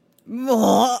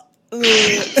 Gross.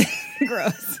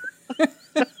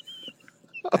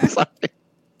 I'm sorry.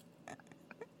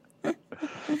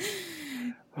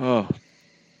 Oh.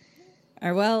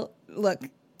 Well, look,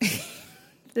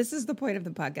 This is the point of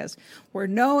the podcast where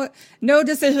no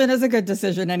decision is a good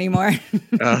decision anymore.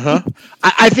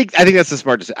 I think that's the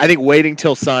smart decision. I think waiting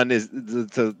till sun is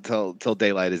till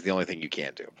daylight is the only thing you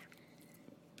can do.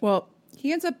 Well,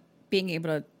 he ends up being able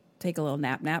to take a little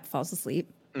nap, falls asleep.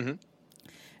 Mm-hmm.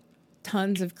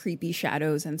 Tons of creepy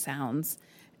shadows and sounds,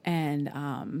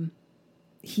 and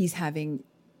he's having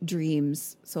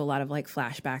dreams. So a lot of like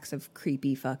flashbacks of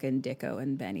creepy fucking Dicko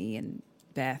and Benny and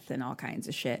Beth and all kinds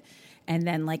of shit. And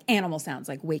then like animal sounds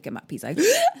like wake him up. He's like,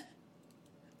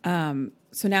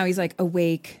 so now he's like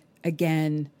awake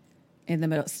again in the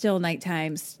middle, still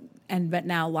nighttime, but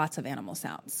now lots of animal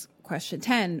sounds. Question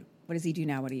 10, what does he do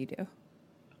now? What do you do?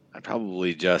 I'd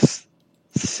probably just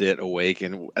sit awake,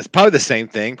 and it's probably the same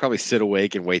thing. Probably sit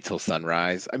awake and wait till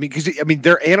sunrise. I mean,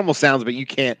 they're animal sounds, but you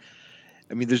can't.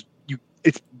 I mean,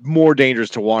 it's more dangerous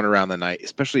to wander around the night,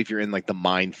 especially if you're in like the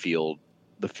minefield,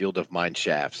 the field of mine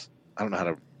shafts. I don't know how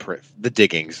to the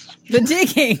diggings. The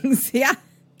diggings, yeah,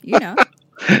 you know.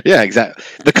 Yeah, exactly.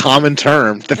 The common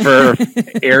term for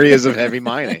areas of heavy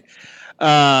mining.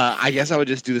 I guess I would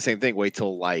just do the same thing. Wait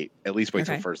till light. At least wait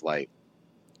till first light.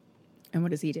 And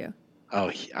what does he do?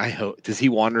 Oh, I hope. Does he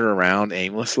wander around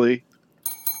aimlessly?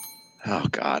 Oh,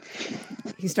 God.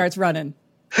 He starts running.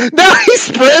 No, he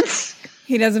sprints.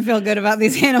 He doesn't feel good about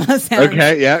these animal sounds.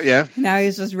 Okay, yeah. Now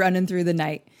he's just running through the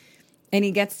night. And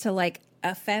he gets to like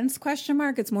a fence ?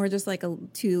 It's more just like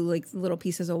two like little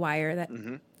pieces of wire that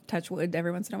touch wood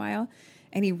every once in a while.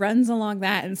 And he runs along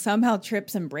that and somehow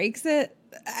trips and breaks it.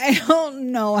 I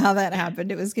don't know how that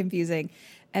happened. It was confusing.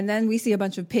 And then we see a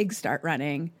bunch of pigs start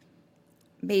running.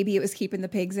 Maybe it was keeping the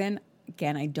pigs in.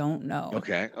 Again, I don't know.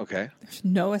 Okay. There's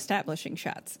no establishing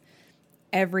shots.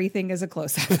 Everything is a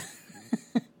close-up.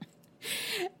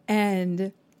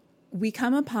 And we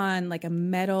come upon like a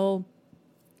metal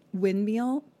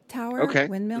windmill tower. Okay.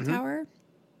 Tower.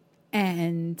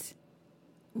 And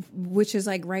which is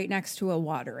like right next to a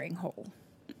watering hole.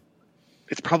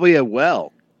 It's probably a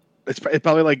well. It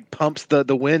probably like pumps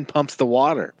the wind pumps the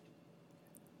water.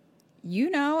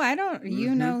 You know, I don't.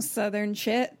 You know Southern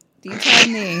shit. You tell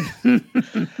me.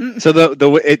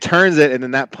 So it turns it, and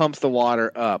then that pumps the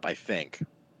water up. I think.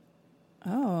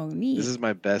 Oh, neat. This is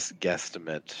my best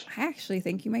guesstimate. I actually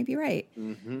think you might be right.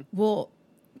 Mm-hmm. Well,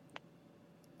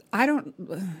 I don't.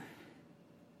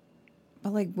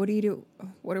 But like, what do you do?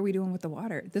 What are we doing with the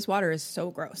water? This water is so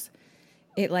gross.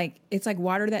 It's like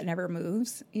water that never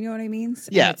moves. You know what I mean?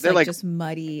 Yeah, and it's they're like just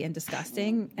muddy and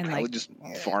disgusting, and probably like just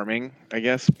farming, I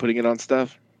guess, putting it on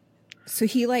stuff. So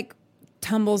he like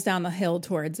tumbles down the hill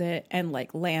towards it and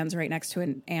like lands right next to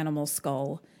an animal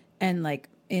skull and like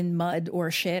in mud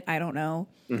or shit. I don't know.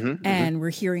 And we're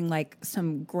hearing like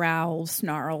some growl,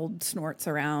 snarled snorts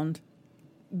around.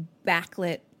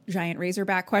 Backlit giant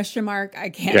razorback ? I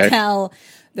can't tell.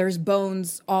 There's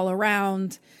bones all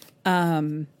around.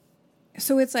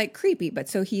 So it's like creepy, but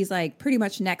so he's like pretty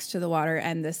much next to the water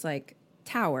and this like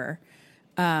tower.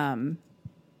 What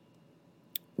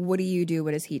do you do?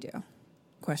 What does he do?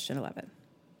 Question 11.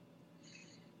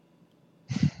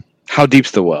 How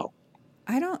deep's the well?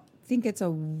 I don't think it's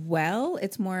a well.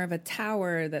 It's more of a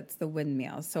tower that's the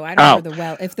windmill. So I don't know the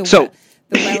well. If the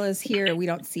well is here, we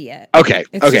don't see it. Okay.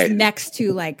 It's just next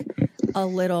to like a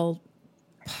little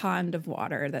pond of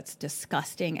water that's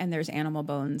disgusting, and there's animal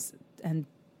bones and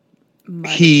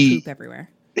mud and poop everywhere.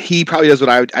 He probably does what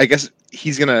I guess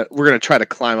we're gonna try to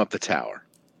climb up the tower.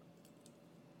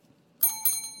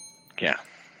 Yeah.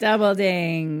 Double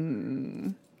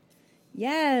ding.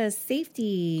 Yes,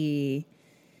 safety.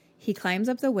 He climbs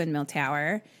up the windmill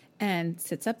tower and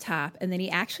sits up top, and then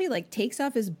he actually like takes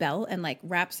off his belt and like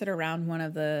wraps it around one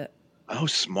of the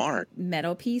smart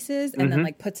metal pieces and then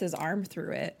like puts his arm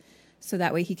through it so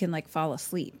that way he can like fall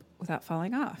asleep without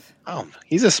falling off. Oh,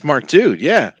 he's a smart dude.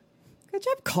 Yeah. Good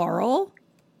job, Carl.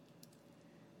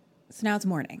 So now it's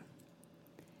morning.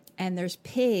 And there's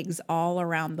pigs all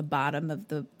around the bottom of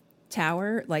the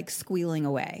tower, like squealing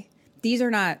away. These are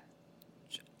not,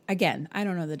 again, I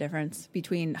don't know the difference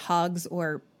between hogs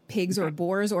or pigs or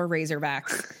boars or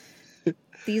razorbacks.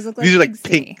 These look like these are pigs like to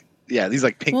pink. me. Yeah, these are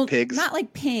like pink pigs. Not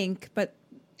like pink, but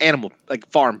animal, like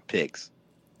farm pigs.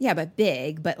 Yeah, but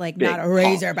big, but like big. Not a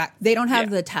razorback. They don't have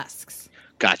the tusks.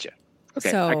 Gotcha.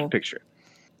 Okay, so I can picture it.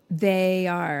 They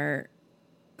are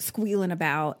squealing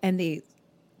about, and they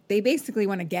basically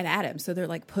want to get at him. So they're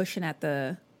like pushing at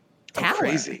the tower. Oh,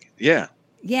 crazy. Yeah.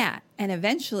 Yeah. And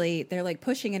eventually they're like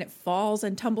pushing, and it falls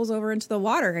and tumbles over into the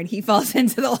water, and he falls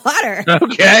into the water.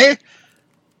 Okay.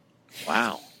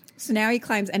 Wow. So now he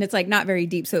climbs, and it's like not very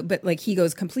deep. So, but like he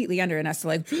goes completely under and has to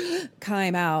like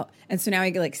climb out. And so now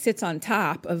he like sits on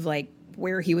top of like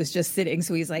where he was just sitting.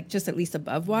 So he's like just at least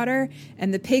above water.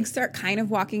 And the pigs start kind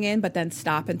of walking in, but then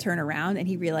stop and turn around. And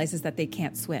he realizes that they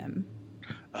can't swim.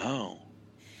 Oh.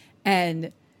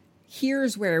 And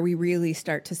here's where we really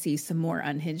start to see some more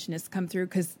unhingedness come through,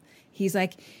 because he's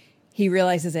like, he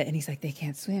realizes it and he's like, they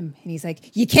can't swim. And he's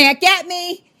like, you can't get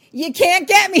me. You can't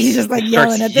get me. He's just like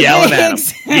yelling at the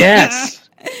pigs. At yes.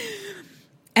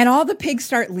 And all the pigs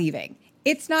start leaving.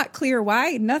 It's not clear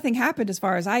why. Nothing happened as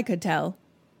far as I could tell.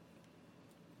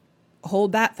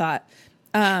 Hold that thought.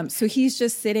 So he's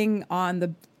just sitting on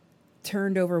the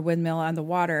turned over windmill on the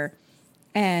water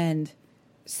and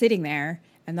sitting there.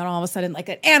 And then all of a sudden, like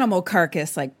an animal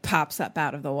carcass like pops up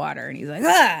out of the water. And he's like,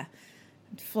 ah!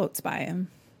 It floats by him.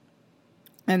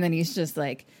 And then he's just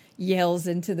like yells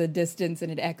into the distance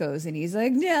and it echoes. And he's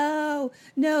like, no,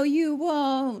 you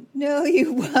won't. No,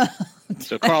 you won't.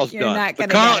 So Carl's You're done. not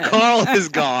gonna Carl is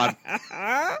gone.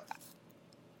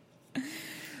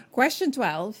 Question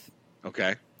 12.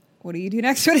 Okay. What do you do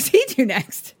next? What does he do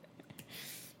next?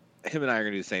 Him and I are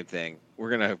going to do the same thing. We're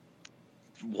going to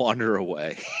wander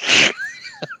away.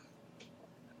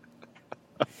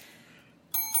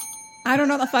 I don't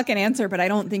know the fucking answer, but I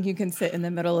don't think you can sit in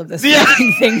the middle of this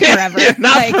fucking thing forever.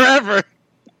 Not forever.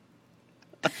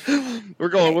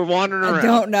 We're wandering around. I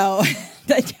don't know.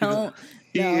 I don't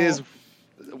He know. is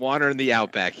wandering the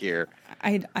outback here.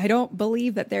 I don't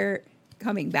believe that they're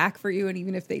coming back for you, and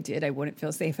even if they did, I wouldn't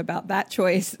feel safe about that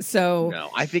choice. So No,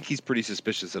 I think he's pretty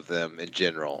suspicious of them in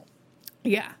general.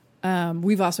 yeah.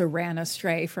 We've also ran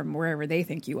astray from wherever they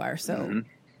think you are, so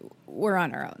we're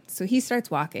on our own. So he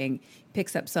starts walking,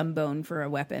 picks up some bone for a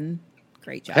weapon.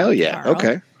 Great job. Hell yeah. Carl.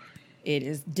 Okay. It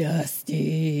is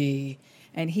dusty,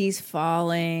 and he's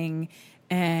falling,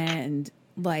 and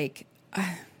like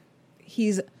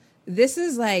this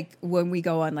is like when we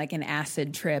go on like an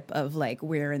acid trip of like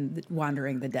we're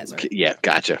wandering the desert. Yeah,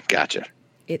 gotcha.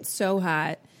 It's so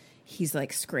hot. He's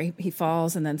like he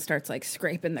falls and then starts like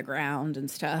scraping the ground and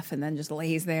stuff, and then just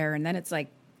lays there. And then it's like,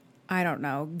 I don't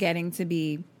know, getting to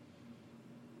be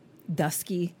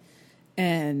dusky,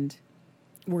 and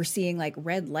we're seeing like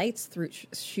red lights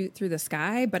shoot through the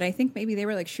sky. But I think maybe they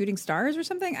were like shooting stars or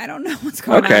something. I don't know what's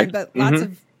going on, but lots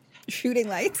of shooting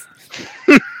lights.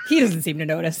 He doesn't seem to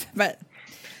notice, but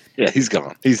yeah, he's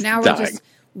gone. He's now dying. we're just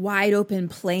wide open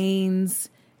plains.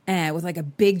 With like a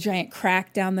big giant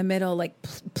crack down the middle, like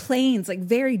plains, like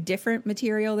very different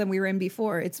material than we were in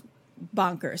before. It's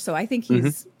bonkers. So I think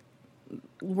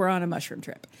we're on a mushroom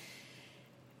trip.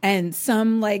 And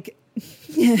some like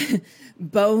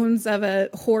bones of a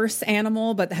horse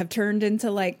animal, but have turned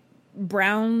into like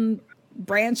brown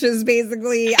branches,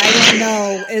 basically. I don't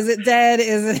know. Is it dead?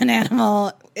 Is it an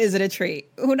animal? Is it a tree?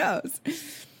 Who knows?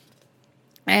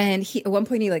 And at one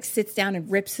point, he like sits down and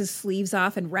rips his sleeves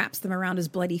off and wraps them around his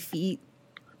bloody feet.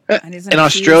 An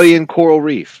Australian coral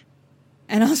reef.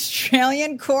 An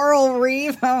Australian coral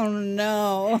reef? Oh,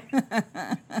 no.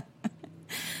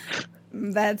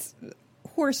 That's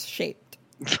horse-shaped.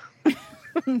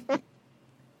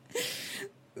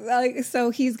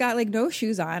 So he's got like no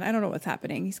shoes on. I don't know what's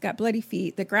happening. He's got bloody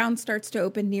feet. The ground starts to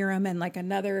open near him, and like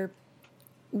another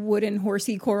wooden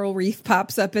horsey coral reef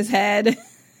pops up his head.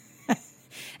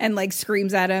 And like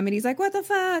screams at him, and he's like, what the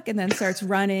fuck? And then starts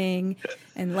running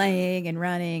and laying and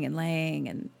running and laying,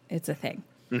 and it's a thing.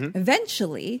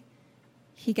 Eventually,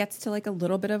 he gets to like a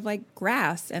little bit of like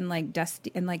grass and like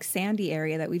dusty and like sandy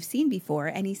area that we've seen before,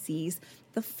 and he sees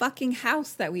the fucking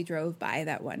house that we drove by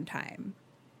that one time.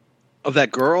 Of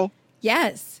that girl?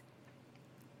 Yes.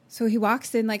 So he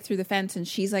walks in like through the fence, and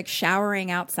she's like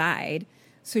showering outside.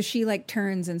 So she like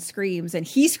turns and screams, and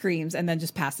he screams and then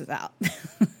just passes out.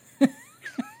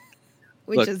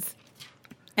 Which is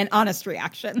an honest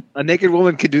reaction. A naked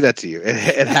woman could do that to you.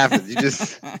 It happens. You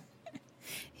just...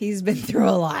 He's been through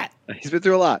a lot. He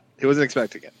wasn't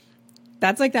expecting it.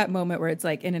 That's like that moment where it's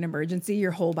like in an emergency,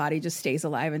 your whole body just stays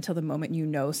alive until the moment you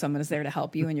know someone is there to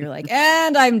help you, and you're like,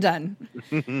 and I'm done.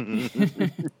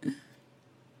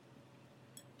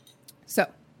 So,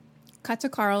 cut to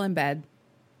Carl in bed.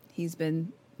 He's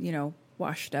been,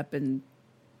 washed up and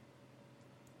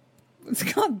it's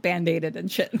called band-aided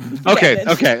and shit. Okay.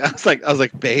 I was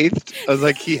like bathed. I was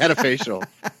like, he had a facial.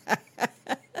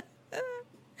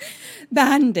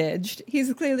 Bandaged.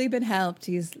 He's clearly been helped.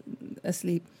 He's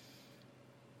asleep.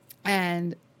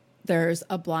 And there's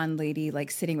a blonde lady like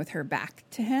sitting with her back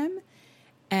to him.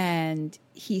 And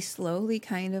he slowly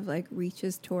kind of like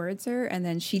reaches towards her. And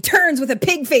then she turns with a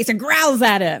pig face and growls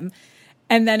at him.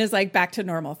 And then is like back to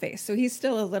normal face. So he's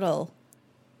still a little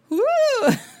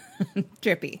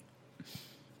trippy.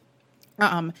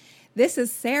 This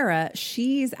is Sarah.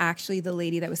 She's actually the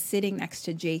lady that was sitting next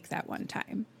to Jake that one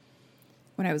time.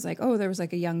 when I was like, oh, there was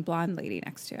like a young blonde lady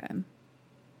next to him.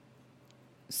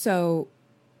 So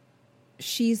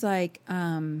she's like,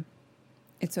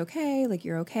 it's okay. Like,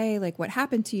 you're okay. Like, what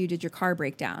happened to you? Did your car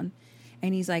break down?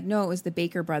 And he's like, no, it was the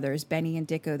Baker brothers, Benny and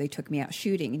Dicko. They took me out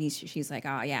shooting. And she's like,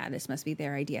 oh, yeah, this must be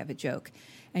their idea of a joke.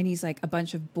 And he's like, a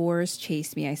bunch of boars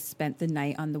chased me. I spent the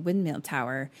night on the windmill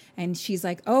tower. And she's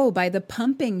like, oh, by the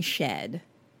pumping shed.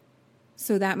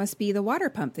 So that must be the water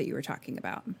pump that you were talking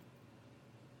about.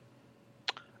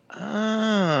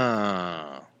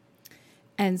 Ah.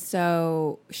 And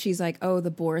so she's like, oh,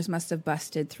 the boars must have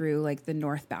busted through like the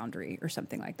north boundary or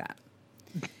something like that.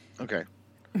 Okay.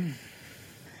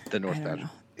 The north boundary.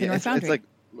 The north boundary. It's like,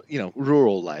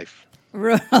 rural life.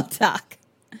 Rural talk.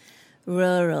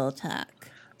 Rural talk.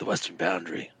 The western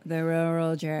boundary. The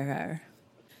rural juror.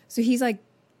 So he's like,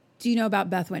 do you know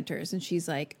about Beth Winters? And she's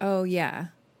like, oh, yeah.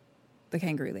 The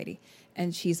kangaroo lady.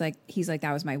 And he's like,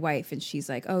 that was my wife. And she's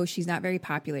like, oh, she's not very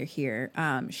popular here.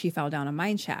 She fell down a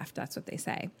mine shaft. That's what they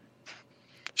say.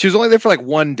 She was only there for like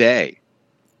one day.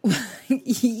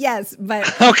 Yes, but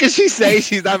how can she say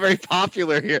she's not very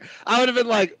popular here? I would have been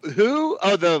like, who?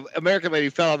 Oh, the American lady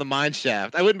fell on the mine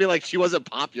shaft. I wouldn't be like, she wasn't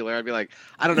popular. I'd be like,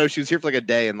 I don't know. She was here for like a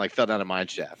day and like fell down a mine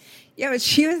shaft. Yeah, but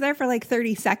she was there for like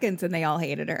 30 seconds and they all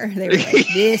hated her. They were like,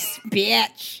 this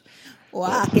bitch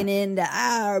walking into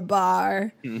our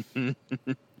bar.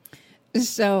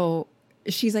 So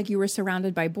she's like, you were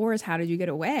surrounded by boars. How did you get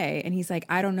away? And he's like,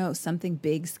 I don't know. Something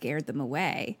big scared them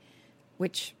away,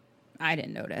 which I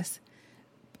didn't notice.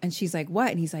 And she's like,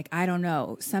 what? And he's like, I don't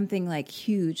know. Something like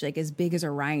huge, like as big as a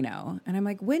rhino. And I'm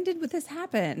like, when did this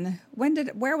happen?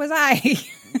 Where was I?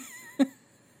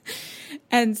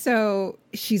 And so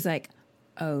she's like,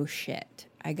 oh shit,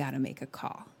 I got to make a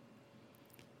call.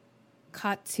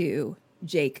 Cut to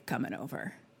Jake coming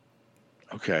over.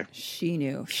 Okay. She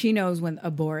knew. She knows when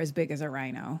a boar as big as a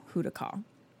rhino, who to call.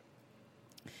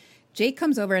 Jake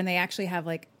comes over and they actually have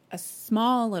like a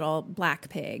small little black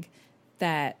pig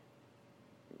that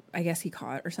I guess he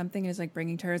caught or something and is like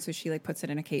bringing to her. So she like puts it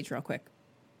in a cage real quick.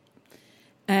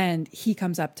 And he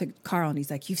comes up to Carl and he's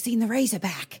like, you've seen the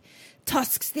Razorback.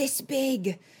 Tusks this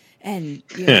big. And,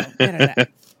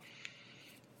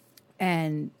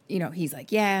 and, he's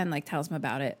like, yeah. And like tells him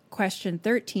about it. Question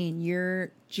 13,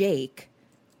 you're Jake.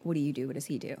 What do you do? What does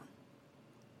he do?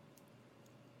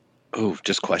 Oh,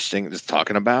 just questioning, just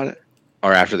talking about it?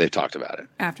 Or after they've talked about it?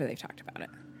 After they've talked about it.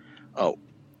 Oh.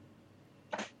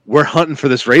 We're hunting for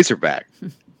this Razorback.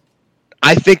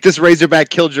 I think this Razorback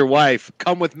killed your wife.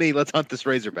 Come with me. Let's hunt this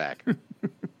Razorback.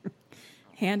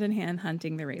 Hand in hand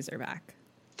hunting the Razorback.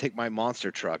 Take my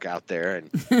monster truck out there.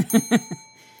 And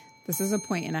this is a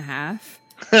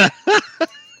 1.5.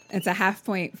 It's a half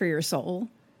point for your soul.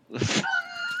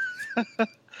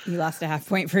 You lost a half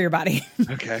point for your body.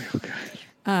 Okay.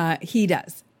 He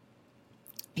does.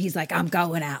 He's like, I'm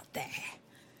going out there.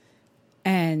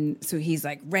 And so he's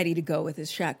like ready to go with his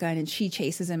shotgun. And she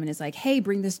chases him and is like, hey,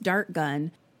 bring this dart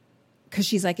gun. Because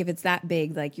she's like, if it's that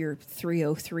big, like your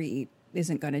 303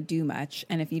 isn't going to do much.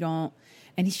 And if you don't,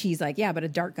 and she's like, yeah, but a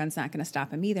dart gun's not going to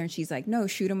stop him either. And she's like, no,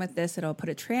 shoot him with this. It'll put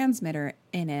a transmitter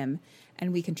in him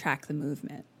and we can track the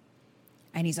movement.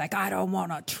 And he's like, I don't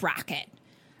want to track it.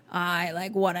 I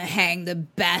like want to hang the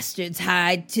bastard's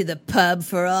hide to the pub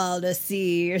for all to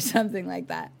see or something like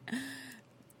that.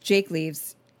 Jake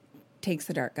leaves, takes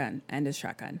the dart gun and his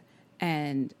shotgun.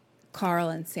 And Carl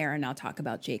and Sarah now talk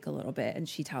about Jake a little bit. And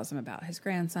she tells him about his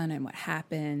grandson and what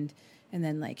happened. And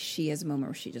then like she has a moment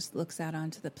where she just looks out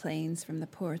onto the plains from the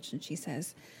porch and she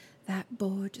says, that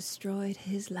boar destroyed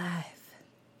his life.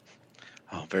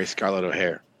 Oh, very Scarlett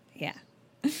O'Hare. Yeah.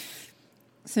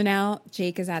 So now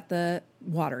Jake is at the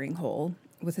watering hole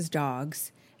with his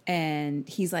dogs and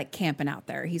he's like camping out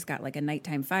there. He's got like a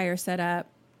nighttime fire set up.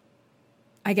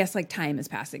 I guess like time is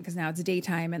passing because now it's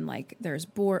daytime and like there's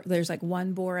like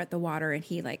one boar at the water and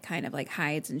he like kind of like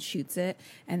hides and shoots it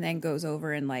and then goes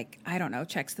over and like, I don't know,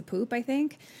 checks the poop, I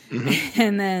think. Mm-hmm.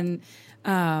 And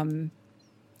then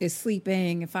is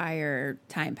sleeping, fire,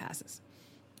 time passes.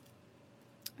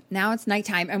 Now it's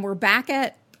nighttime and we're back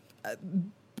at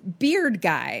Beard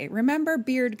Guy. Remember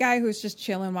Beard Guy who was just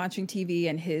chilling watching TV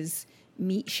and his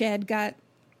meat shed got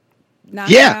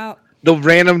knocked out? The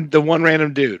one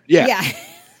random dude. Yeah.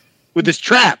 With this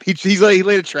trap. He laid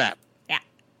a trap. Yeah.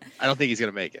 I don't think he's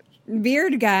going to make it.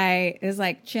 Beard Guy is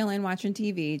like chilling, watching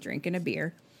TV, drinking a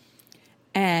beer.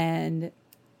 And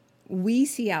we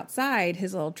see outside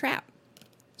his little trap.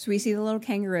 So we see the little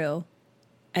kangaroo.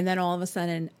 And then all of a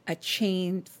sudden, a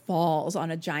chain falls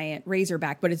on a giant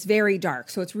razorback. But it's very dark.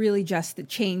 So it's really just the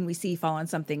chain we see fall on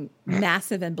something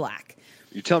massive and black.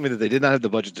 You're telling me that they did not have the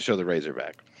budget to show the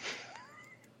razorback.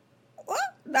 Well,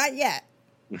 Not yet.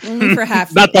 Only for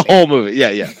half. Not the whole movie.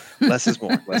 Yeah. Less is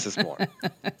more. Less is more.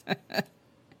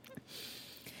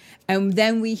 And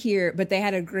then we hear, but they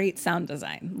had a great sound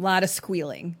design. A lot of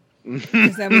squealing.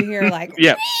 Because then we hear like,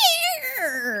 yeah.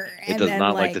 And it does then,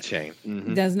 not like the chain.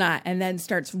 Does not. And then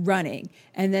starts running.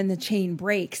 And then the chain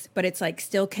breaks, but it's like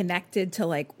still connected to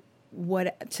like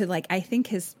I think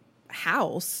his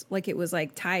house. Like it was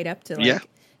like tied up to like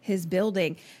his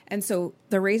building. And so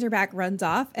the Razorback runs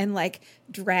off and like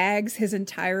drags his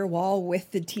entire wall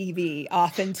with the TV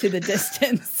off into the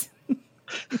distance.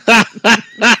 Not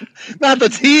the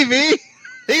TV.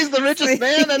 He's the richest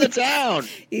man in the town.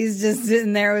 He's just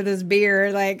sitting there with his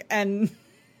beer, like, and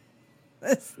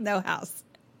there's no house.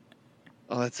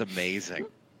 Oh, that's amazing.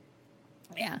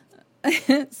 Yeah.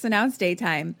 So now it's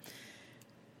daytime.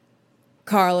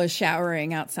 Carl is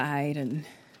showering outside, and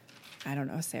I don't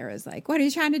know, Sarah's like, what are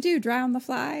you trying to do? Drown the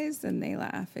flies? And they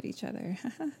laugh at each other.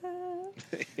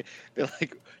 They're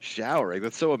like, showering?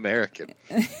 That's so American.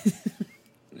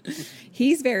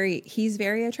 He's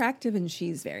very attractive, and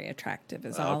she's very attractive,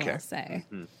 is all I'll say.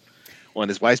 Mm-hmm. Well, and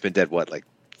his wife's been dead, what, like?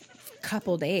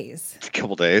 Couple days.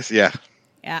 Yeah.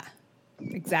 Yeah,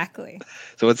 exactly.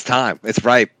 So it's time. It's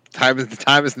ripe. Time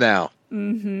is now.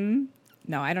 Mm-hmm.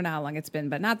 No, I don't know how long it's been,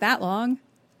 but not that long.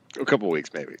 A couple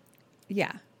weeks, maybe.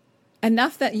 Yeah.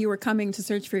 Enough that you were coming to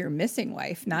search for your missing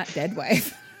wife, not dead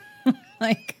wife.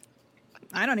 Like,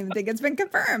 I don't even think it's been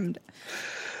confirmed.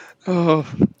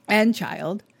 Oh. And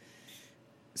child.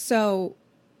 So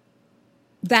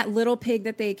that little pig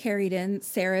that they carried in,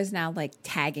 Sarah's now like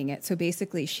tagging it. So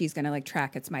basically she's going to like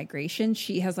track its migration.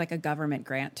 She has like a government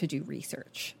grant to do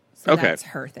research. So that's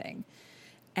her thing.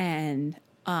 And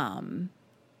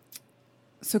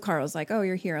so Carl's like, oh,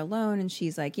 you're here alone. And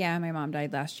she's like, yeah, my mom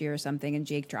died last year or something. And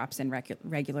Jake drops in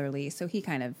regularly. So he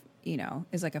kind of,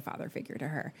 is like a father figure to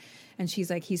her. And she's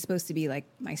like, he's supposed to be like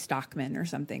my stockman or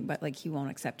something, but like he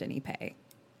won't accept any pay.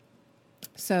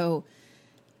 So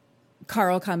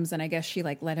Carl comes and I guess she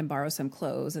like let him borrow some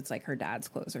clothes. It's like her dad's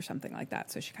clothes or something like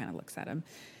that. So she kind of looks at him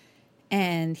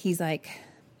and he's like,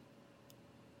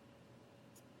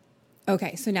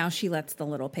 okay, so now she lets the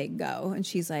little pig go. And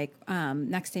she's like,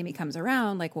 next time he comes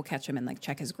around, like we'll catch him and like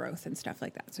check his growth and stuff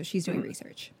like that. So she's doing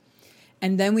research.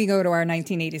 And then we go to our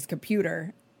 1980s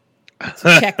computer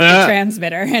to check the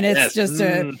transmitter. And it's just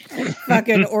a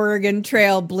fucking Oregon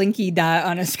Trail blinky dot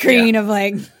on a screen of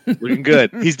like... Looking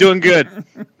good. He's doing good.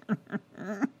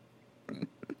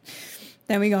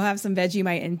 Then we go have some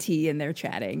Vegemite and tea and they're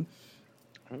chatting.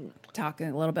 Talking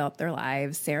a little about their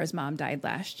lives. Sarah's mom died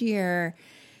last year.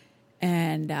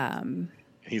 And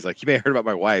he's like, you may have heard about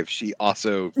my wife. She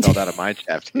also fell out of mine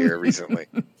shaft here recently.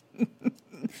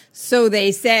 So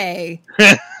they say.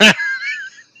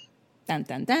 Dun,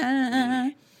 dun,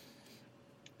 dun.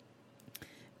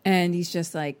 And he's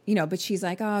just like, but she's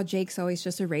like, oh, Jake's always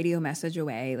just a radio message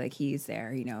away. Like he's there,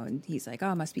 and he's like,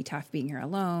 oh, it must be tough being here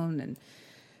alone.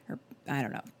 Or I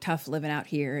don't know, tough living out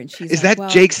here. And she's Is like,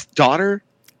 that Jake's daughter?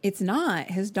 It's not.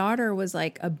 His daughter was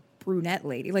like a brunette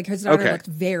lady. Like his daughter looked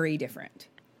very different.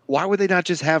 Why would they not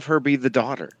just have her be the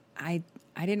daughter? I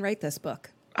didn't write this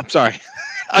book. I'm sorry.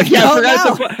 I forgot it's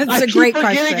a book. It's a great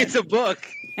question. It's a book.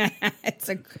 It's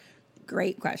a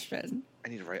great question. I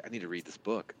need to read this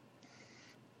book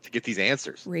to get these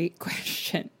answers. Great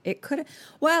question. It could.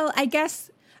 Well, I guess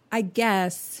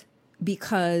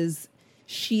because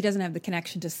she doesn't have the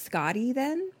connection to Scotty.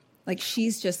 Then, like,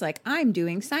 she's just like, I'm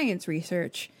doing science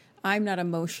research. I'm not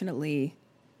emotionally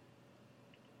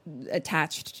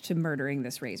attached to murdering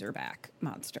this Razorback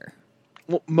monster.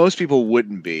 Well, most people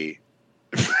wouldn't be.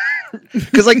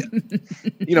 Because, like,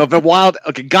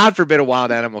 if God forbid a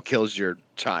wild animal kills your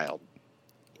child.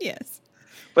 Yes.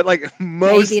 But, like,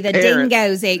 most maybe the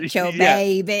dingoes ate your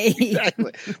baby.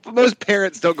 Exactly. But most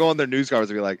parents don't go on their news cards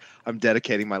and be like, I'm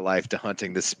dedicating my life to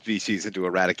hunting this species into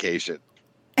eradication.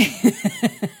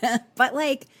 But,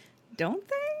 like, don't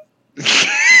they?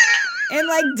 In,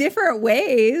 like, different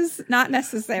ways. Not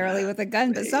necessarily with a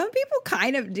gun, but some people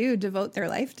kind of do devote their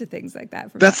life to things like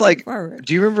that. That's like, forward.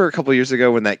 Do you remember a couple of years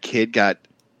ago when that kid got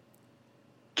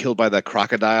killed by the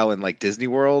crocodile in, like, Disney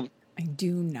World? I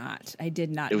do not. I did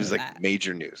not. It was know like that.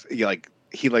 major news. He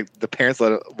the parents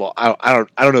let it. Well, I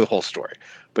don't know the whole story,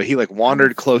 but he like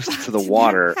wandered close to the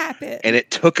water, and it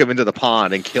took him into the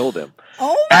pond and killed him.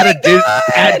 Oh my God!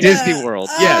 At Disney World.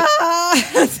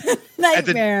 Yes,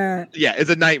 nightmare. It's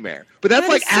a nightmare. But that's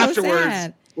like so afterwards,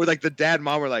 sad. where like the dad and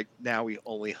mom were like, now we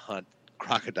only hunt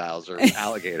crocodiles or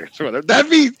alligators or whatever. I'd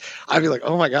be like,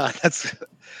 oh my God, that's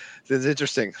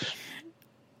interesting.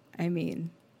 I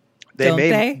mean. They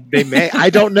may. I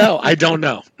don't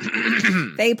know.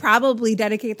 They probably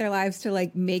dedicate their lives to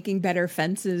like making better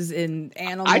fences in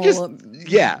animal. I just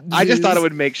thought it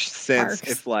would make sense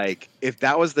parks. if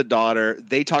that was the daughter.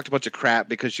 They talked a bunch of crap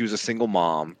because she was a single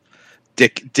mom.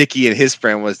 Dickie and his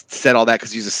friend said all that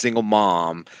because he's a single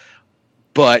mom,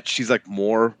 but she's like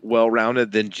more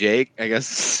well-rounded than Jake. I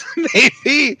guess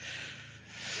maybe.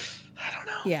 I don't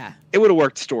know. Yeah, it would have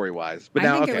worked story-wise, but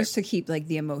I think it was to keep like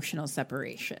the emotional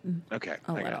separation. Okay, a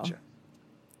I little gotcha.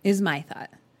 Is my thought.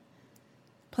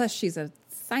 Plus, she's a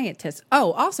scientist.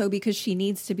 Oh, also because she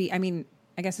needs to be. I mean,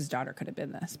 I guess his daughter could have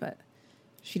been this, but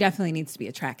she definitely needs to be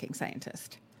a tracking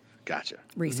scientist. Gotcha.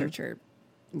 Researcher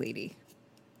lady.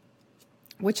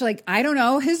 Which, like, I don't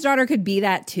know. His daughter could be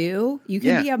that too. You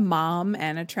can be a mom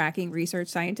and a tracking research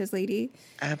scientist lady.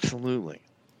 Absolutely.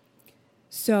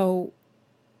 So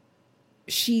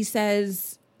she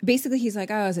says, basically, he's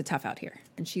like, oh, is it tough out here?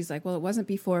 And she's like, well, it wasn't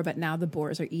before, but now the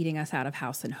boars are eating us out of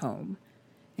house and home.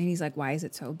 And he's like, why is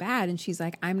it so bad? And she's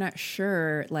like, I'm not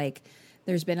sure. Like,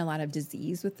 there's been a lot of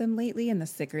disease with them lately, and the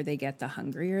sicker they get, the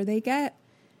hungrier they get.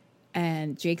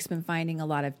 And Jake's been finding a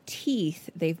lot of teeth.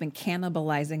 They've been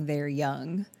cannibalizing their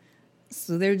young.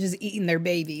 So they're just eating their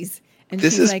babies. And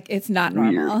she's like, it's not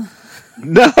normal.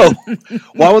 No.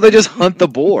 Why would they just hunt the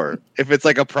boar if it's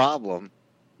like a problem?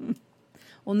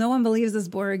 Well, no one believes this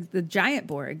boar, the giant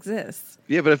boar, exists.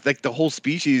 Yeah, but if like the whole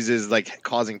species is like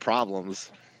causing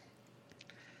problems.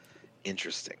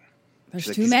 Interesting. There's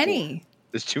too many. Boar.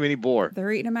 There's too many boar.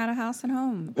 They're eating them out of house and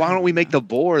home. Why don't we make the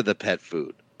boar the pet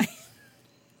food?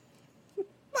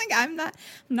 Like, I'm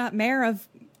not mayor of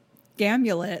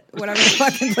Gamulet, whatever the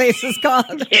fucking place is called.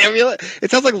 Gamulet? It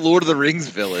sounds like Lord of the Rings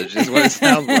village is what it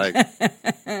sounds like.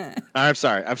 I'm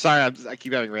sorry. I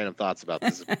keep having random thoughts about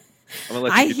this. I'm gonna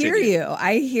let you continue.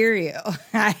 I hear you.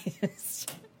 I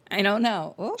don't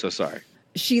know. Oh. So sorry.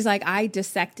 She's like, I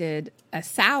dissected a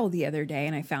sow the other day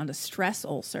and I found a stress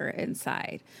ulcer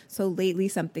inside. So lately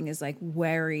something is like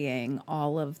worrying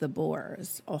all of the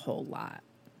boars a whole lot.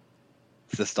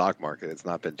 It's the stock market. It's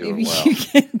not been doing well.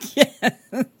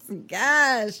 Yes.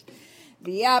 Gosh.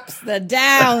 The ups, the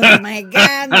downs. My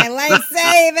God, my life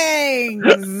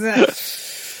savings.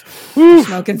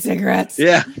 Smoking cigarettes.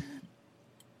 Yeah.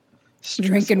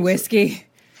 Drinking whiskey.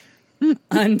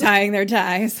 Untying their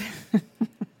ties.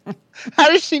 How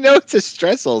does she know it's a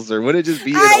stress ulcer? Would it just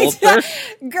be an ulcer?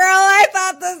 Girl, I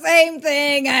thought the same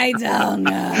thing. I don't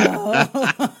know.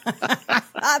 I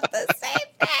thought the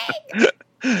same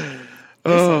thing.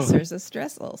 This ulcer's a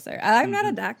stress ulcer. I'm not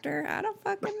a doctor. I don't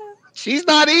fucking know. She's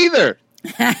not either.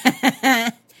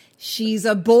 She's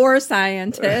a boar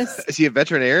scientist. Is she a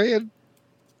veterinarian?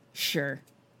 Sure.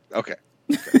 Okay.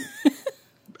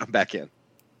 I'm back in.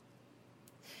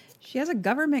 She has a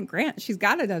government grant. She's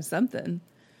got to have something.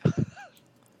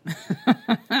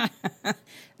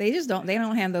 They don't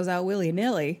hand those out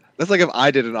willy-nilly. That's like if I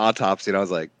did an autopsy and I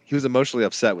was like, he was emotionally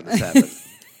upset when this happened.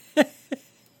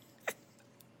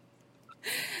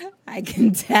 I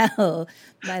can tell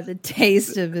by the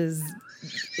taste of his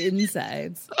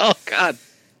insides. Oh, God.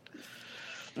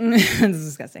 This is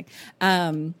disgusting.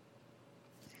 They're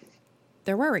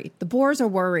worried. The boars are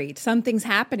worried. Something's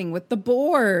happening with the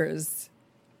boars.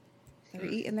 They're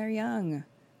eating their young.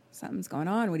 Something's going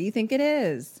on. What do you think it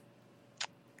is?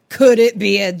 Could it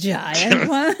be a giant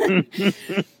one?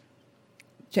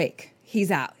 Jake,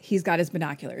 he's out. He's got his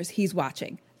binoculars. He's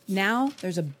watching. Now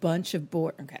there's a bunch of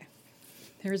boars. Okay.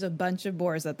 There's a bunch of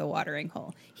boars at the watering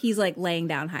hole. He's like laying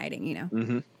down, hiding, you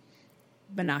know,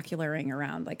 binocularing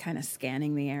around, like kind of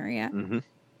scanning the area.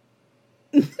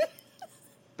 Mm-hmm.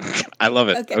 I love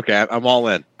it. Okay, I'm all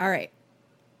in. All right.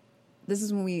 This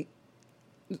is when we,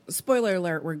 spoiler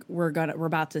alert, we're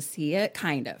about to see it,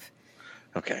 kind of.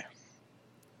 Okay.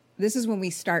 This is when we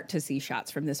start to see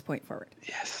shots from this point forward.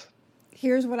 Yes.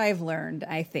 Here's what I've learned,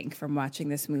 I think, from watching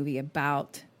this movie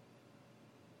about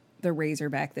the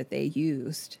Razorback that they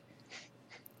used.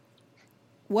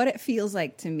 What it feels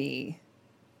like to me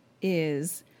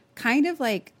is kind of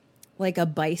like a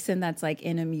bison that's like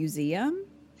in a museum.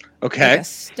 Okay. Like a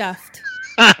stuffed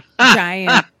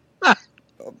giant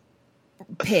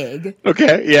pig.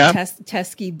 Okay, yeah.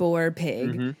 Tusky boar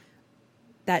pig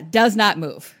that does not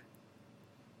move.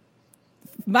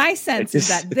 My sense is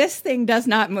that this thing does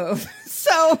not move.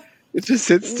 So it just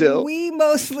sits still. We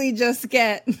mostly just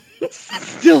get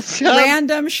still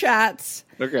random shots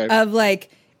okay. of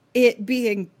like it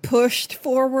being pushed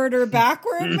forward or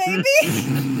backward, maybe.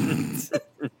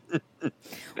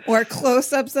 Or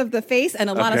close-ups of the face and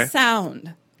a lot of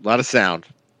sound. A lot of sound.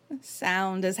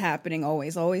 Sound is happening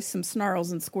always some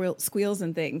snarls and squeals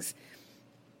and things.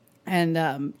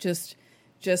 And just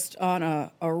just on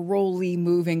a rolly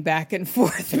moving back and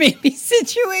forth maybe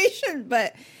situation,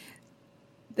 but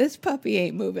this puppy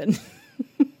ain't moving.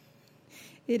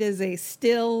 It is a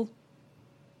still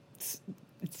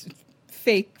it's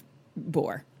fake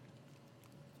boar.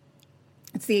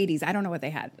 It's the 80s. I don't know what they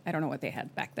had. I don't know what they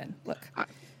had back then. Look.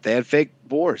 They had fake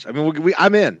boars. I mean,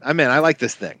 I'm in. I like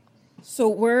this thing. So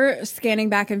we're scanning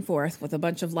back and forth with a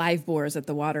bunch of live boars at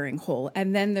the watering hole.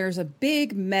 And then there's a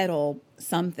big metal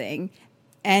something.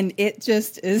 And it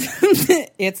just is,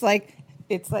 it's like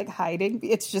hiding.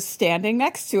 It's just standing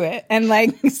next to it. And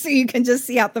like, so you can just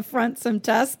see out the front some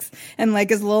tusks and like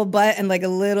his little butt and like a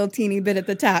little teeny bit at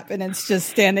the top. And it's just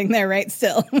standing there right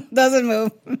still. Doesn't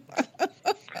move.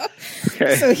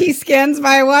 Okay. So he scans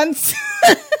by once.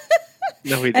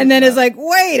 No, he and then is like,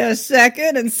 wait a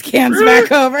second, and scans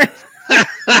back over.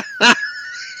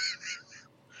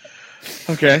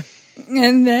 Okay.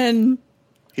 And then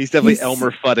he's definitely Elmer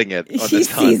Fudding it on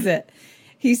this hunt. Sees it.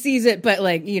 He sees it, but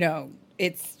like,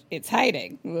 it's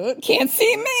hiding. Can't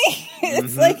see me.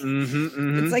 It's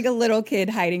it's like a little kid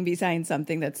hiding behind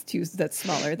something that's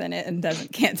smaller than it and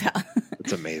can't tell.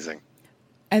 It's amazing.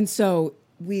 And so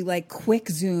we like quick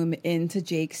zoom into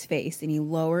Jake's face and he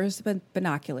lowers the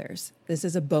binoculars. This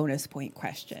is a bonus point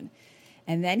question.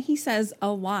 And then he says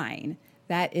a line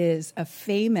that is a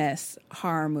famous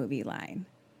horror movie line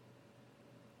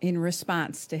in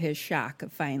response to his shock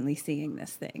of finally seeing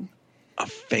this thing. A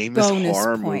famous bonus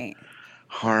horror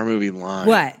movie line.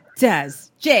 What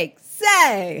does Jake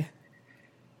say?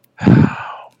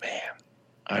 Oh, man.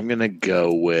 I'm going to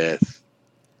go with...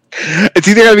 It's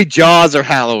either going to be Jaws or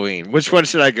Halloween. Which one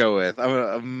should I go with?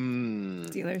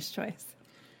 Dealer's choice.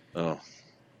 Oh.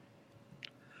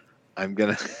 I'm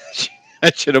going to...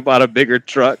 I should have bought a bigger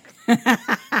truck.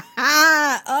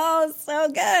 Oh, so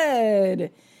good.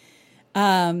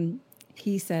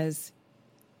 He says,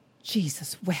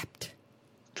 Jesus wept.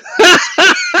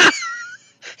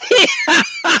 He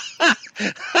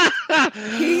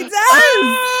does.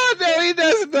 Oh, no, he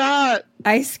does not.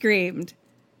 I screamed.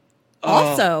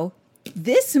 Also,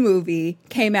 this movie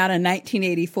came out in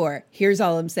 1984. Here's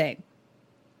all I'm saying.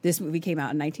 This movie came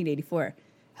out in 1984.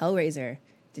 Hellraiser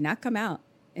did not come out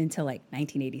until like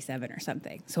 1987 or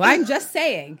something. So I'm just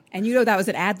saying, and that was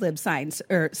an ad-lib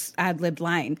ad-libbed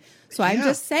line. So I'm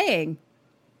just saying.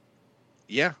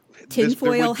 Yeah.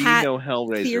 Tinfoil hat no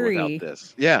Hellraiser theory. without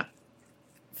this. Yeah.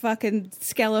 Fucking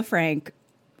Skellafrank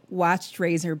watched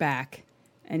Razorback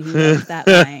and he loved that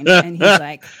line. And he's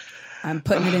like, I'm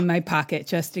putting it in my pocket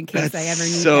just in case I ever need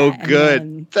so that.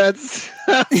 Good. That's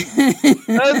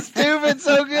stupid.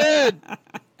 So good.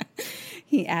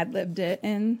 He ad-libbed it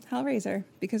in Hellraiser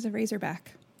because of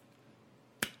Razorback.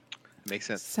 Makes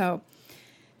sense. So,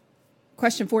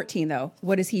 question 14, though.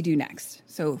 What does he do next?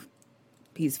 So,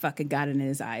 he's fucking got it in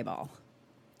his eyeball.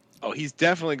 Oh, he's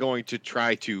definitely going to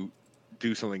try to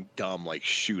do something dumb like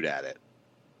shoot at it.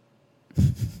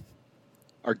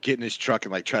 Or get in his truck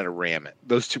and like try to ram it.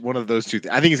 One of those two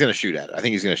things. I think he's going to shoot at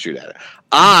it.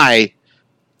 I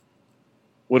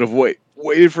would have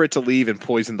waited for it to leave and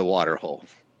poisoned the water hole.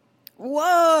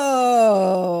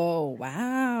 Whoa!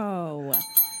 Wow!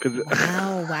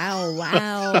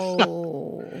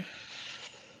 Wow!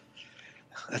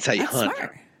 That's how you hunt.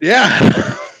 Smart.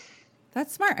 Yeah.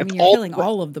 That's smart. I mean, you're killing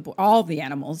all of the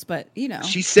animals, but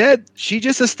She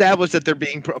just established that they're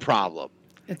being a problem.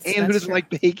 And who doesn't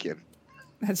like bacon?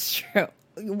 That's true.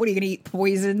 What are you going to eat?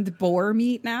 Poisoned boar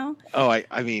meat now? Oh, I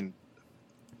mean,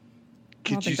 I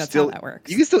don't think that's how that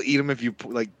works. You can still eat them if you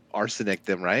like arsenic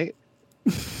them, right?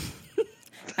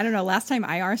 I don't know. Last time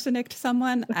I arsenicked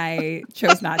someone, I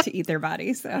chose not to eat their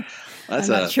body. So that's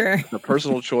I'm not sure. A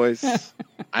personal choice.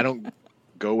 I don't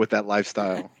go with that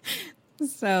lifestyle.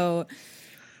 So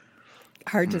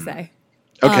hard to say.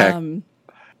 Okay.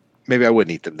 Maybe I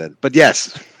wouldn't eat them then, but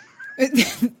yes.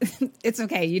 It's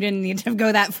okay. You didn't need to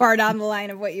go that far down the line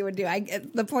of what you would do.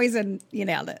 The poison, you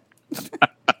nailed it.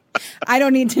 I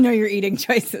don't need to know your eating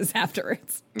choices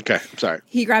afterwards. Okay, I'm sorry.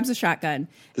 He grabs a shotgun.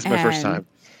 This is my first time.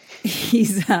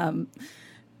 He's,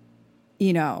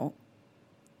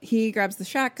 he grabs the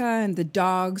shotgun. The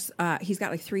dogs, he's got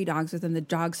like 3 dogs with him. The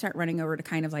dogs start running over to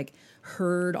kind of like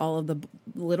herd all of the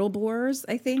little boars,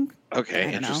 I think.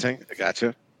 Okay, interesting. I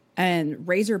gotcha. And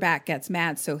Razorback gets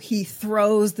mad, so he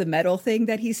throws the metal thing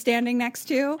that he's standing next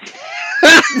to.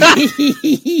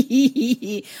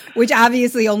 Which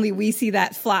obviously only we see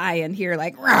that fly and hear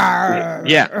like, rawr.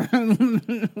 Yeah.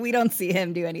 We don't see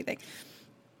him do anything.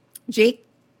 Jake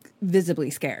visibly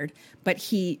scared, but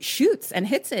he shoots and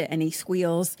hits it and he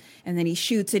squeals and then he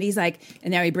shoots and he's like,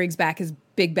 and now he brings back his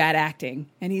big bad acting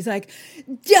and he's like,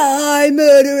 die,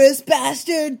 murderous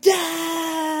bastard,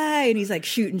 die. And he's like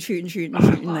shooting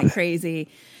like crazy.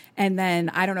 And then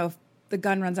I don't know if the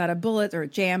gun runs out of bullets or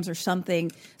it jams or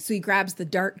something. So he grabs the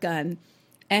dart gun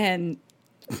and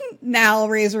now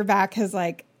Razorback has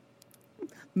like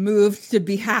moved to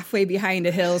be halfway behind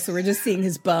a hill. So we're just seeing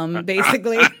his bum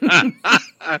basically.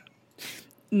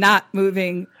 Not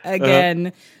moving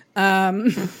again.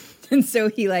 And so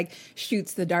he like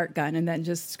shoots the dart gun and then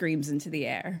just screams into the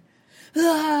air. Wow,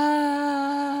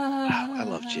 I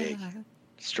love Jake.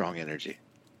 Strong energy.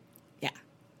 Yeah.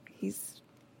 He's,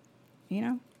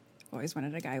 always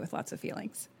wanted a guy with lots of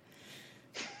feelings.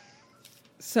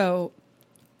 So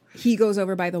he goes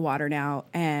over by the water now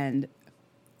and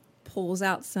pulls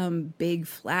out some big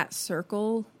flat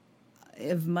circle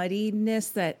of muddiness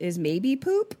that is maybe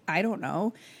poop. I don't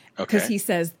know. Because he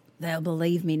says, they'll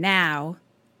believe me now.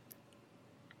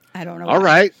 I don't know. All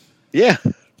right. Yeah.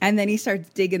 And then he starts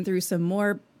digging through some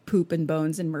more poop and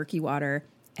bones and murky water.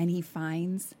 And he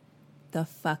finds the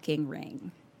fucking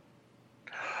ring.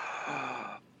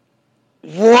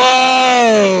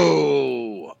 Whoa!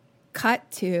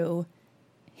 Cut to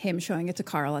him showing it to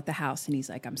Carl at the house. And he's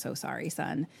like, I'm so sorry,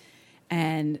 son.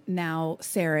 And now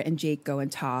Sarah and Jake go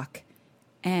and talk.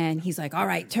 And he's like, all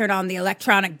right, turn on the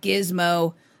electronic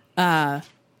gizmo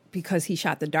because he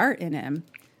shot the dart in him.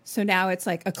 So now it's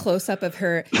like a close-up of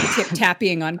her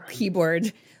tip-tapping on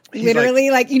keyboard. Literally,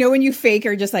 like, when you fake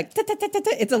her just like,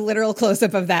 it's a literal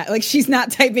close-up of that. Like, she's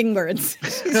not typing words.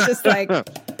 She's just like...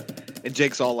 And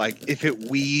Jake's all like, if it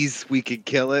wheezes, we could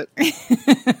kill it.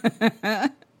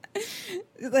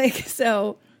 Like,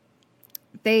 so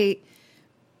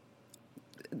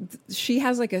she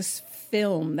has like a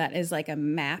film that is like a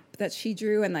map that she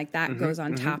drew, and like that goes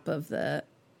on top of the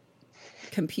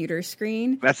computer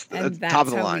screen. That's top of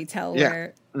the how line. We tell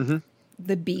where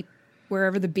the beep,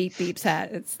 wherever the beep beep's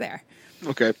at, it's there.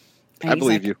 Okay. And I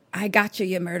believe like, you. I got you,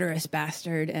 you murderous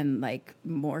bastard, and like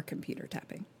more computer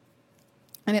tapping.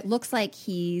 And it looks like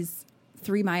he's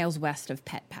 3 miles west of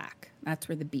Pet Pack. That's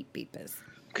where the beep beep is.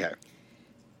 Okay.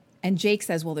 And Jake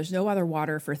says, well, there's no other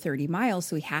water for 30 miles,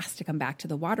 so he has to come back to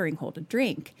the watering hole to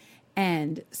drink.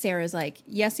 And Sarah's like,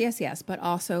 yes. But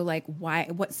also, like, why?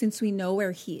 Since we know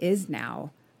where he is now,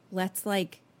 let's,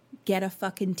 like, get a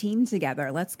fucking team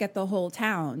together. Let's get the whole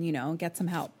town, get some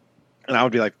help. And I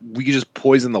would be like, we could just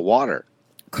poison the water.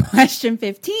 Question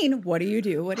 15, what do you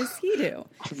do? What does he do?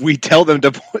 We tell them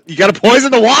you got to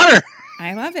poison the water.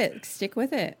 I love it. Stick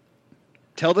with it.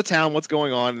 Tell the town what's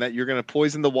going on, that you're going to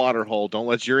poison the water hole. Don't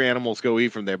let your animals go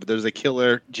eat from there. But there's a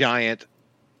killer giant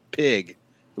pig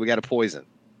we got to poison.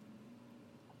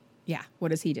 Yeah.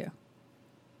 What does he do?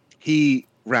 He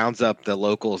rounds up the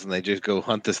locals and they just go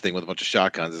hunt this thing with a bunch of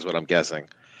shotguns, is what I'm guessing.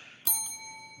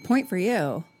 Point for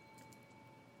you.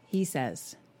 He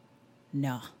says,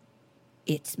 no,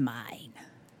 it's mine.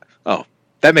 Oh,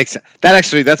 that makes sense.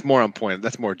 That's more on point.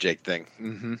 That's more Jake thing.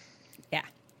 Mm-hmm. Yeah.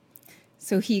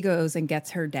 So he goes and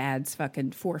gets her dad's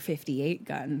fucking 458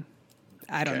 gun.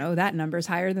 I don't know. That number's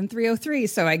higher than 303,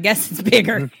 so I guess it's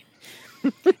bigger.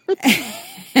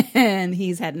 And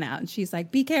he's heading out. And she's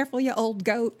like, be careful, you old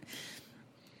goat.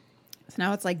 So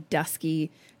now it's like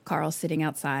dusky. Carl's sitting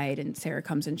outside, and Sarah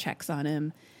comes and checks on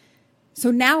him.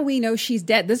 So now we know she's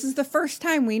dead. This is the first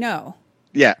time we know.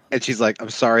 Yeah. And she's like, I'm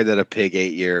sorry that a pig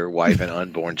ate your wife and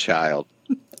unborn child.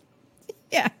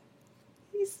 Yeah.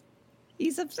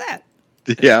 He's upset.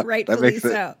 Yeah. Rightfully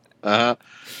so. Uh-huh.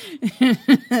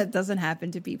 It doesn't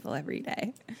happen to people every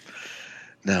day.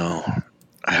 No,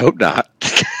 I hope not.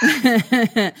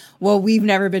 Well, we've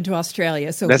never been to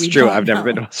Australia, so that's true. I've never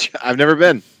been to Australia. I've never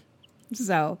been.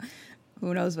 So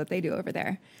who knows what they do over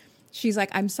there. She's like,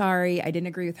 I'm sorry, I didn't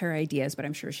agree with her ideas, but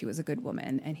I'm sure she was a good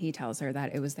woman. And he tells her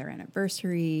that it was their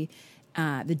anniversary.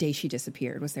 The day she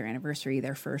disappeared was their anniversary,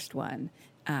 their first one.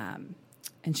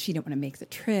 And she didn't want to make the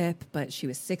trip, but she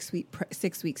was 6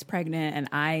 weeks pregnant, and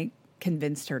I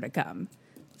convinced her to come.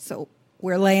 So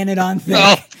we're laying it on thick.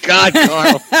 Oh, God,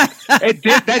 Carl.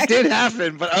 That did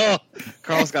happen, but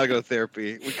Carl's got to go to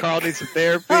therapy. Carl needs some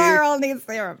therapy. Carl needs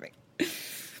therapy.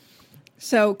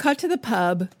 So cut to the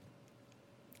pub.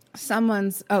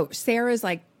 Sarah's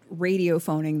like radio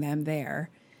phoning them there,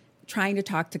 trying to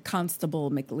talk to Constable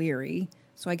McLeary.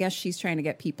 So I guess she's trying to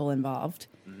get people involved.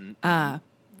 Mm-hmm.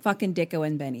 Fucking Dicko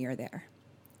and Benny are there.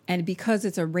 And because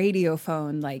it's a radio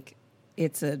phone, like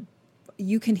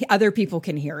other people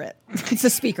can hear it. It's a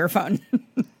speakerphone.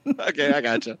 Okay, I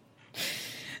gotcha.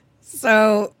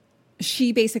 So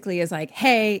she basically is like,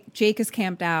 hey, Jake is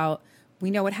camped out.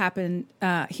 we know what happened.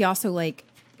 He also like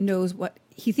knows what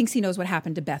he thinks he knows what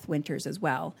happened to Beth Winters as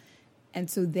well. And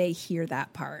so they hear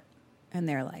that part and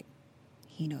they're like,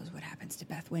 he knows what happens to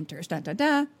Beth Winters. Dun, dun,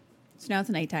 dun. So now it's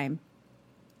nighttime.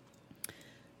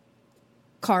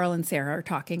 Carl and Sarah are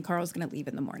talking. Carl's going to leave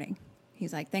in the morning.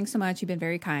 He's like, thanks so much. You've been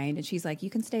very kind. And she's like, you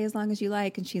can stay as long as you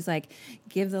like. And she's like,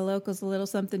 give the locals a little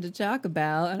something to talk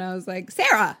about. And I was like,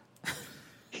 Sarah.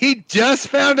 He just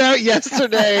found out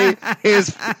yesterday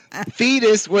his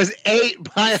fetus was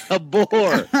ate by a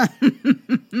boar.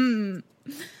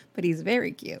 But he's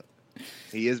very cute.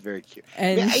 He is very cute.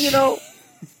 And you know,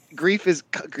 grief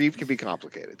can be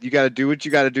complicated. You got to do what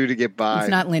you got to do to get by. It's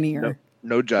not linear.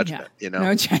 No judgment, you know?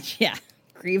 No judge. Yeah.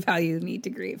 Grieve how you need to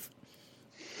grieve.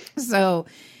 So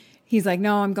he's like,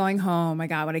 no, I'm going home. I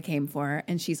got what I came for.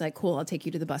 And she's like, cool, I'll take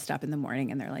you to the bus stop in the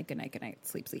morning. And they're like, good night,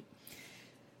 sleep.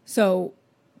 So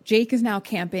Jake is now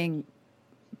camping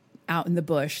out in the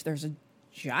bush. There's a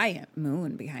giant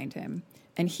moon behind him.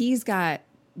 And he's got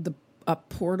a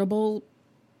portable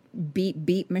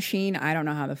beep machine. I don't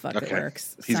know how the fuck it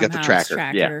works. He's got the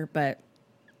tracker. But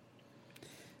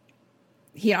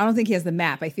I don't think he has the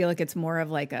map. I feel like it's more of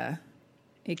like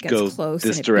it gets close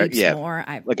and it beeps more.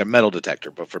 Like a metal detector,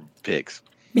 but for pigs.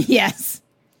 Yes.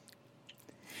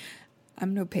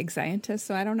 I'm no pig scientist,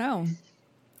 so I don't know.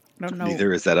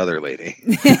 Neither is that other lady.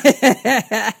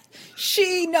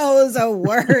 She knows a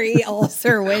worry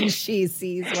ulcer when she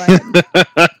sees one.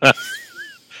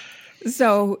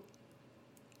 So,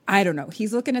 I don't know.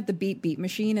 He's looking at the beep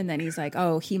machine, and then he's like,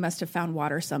 oh, he must have found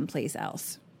water someplace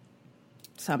else.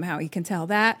 Somehow he can tell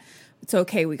that. It's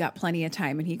okay. We got plenty of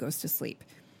time, and he goes to sleep.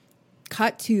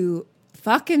 Cut to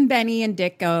fucking Benny and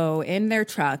Dicko in their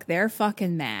truck. They're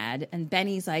fucking mad. And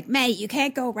Benny's like, mate, you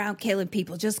can't go around killing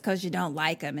people just because you don't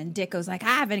like them. And Dicko's like,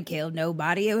 I haven't killed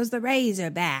nobody. It was the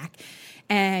Razorback.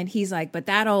 And he's like, but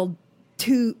that old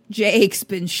toot Jake's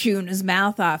been shooting his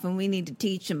mouth off, and we need to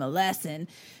teach him a lesson.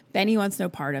 Benny wants no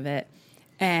part of it.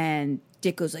 And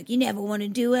Dicko's like, you never want to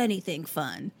do anything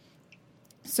fun.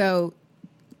 So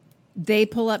they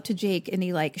pull up to Jake, and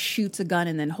he like shoots a gun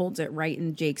and then holds it right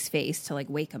in Jake's face to like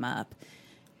wake him up.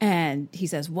 And he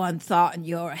says, one thought and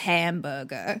you're a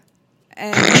hamburger.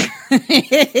 And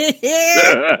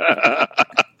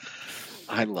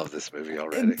I love this movie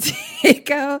already.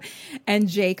 Dicko and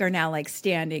Jake are now like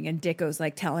standing, and Dicko's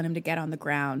like telling him to get on the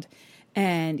ground.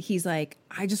 And he's like,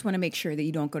 I just want to make sure that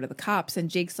you don't go to the cops. And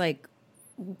Jake's like,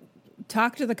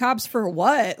 talk to the cops for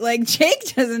what? Like,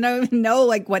 Jake doesn't even know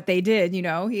like what they did, you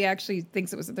know? He actually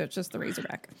thinks it was just the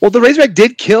Razorback. Well, the Razorback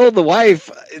did kill the wife.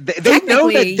 They know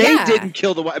that they didn't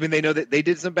kill the wife. I mean, they know that they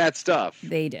did some bad stuff.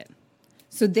 They did.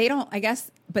 So they don't, I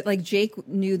guess, but like Jake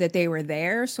knew that they were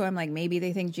there. So I'm like, maybe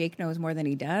they think Jake knows more than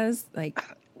he does. Like,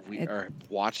 or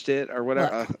watched it or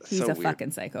whatever. Look, he's a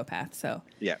fucking psychopath. So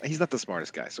yeah, he's not the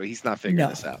smartest guy. So he's not figuring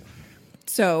this out.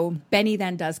 So Benny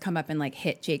then does come up and like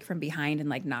hit Jake from behind and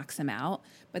like knocks him out.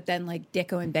 But then like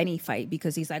Dicko and Benny fight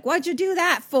because he's like, what'd you do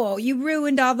that for? You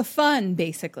ruined all the fun,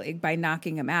 basically, by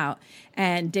knocking him out.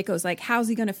 And Dicko's like, how's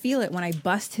he going to feel it when I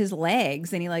bust his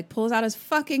legs? And he like pulls out his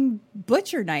fucking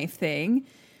butcher knife thing.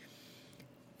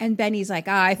 And Benny's like,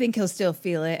 I think he'll still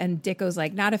feel it. And Dicko's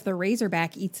like, not if the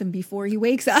Razorback eats him before he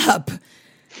wakes up.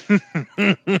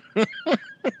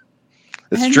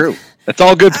 That's true. That's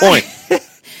all good point.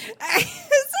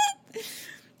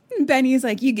 Benny's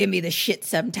like, you give me the shit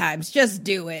sometimes. Just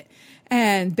do it.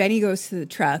 And Benny goes to the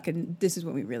truck, and this is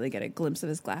when we really get a glimpse of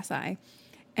his glass eye.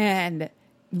 And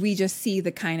we just see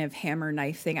the kind of hammer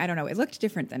knife thing. I don't know. It looked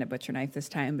different than a butcher knife this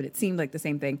time, but it seemed like the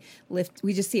same thing.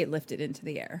 We just see it lifted into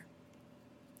the air.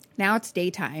 Now it's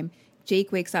daytime.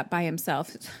 Jake wakes up by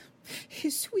himself.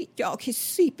 His sweet dog is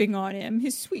sleeping on him.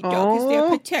 His sweet dog is there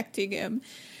protecting him.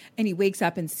 And he wakes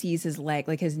up and sees his leg,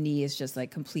 like his knee is just like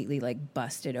completely like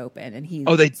busted open. And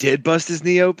they did bust his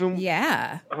knee open?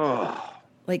 Yeah. Oh.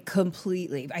 Like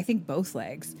completely. I think both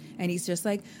legs. And he's just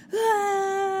like,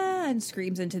 ah, and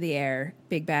screams into the air,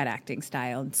 big bad acting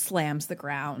style, and slams the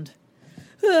ground.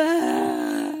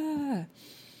 Ah.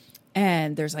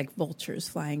 And there's like vultures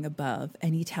flying above.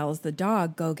 And he tells the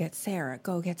dog, go get Sarah,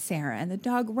 go get Sarah. And the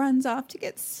dog runs off to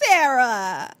get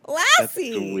Sarah.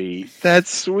 Lassie. That's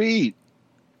sweet.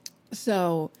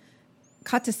 So,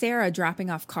 cut to Sarah dropping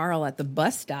off Carl at the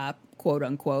bus stop, quote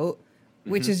unquote,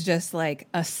 which is just like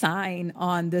a sign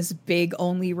on this big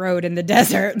only road in the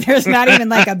desert. There's not even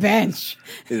like a bench.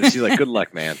 She's like, good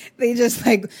luck, man. They just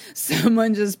like,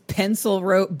 someone just pencil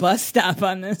wrote bus stop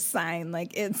on this sign.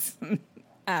 Like, it's,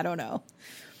 I don't know.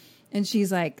 And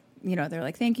she's like, you know, they're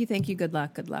like, thank you, good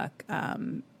luck.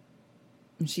 And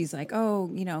she's like, oh,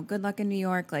 you know, good luck in New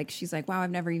York. Like, she's like, wow, I've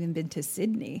never even been to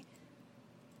Sydney.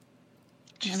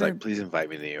 She's like, please invite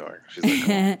me to New York. She's like,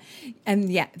 cool.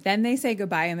 And yeah, then they say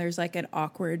goodbye and there's like an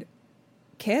awkward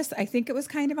kiss. I think it was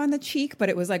kind of on the cheek, but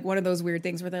it was like one of those weird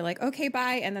things where they're like, okay,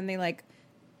 bye. And then they like,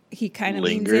 he kind of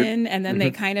leans in and then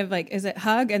they kind of like, is it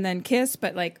hug and then kiss?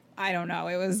 But like, I don't know.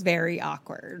 It was very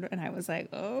awkward. And I was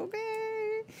like,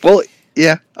 okay. Well,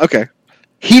 yeah. Okay.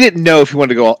 He didn't know if he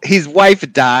wanted to go. His wife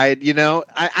died, you know?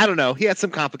 I don't know. He had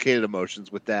some complicated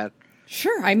emotions with that.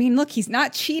 Sure. I mean, look, he's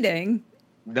not cheating.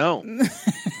 No.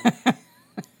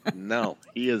 No,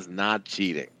 he is not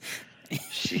cheating.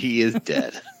 She is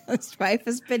dead. His wife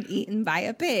has been eaten by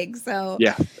a pig, so...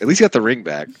 Yeah, at least he got the ring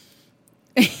back.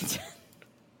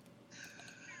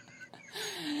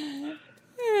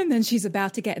 And then she's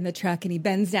about to get in the truck, and he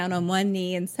bends down on one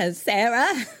knee and says,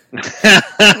 Sarah,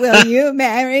 will you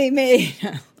marry me?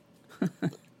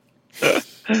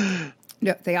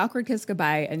 No, they awkward kiss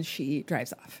goodbye, and she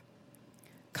drives off.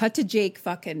 Cut to Jake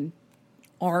fucking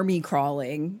army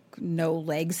crawling, no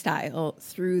leg style,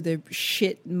 through the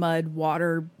shit, mud,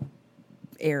 water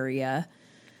area.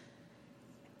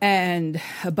 And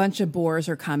a bunch of boars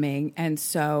are coming, and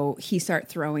so he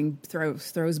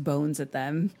throws bones at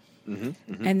them.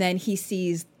 And then he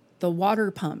sees the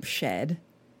water pump shed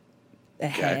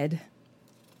ahead.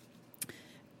 Okay.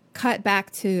 Cut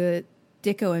back to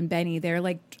Dicko and Benny. They're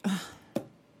like, oh,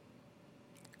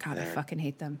 God, I fucking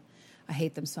hate them. I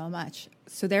hate them so much.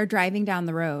 So they're driving down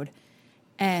the road,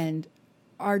 and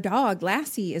our dog,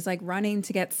 Lassie, is like running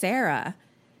to get Sarah.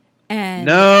 And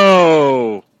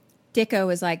no.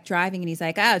 Dicko is like driving, and he's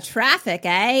like, oh, traffic,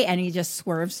 eh? And he just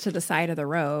swerves to the side of the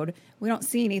road. We don't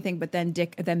see anything, but then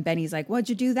Benny's like, what'd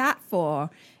you do that for?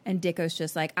 And Dicko's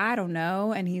just like, I don't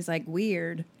know. And he's like,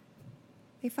 weird.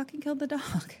 They fucking killed the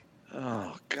dog.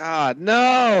 Oh, God,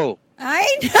 no.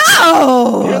 I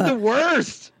know. You're the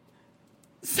worst.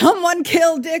 Someone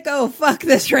kill Dicko. Fuck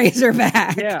this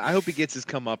Razorback. Yeah, I hope he gets his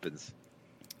comeuppance.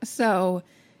 So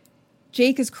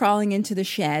Jake is crawling into the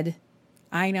shed.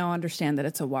 I now understand that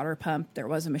it's a water pump. There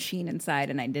was a machine inside,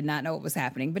 and I did not know what was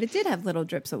happening, but it did have little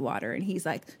drips of water, and he's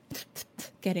like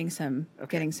getting some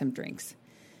drinks.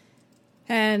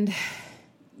 And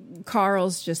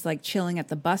Carl's just like chilling at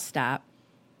the bus stop.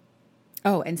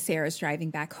 Oh, and Sarah's driving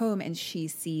back home, and she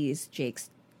sees Jake's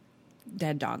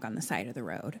dead dog on the side of the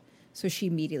road. So she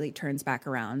immediately turns back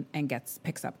around and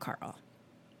picks up Carl.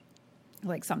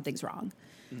 Like something's wrong.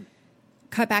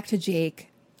 Cut back to Jake.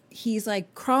 He's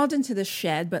like crawled into the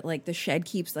shed, but like the shed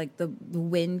keeps like the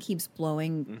wind keeps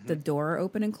blowing the door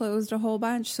open and closed a whole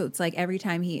bunch. So it's like every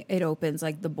time it opens,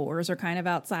 like the boars are kind of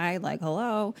outside, like,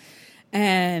 hello.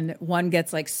 And one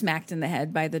gets like smacked in the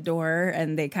head by the door,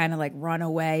 and they kind of like run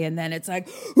away. And then it's like,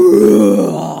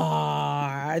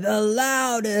 the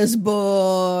loudest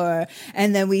boar.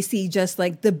 And then we see just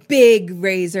like the big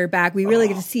Razorback. We really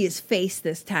get to see his face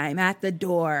this time at the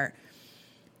door.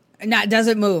 It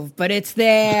doesn't move, but it's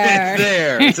there. It's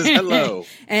there. It says hello.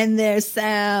 And there's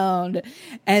sound.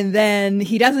 And then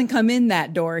he doesn't come in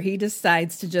that door. He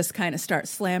decides to just kind of start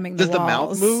slamming the walls. Does the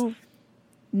mouth move?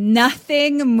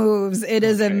 Nothing moves. It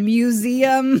is a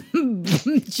museum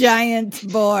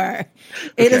giant boar.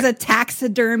 It is a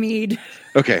taxidermied.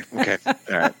 Okay.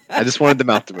 All right. I just wanted the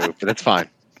mouth to move, but that's fine.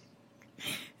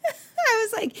 I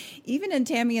was like, even in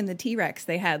Tammy and the T-Rex,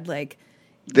 they had like,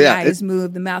 the eyes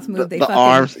move, the mouth move. The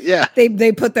arms, yeah.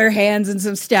 They put their hands in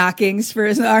some stockings for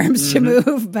his arms to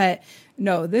move. But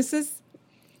no, this is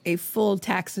a full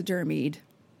taxidermied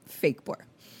fake boar.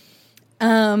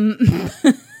 So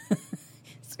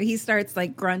he starts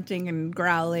like grunting and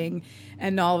growling,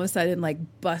 and all of a sudden like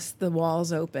busts the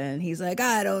walls open. He's like,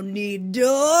 I don't need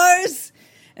doors,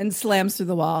 and slams through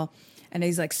the wall. And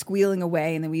he's like squealing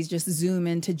away, and then we just zoom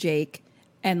into Jake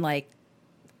and like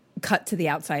cut to the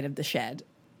outside of the shed.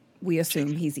 We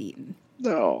assume he's eaten.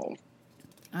 No.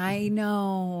 I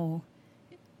know.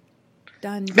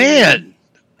 Dundee. Man.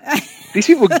 These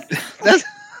people. This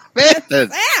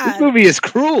movie is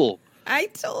cruel. I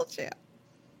told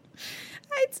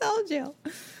you.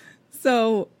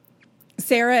 So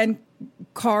Sarah and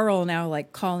Carl now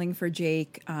like calling for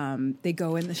Jake. They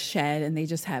go in the shed and they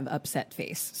just have upset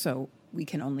face. So we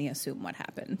can only assume what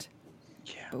happened.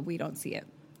 Yeah. But we don't see it.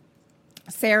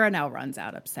 Sarah now runs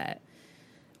out upset.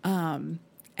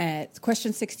 At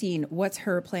question 16, what's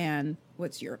her plan?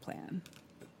 What's your plan?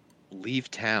 Leave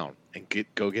town and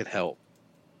go get help.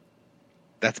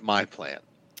 That's my plan.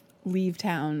 Leave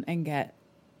town and get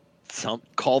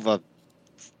call the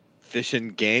fishing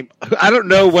game. I don't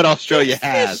know what Australia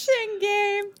has. Fishing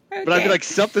game. Okay. But I feel like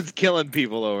something's killing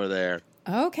people over there.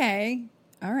 Okay.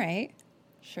 All right.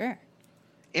 Sure.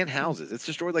 And houses. It's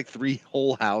destroyed like 3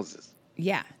 whole houses.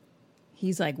 Yeah.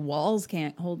 He's like, walls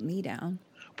can't hold me down.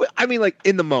 But I mean, like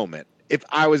in the moment, if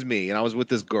I was me and I was with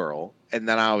this girl, and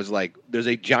then I was like, "There's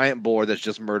a giant boar that's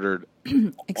just murdered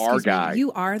our guy."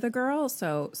 You are the girl,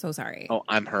 so sorry. Oh,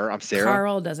 I'm her. I'm Sarah.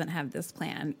 Carl doesn't have this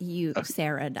plan.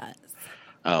 Sarah does.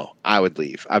 Oh, I would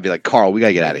leave. I'd be like, Carl, we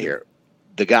gotta get out of here.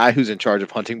 The guy who's in charge of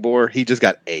hunting boar, he just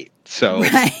got ate. So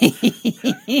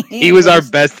he was our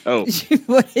best hope.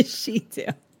 What does she do?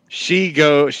 She's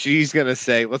gonna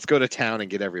say, let's go to town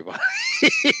and get everybody.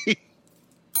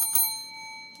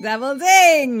 Double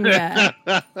ding. That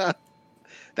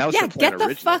was her plan get the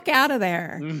originally. fuck out of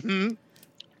there. Mm-hmm.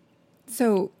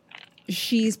 So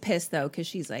she's pissed though, because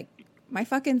she's like, my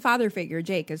fucking father figure,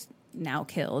 Jake, is now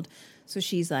killed. So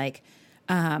she's like,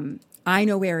 I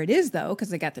know where it is though,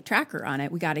 because I got the tracker on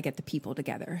it. We got to get the people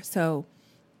together. So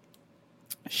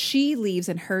she leaves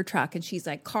in her truck and she's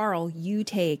like, Carl, you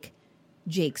take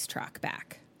Jake's truck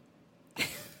back.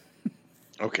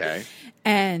 Okay.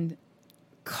 And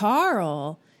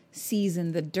Carl sees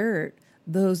in the dirt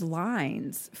those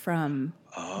lines from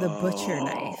the butcher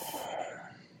knife.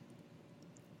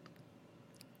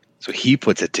 So he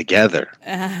puts it together.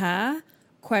 Uh-huh.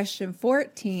 Question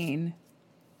 14.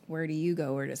 Where do you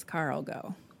go? Where does Carl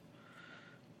go?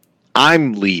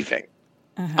 I'm leaving.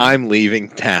 I'm leaving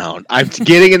town. I'm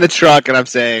getting in the truck and I'm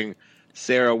saying,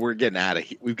 Sarah, we're getting out of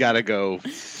here. We've got to go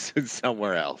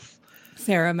somewhere else.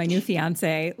 Sarah, my new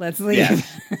fiance, let's leave.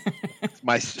 Yes.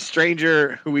 My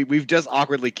stranger who we've just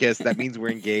awkwardly kissed. That means we're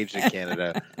engaged in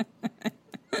Canada.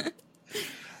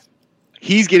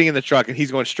 He's getting in the truck and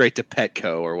he's going straight to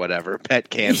Petco or whatever.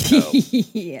 Pet Camco.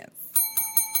 Yes.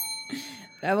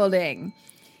 Double ding.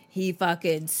 He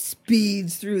fucking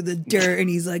speeds through the dirt and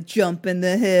he's like jumping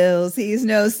the hills. He's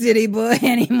no city boy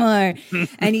anymore.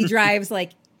 And he drives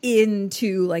like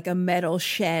into like a metal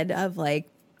shed of like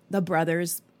the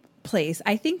brothers' place.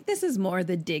 I think this is more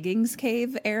the Diggings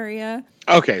Cave area.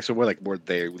 Okay, so we're like where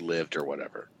they lived or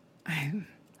whatever.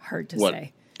 Hard to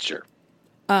say. Sure.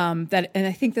 And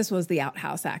I think this was the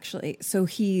outhouse actually. So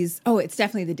it's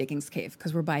definitely the Diggings Cave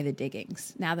because we're by the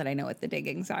Diggings. Now that I know what the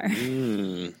Diggings are.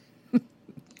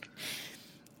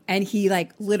 And he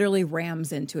like literally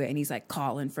rams into it and he's like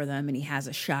calling for them and he has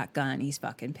a shotgun. He's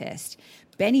fucking pissed.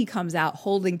 Benny comes out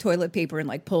holding toilet paper and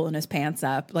like pulling his pants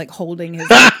up, like holding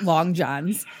his long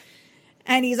johns.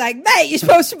 And he's like, mate, you're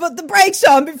supposed to put the brakes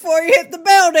on before you hit the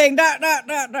building.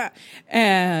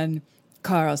 And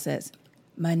Carl says,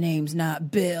 my name's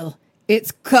not Bill.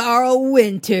 It's Carl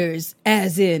Winters,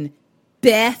 as in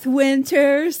Beth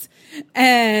Winters.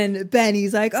 And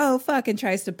Benny's like, oh, fuck, and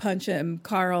tries to punch him.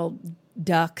 Carl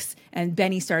ducks, and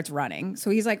Benny starts running. So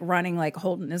he's like running, like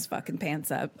holding his fucking pants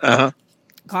up. Uh-huh.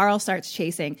 Carl starts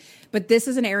chasing. But this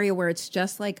is an area where it's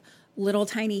just like little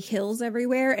tiny hills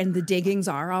everywhere, and the diggings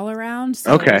are all around.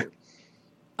 So, okay.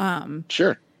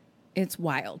 Sure. It's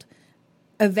wild.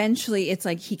 Eventually, it's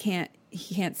like he can't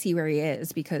see where he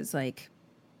is because, like,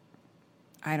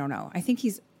 I don't know. I think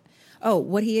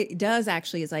what he does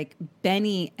actually is like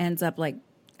Benny ends up like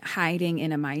hiding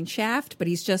in a mine shaft, but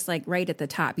he's just like right at the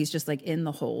top. He's just like in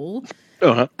the hole.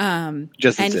 Uh-huh.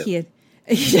 Just the tip.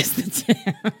 Just the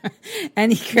tip.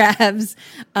 And he grabs.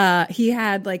 He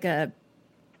had like a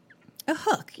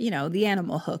hook, the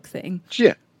animal hook thing.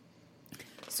 Yeah.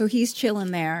 So he's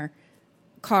chilling there.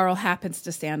 Carl happens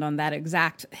to stand on that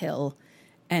exact hill,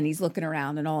 and he's looking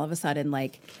around, and all of a sudden,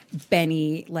 like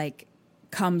Benny, like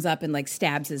comes up and like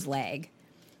stabs his leg.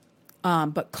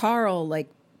 But Carl like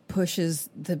pushes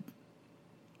the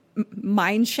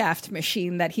mine shaft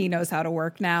machine that he knows how to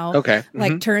work now. Okay.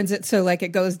 Like turns it so like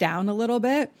it goes down a little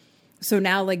bit. So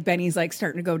now like Benny's like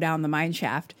starting to go down the mine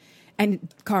shaft.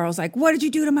 And Carl's like, what did you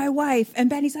do to my wife? And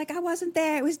Benny's like, I wasn't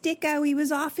there. It was Dicko. He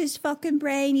was off his fucking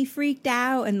brain. He freaked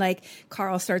out. And like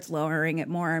Carl starts lowering it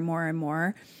more and more and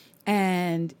more.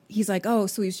 And he's like, oh,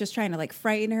 so he was just trying to like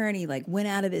frighten her and he like went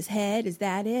out of his head. Is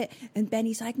that it? And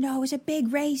Benny's like, no, it was a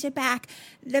big razorback.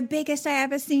 The biggest I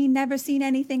ever seen. Never seen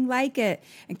anything like it.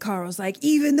 And Carl's like,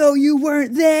 even though you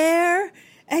weren't there?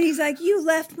 And he's like, you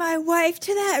left my wife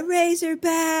to that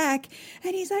razorback.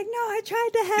 And he's like, no, I tried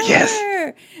to help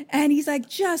her. And he's like,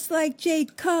 just like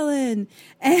Jake Cullen.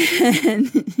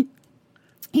 And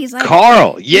he's like,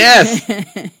 Carl, yes.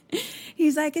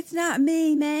 He's like, it's not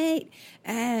me, mate.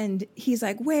 And he's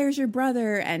like, where's your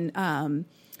brother? And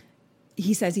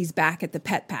he says he's back at the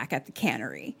pet pack at the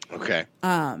cannery. Okay.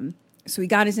 So he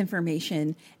got his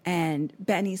information, and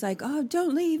Benny's like, oh,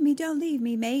 don't leave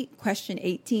me, mate. Question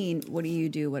 18, what do you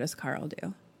do? What does Carl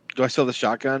do? Do I still have the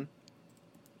shotgun?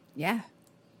 Yeah.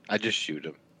 I just shoot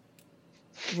him.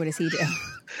 What does he do?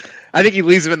 I think he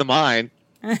leaves him in the mine.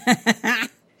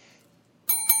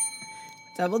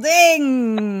 Double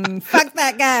ding. Fuck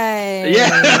that guy. Yeah.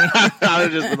 I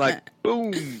would have just been like,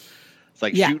 boom. It's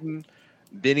like shooting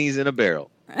bennies in a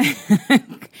barrel.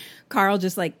 Carl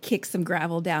just like kicks some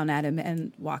gravel down at him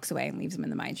and walks away and leaves him in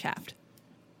the mine shaft.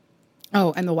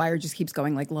 Oh, and the wire just keeps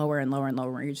going like lower and lower and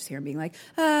lower. You just hear him being like,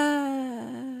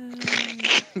 ah.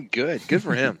 Good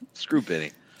for him. Screw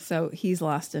Benny. So he's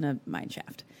lost in a mine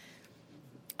shaft.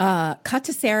 Cut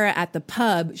to Sarah at the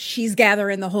pub. She's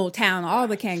gathering the whole town, all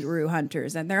the kangaroo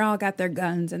hunters, and they're all got their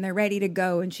guns and they're ready to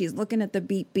go. And she's looking at the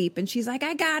beep beep, and she's like,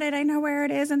 "I got it. I know where it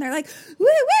is." And they're like, "Woo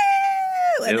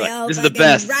woo!" And they all this is the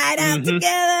best. ride out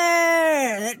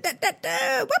together. Da, da,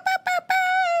 da. Woo, woo, woo,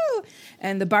 woo.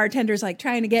 And the bartender's like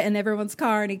trying to get in everyone's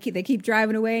car, and they keep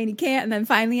driving away, and he can't. And then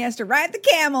finally, he has to ride the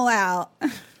camel out.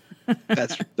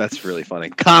 That's really funny.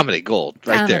 Comedy gold,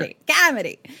 right there.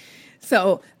 Comedy.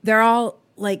 So they're all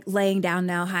like laying down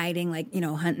now, hiding, like,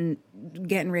 hunting,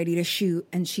 getting ready to shoot.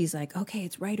 And she's like, okay,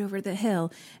 it's right over the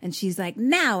hill. And she's like,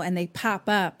 now. And they pop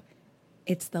up.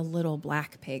 It's the little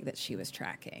black pig that she was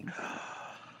tracking.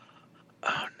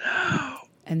 Oh, no.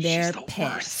 And they're She's the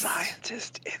pissed. worst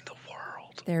scientist in the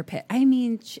world. They're pissed. I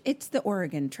mean, it's the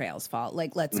Oregon Trail's fault.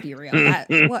 Like, let's be real.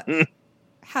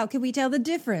 How can we tell the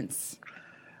difference?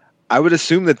 I would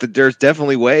assume that there's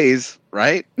definitely ways,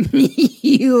 right?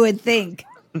 You would think.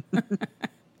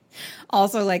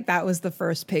 Also, like, that was the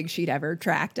first pig she'd ever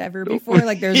tracked before.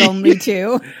 Like, there's only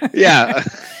two. Yeah.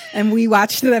 And we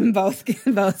watched them both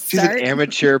start. She's an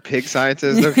amateur pig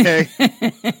scientist, okay?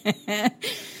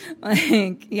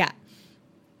 Like, yeah.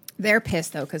 They're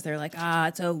pissed, though, because they're like,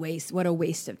 it's a waste. What a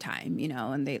waste of time,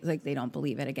 And they don't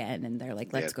believe it again. And they're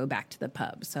like, let's go back to the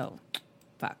pub. So,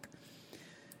 fuck.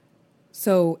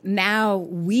 So now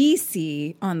we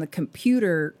see on the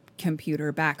computer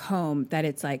back home that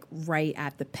it's like right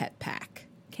at the Pet Pack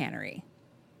cannery.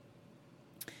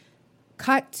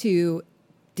 Cut to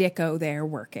Dicko there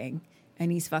working,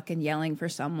 and he's fucking yelling for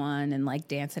someone and like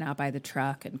dancing out by the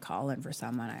truck and calling for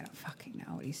someone. I don't fucking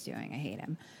know what he's doing. I hate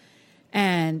him.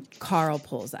 And Carl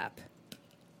pulls up,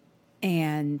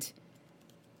 and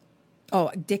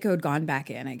Dicko had gone back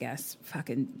in, I guess.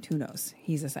 Fucking who knows?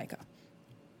 He's a psycho.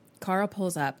 Carl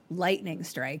pulls up, lightning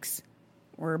strikes.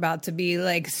 We're about to be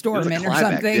like storming or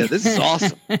something. Yeah, this is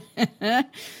awesome.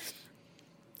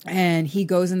 And he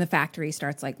goes in the factory,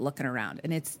 starts like looking around.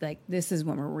 And it's like, this is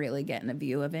when we're really getting a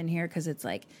view of in here, because it's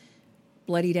like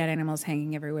bloody dead animals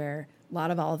hanging everywhere. A lot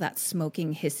of all of that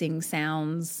smoking, hissing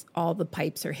sounds. All the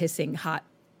pipes are hissing hot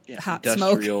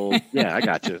smoke. Yeah, I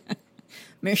got you.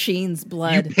 Machines,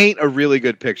 blood. You paint a really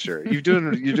good picture. You're doing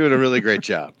a really great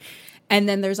job. And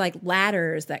then there's like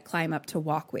ladders that climb up to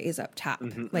walkways up top.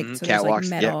 Like, so catwalks. there's like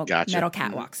metal Gotcha.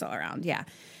 catwalks all around. Yeah.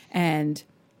 And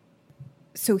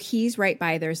so he's right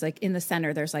by, there's like in the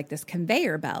center, there's like this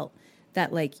conveyor belt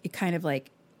that like, it kind of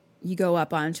like, you go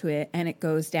up onto it and it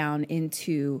goes down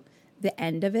into the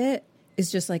end of it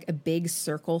is just like a big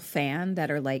circle fan that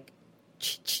are like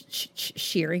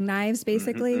shearing knives,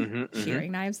 basically.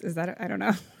 Shearing knives. Is that, I don't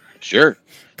know. Sure.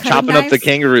 Cutting Chopping up the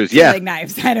kangaroos. Yeah. Like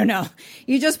knives. I don't know.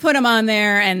 You just put them on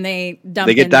there and they dump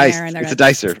They get in diced. there. And they're It's a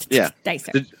dicer. Yeah.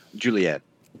 Dicer. Juliet.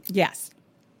 Yes.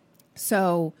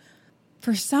 So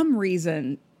for some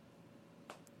reason,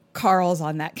 Carl's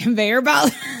on that conveyor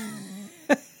belt.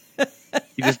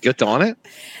 You just get on it?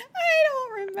 I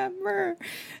don't remember,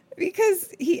 because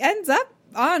he ends up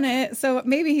on it. So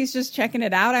maybe he's just checking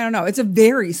it out. I don't know. It's a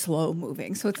very slow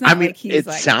moving. So it's not like he's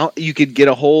like... you could get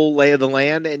a whole lay of the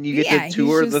land and you get to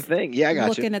tour the thing. Yeah, I got you.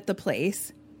 Looking at the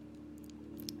place,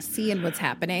 seeing what's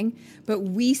happening. But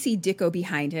we see Dicko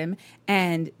behind him,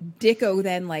 and Dicko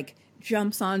then like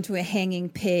jumps onto a hanging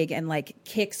pig and like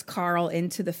kicks Carl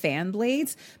into the fan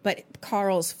blades. But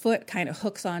Carl's foot kind of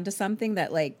hooks onto something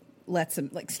that like lets him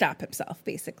like stop himself,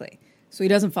 basically. So he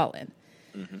doesn't fall in.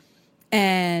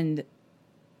 And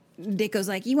Dicko's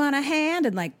like, you want a hand?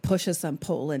 And like pushes some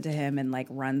pole into him and like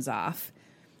runs off.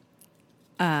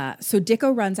 So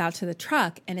Dicko runs out to the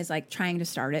truck and is like trying to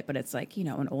start it, but it's like,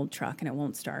 an old truck and it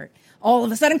won't start. All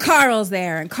of a sudden Carl's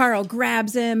there, and Carl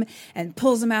grabs him and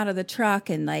pulls him out of the truck,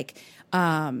 and like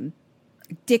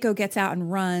Dicko gets out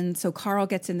and runs. So Carl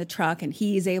gets in the truck and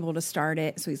he's able to start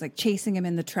it. So he's like chasing him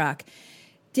in the truck.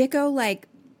 Dicko like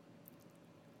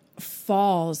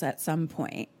falls at some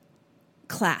point.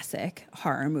 Classic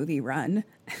horror movie run.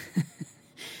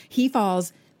 He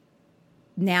falls.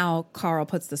 Now Carl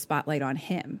puts the spotlight on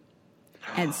him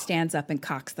and stands up and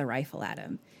cocks the rifle at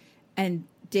him. And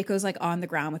Dicko's like on the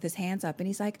ground with his hands up, and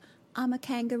he's like, I'm a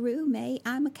kangaroo, mate.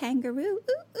 I'm a kangaroo.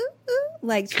 Ooh, ooh, ooh.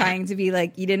 Like trying to be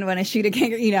like, you didn't want to shoot a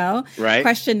kangaroo, Right.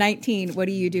 Question 19. What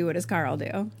do you do? What does Carl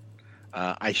do?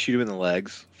 I shoot him in the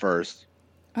legs first.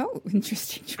 Oh,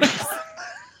 interesting choice.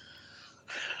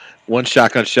 One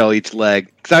shotgun shell each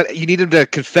leg. Because you need him to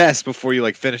confess before you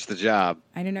finish the job.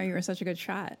 I didn't know you were such a good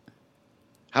shot.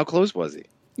 How close was he?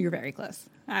 You're very close.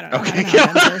 I don't know. Okay. I don't know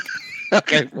how guns work.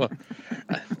 Okay, well,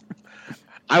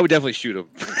 I would definitely shoot him.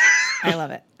 I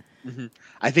love it. Mm-hmm.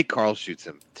 I think Carl shoots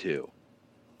him too.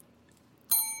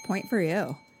 Point for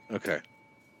you. Okay.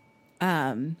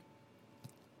 Carl,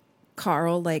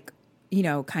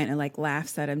 kind of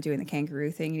laughs at him doing the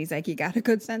kangaroo thing. And he's like, you got a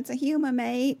good sense of humor,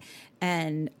 mate.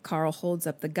 And Carl holds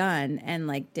up the gun and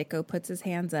Dicko puts his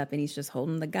hands up and he's just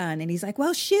holding the gun. And he's like,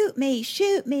 well, shoot me,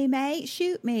 mate,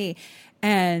 shoot me.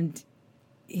 And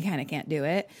he kind of can't do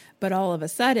it. But all of a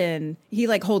sudden, he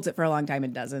holds it for a long time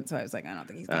and doesn't. So I was like, I don't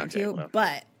think he's going to. Well.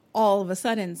 But all of a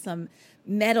sudden, some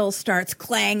metal starts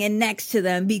clanging next to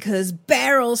them because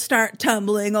barrels start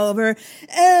tumbling over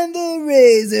and the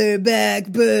Razorback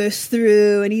bursts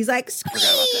through and he's like,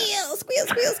 squeal, squeal,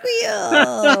 squeal,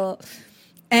 squeal.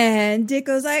 And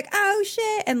Dicko's like, oh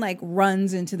shit, and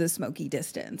runs into the smoky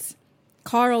distance.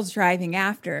 Carl's driving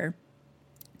after.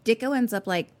 Dicko ends up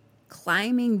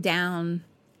climbing down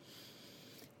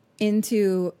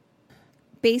into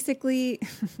basically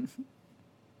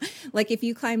if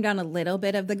you climb down a little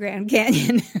bit of the Grand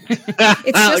Canyon,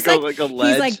 it's just like a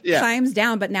ledge. He's climbs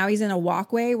down, but now he's in a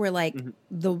walkway where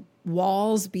the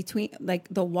walls between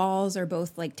the walls are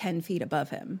both 10 feet above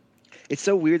him. It's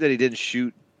so weird that he didn't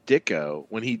shoot Dicko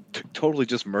when he totally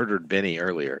just murdered Benny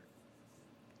earlier.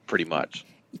 Pretty much,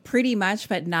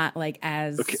 but not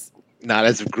as not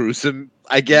as gruesome,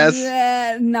 I guess.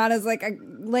 Not as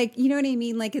you know what I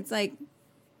mean? It's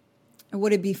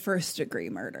would it be first degree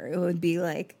murder? It would be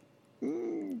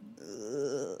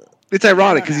it's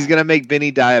ironic because he's gonna make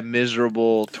Benny die a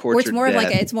miserable, tortured it's more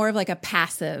death. It's more of a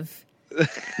passive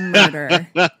murder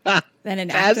than an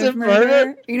passive active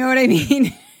murder. You know what I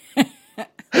mean?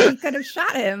 He could have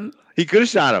shot him. He could have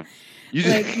shot him. You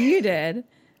just you did.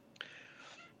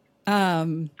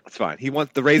 It's fine. He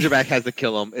wants the Razorback has to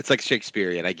kill him. It's like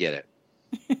Shakespearean. I get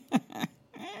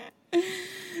it.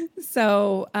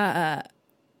 So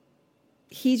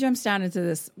he jumps down into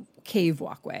this cave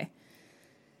walkway.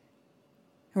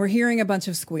 We're hearing a bunch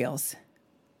of squeals.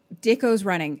 Dicko's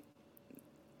running.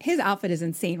 His outfit is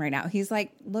insane right now. He's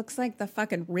looks like the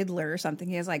fucking Riddler or something.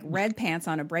 He has red pants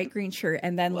on, a bright green shirt,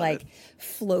 and then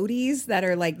floaties that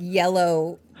are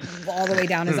yellow all the way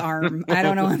down his arm. I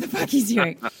don't know what the fuck he's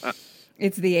doing.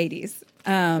 It's the 80s.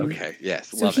 Okay, yes.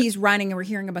 So he's running and we're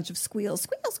hearing a bunch of squeals,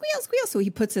 squeal, squeal, squeal. So he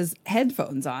puts his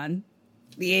headphones on.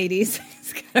 The 80s.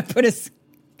 He's got to put his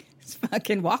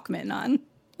fucking Walkman on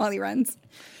while he runs.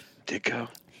 Dicko.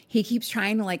 He keeps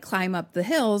trying to climb up the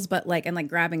hills, but and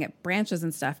grabbing at branches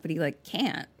and stuff, but he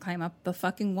can't climb up the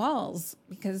fucking walls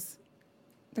because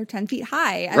they're 10 feet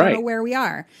high. I don't know where we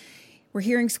are. We're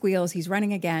hearing squeals. He's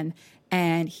running again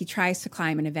and he tries to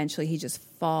climb and eventually he just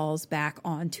falls back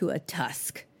onto a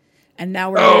tusk. And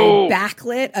now we're really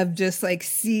backlit of just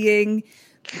seeing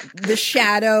the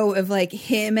shadow of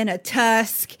him and a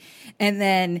tusk and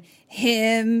then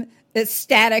him, a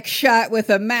static shot with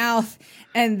a mouth.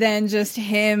 And then just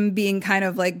him being kind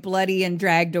of bloody and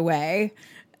dragged away.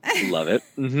 Love it.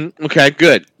 Mm-hmm. Okay,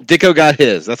 good. Dicko got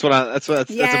his. That's important.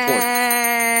 Yay!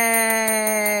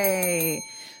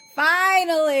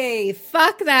 Finally,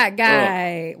 fuck that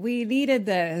guy. We needed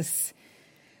this.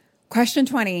 Question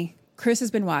 20. Chris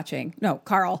has been watching. No,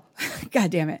 Carl.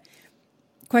 God damn it.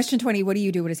 Question 20. What do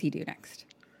you do? What does he do next?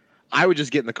 I would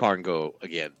just get in the car and go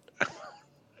again.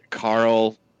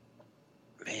 Carl,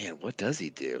 man, what does he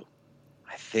do?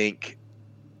 I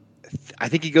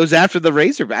think he goes after the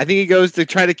Razorback. I think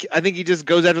he just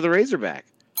goes after the Razorback.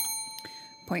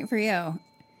 Point for you.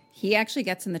 He actually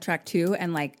gets in the truck too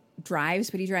and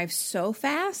drives, but he drives so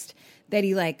fast that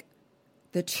he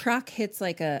the truck hits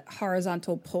a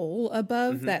horizontal pole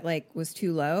above that was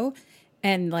too low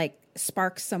and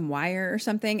sparks some wire or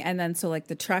something. And then so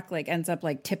the truck ends up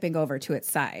tipping over to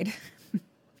its side.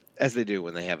 As they do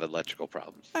when they have electrical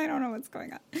problems. I don't know what's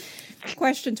going on.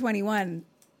 Question 21.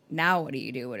 Now what do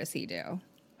you do? What does he do?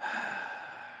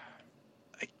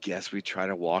 I guess we try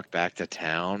to walk back to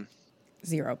town.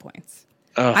 0 points.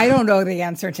 Ugh. I don't know the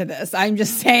answer to this. I'm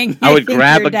just saying. I would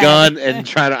grab a gun and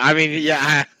try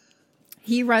to,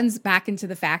 He runs back into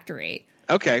the factory.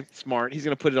 Okay, smart. He's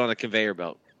going to put it on a conveyor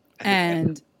belt.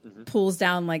 And pulls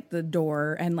down the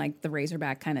door and the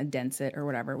Razorback kind of dents it or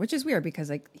whatever, which is weird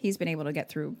because he's been able to get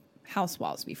through house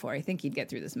walls before. I think he'd get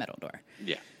through this metal door.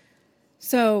 Yeah.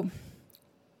 So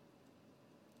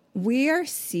we are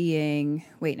seeing,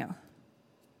 wait, no.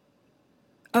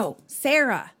 Oh,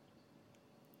 Sarah.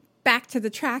 back to the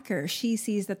tracker, she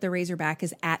sees that the Razorback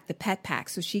is at the pet pack.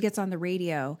 So she gets on the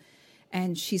radio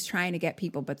and she's trying to get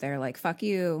people, but they're like, fuck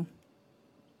you.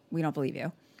 We don't believe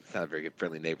you. It's not a very good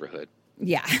friendly neighborhood.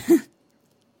 Yeah.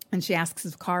 And she asks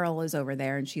if Carl is over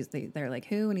there, and they're like,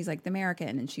 who? And he's like, the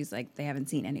American. And she's like, they haven't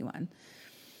seen anyone.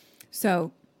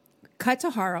 So cut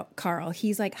to Carl.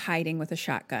 He's like hiding with a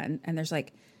shotgun, and there's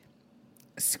like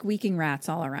squeaking rats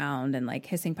all around and like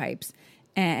hissing pipes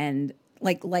and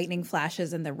like lightning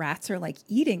flashes, and the rats are like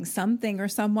eating something or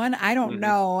someone. I don't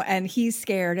know. And he's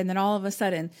scared. And then all of a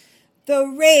sudden, the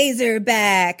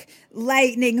Razorback,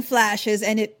 lightning flashes,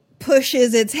 and it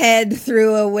pushes its head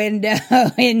through a window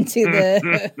into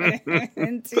the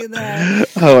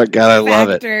oh my god, I love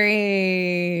it.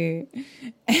 Factory.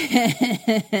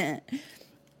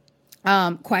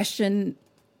 Question.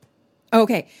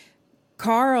 Okay,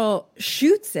 Carl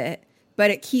shoots it, but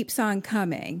it keeps on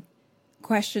coming.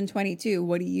 Question 22.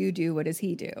 What do you do? What does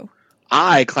he do?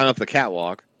 I climb up the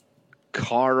catwalk.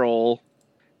 Carl,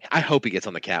 I hope he gets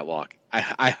on the catwalk.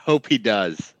 I hope he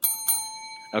does.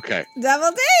 Okay.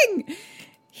 Double ding!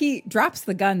 He drops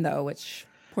the gun, though, which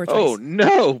poor choice. Oh,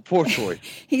 no. Poor choice.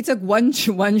 He took one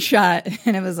shot,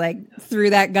 and it was like, threw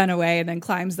that gun away, and then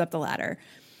climbs up the ladder.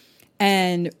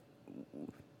 And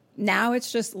now it's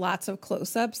just lots of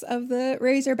close-ups of the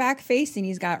Razorback face, and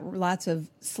he's got lots of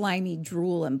slimy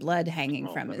drool and blood hanging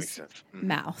from his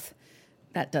mouth.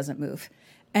 That doesn't move.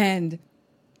 And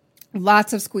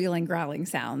lots of squealing, growling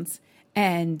sounds.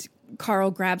 And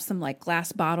Carl grabs some like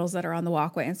glass bottles that are on the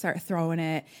walkway and start throwing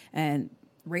it, and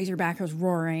Razorback is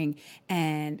roaring,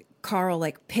 and Carl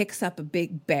like picks up a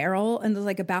big barrel and is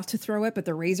like about to throw it, but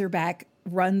the Razorback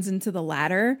runs into the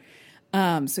ladder.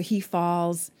 So he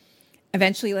falls,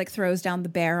 eventually like throws down the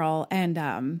barrel,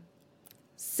 and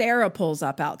Sarah pulls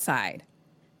up outside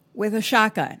with a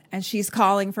shotgun, and she's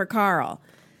calling for Carl.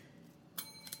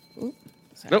 Ooh,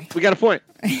 nope, we got a point.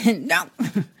 No.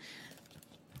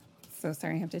 So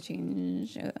sorry, I have to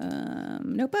change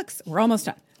notebooks. We're almost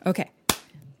done. Okay.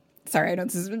 Sorry, I know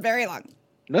this has been very long.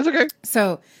 That's okay.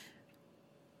 So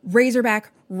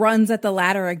Razorback runs at the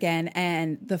ladder again,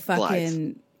 and the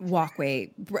fucking walkway.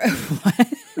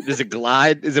 What? Does it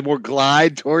glide? Is it more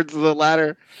glide towards the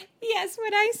ladder? Yes,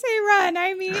 when I say run,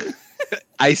 I mean...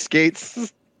 Ice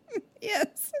skates?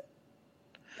 Yes.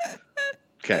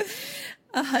 Okay.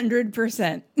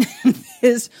 100%.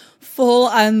 His full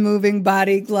unmoving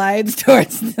body glides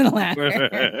towards the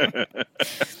ladder.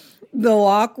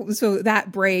 So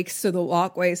that breaks, so the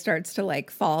walkway starts to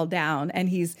like fall down, and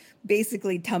he's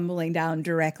basically tumbling down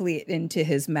directly into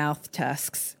his mouth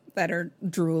tusks that are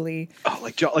drooly. Oh,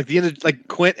 like the end of, like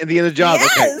Quint at the end of Jaws.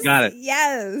 Yes, okay, got it.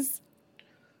 Yes.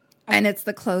 And it's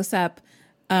the close up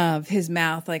of his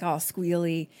mouth, like all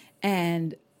squealy,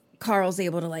 and Carl's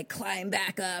able to like climb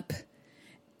back up.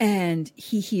 And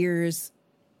he hears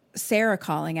Sarah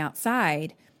calling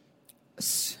outside.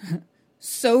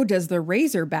 So does the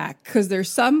Razorback, because there's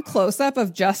some close-up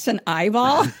of just an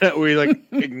eyeball. Where he like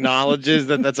acknowledges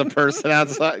that that's a person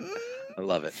outside. I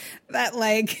love it. That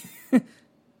like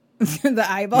the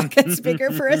eyeball gets bigger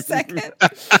for a second.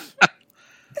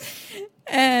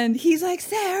 And he's like,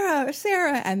 Sarah,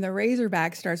 Sarah. And the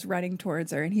Razorback starts running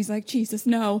towards her. And he's like, Jesus,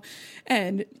 no.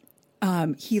 And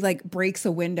he like breaks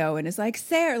a window and is like,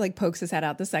 Sarah, like pokes his head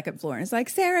out the second floor and is like,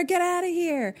 Sarah, get out of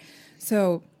here.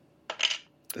 So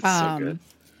that's so good.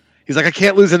 He's like, I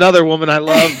can't lose another woman I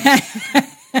love.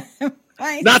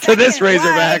 Not to this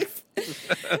Razorback.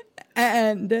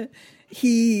 And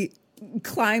he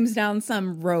climbs down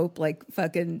some rope, like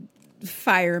fucking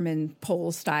fireman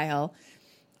pole style.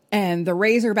 And the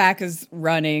Razorback is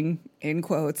running, in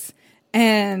quotes.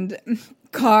 And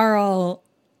Carl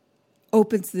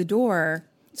opens the door.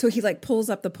 So he like pulls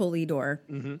up the pulley door.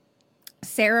 Mm-hmm.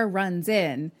 Sarah runs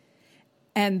in.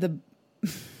 And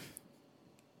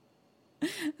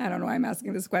I don't know why I'm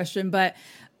asking this question, but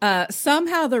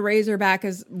somehow the Razorback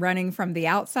is running from the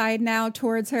outside now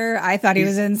towards her. I thought he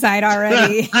was inside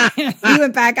already. He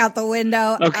went back out the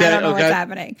window. Okay, I don't know what's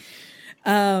happening.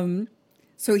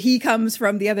 So he comes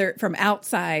from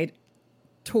outside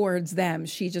towards them.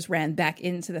 She just ran back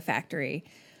into the factory.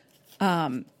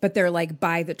 But they're like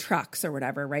by the trucks or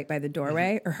whatever, right by the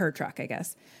doorway, or her truck, I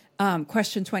guess.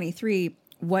 Question 23,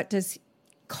 what does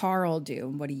Carl do?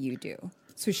 What do you do?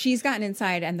 So she's gotten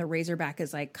inside and the Razorback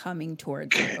is like coming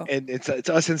towards you. And it's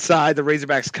us inside. The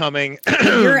Razorback's coming.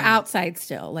 You're outside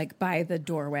still, like by the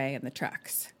doorway and the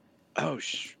trucks. Oh,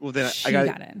 well then she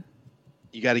got in.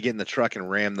 You got to get in the truck and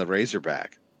ram the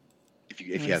Razorback if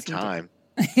you have time.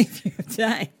 If you have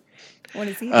time. What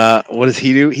does he do? What does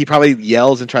he do? He probably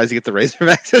yells and tries to get the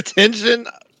Razorback's attention.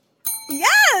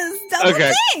 Yes, double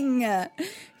ding.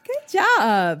 Good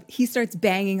job. He starts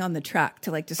banging on the truck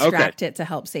to like distract it to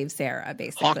help save Sarah,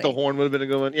 basically. Honk the horn would have been a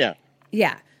good one. Yeah.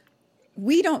 Yeah.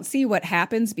 We don't see what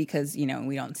happens because,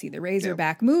 we don't see the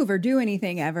Razorback move or do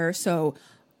anything ever. So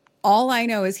all I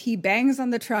know is he bangs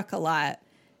on the truck a lot.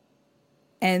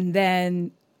 And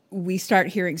then we start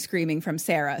hearing screaming from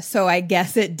Sarah. So I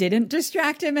guess it didn't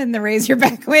distract him and the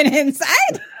Razorback went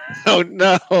inside. Oh,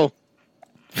 no.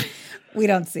 We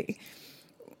don't see.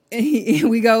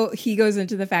 He goes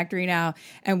into the factory now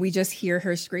and we just hear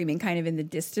her screaming kind of in the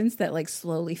distance that like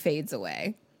slowly fades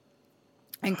away.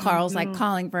 And Carl's like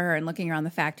calling for her and looking around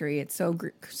the factory. It's so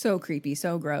creepy,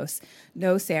 so gross.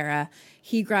 No Sarah.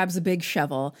 He grabs a big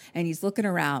shovel and he's looking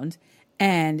around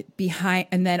and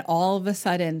then all of a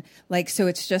sudden, like, so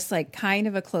it's just like kind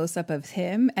of a close up of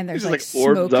him and there's like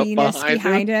smokiness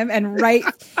behind him. And right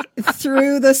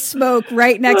through the smoke,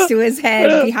 right next to his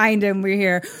head behind him, we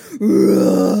hear,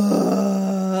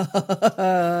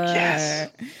 yes.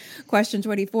 Question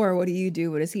 24. What do you do?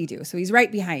 What does he do? So he's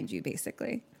right behind you,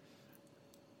 basically.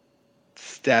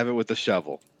 Stab it with the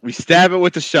shovel. We stab it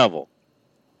with the shovel.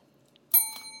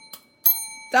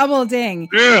 Double ding.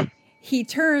 Yeah. He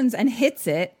turns and hits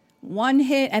it. One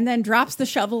hit and then drops the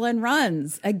shovel and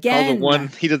runs again.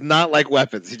 He does not like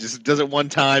weapons. He just does it one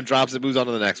time, drops it, moves on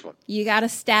to the next one. You got to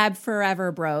stab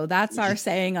forever, bro. That's our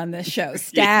saying on this show.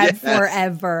 Stab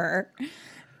forever.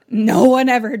 No one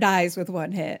ever dies with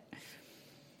one hit.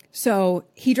 So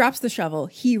he drops the shovel.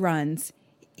 He runs.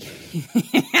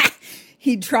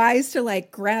 He tries to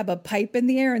like grab a pipe in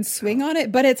the air and swing on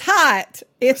it, but it's hot.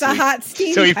 It's a hot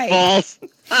steam pipe. So he falls.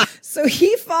 So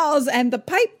he falls and the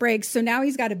pipe breaks. So now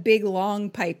he's got a big long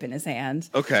pipe in his hand.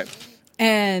 Okay.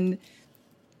 And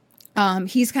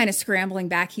he's kind of scrambling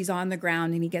back. He's on the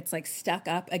ground and he gets like stuck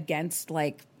up against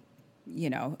like,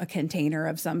 a container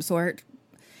of some sort.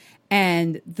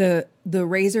 And the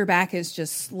Razorback is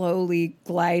just slowly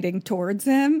gliding towards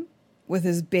him with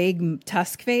his big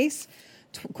tusk face.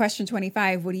 Question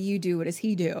 25. What do you do? What does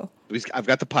he do? I've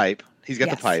got the pipe. He's got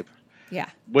the pipe. Yeah.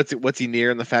 What's he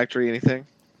near in the factory? Anything?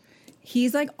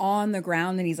 He's like on the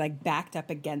ground and he's like backed up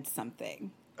against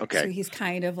something. Okay. So he's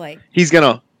kind of like. He's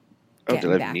gonna. Oh,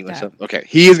 did I mute myself? Okay.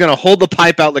 He is gonna hold the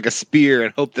pipe out like a spear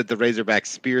and hope that the Razorback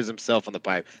spears himself on the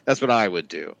pipe. That's what I would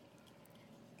do.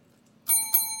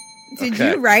 Did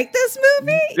you write this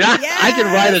movie? Yeah, yes. I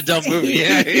can write a dumb movie.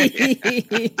 Yeah.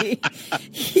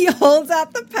 He holds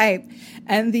out the pipe,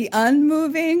 and the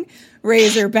unmoving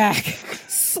Razorback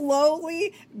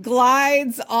slowly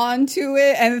glides onto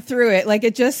it and through it. Like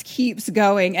it just keeps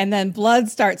going, and then blood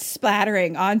starts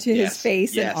splattering onto his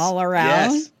face and all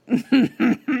around.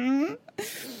 Yes.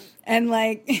 And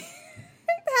like it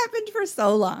happened for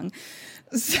so long.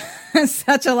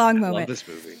 Such a long moment. I love this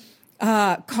movie.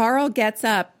 Carl gets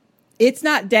up. It's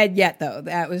not dead yet, though.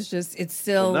 That was just, it's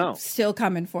still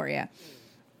coming for you.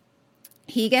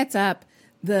 He gets up,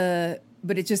 but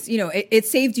it just, it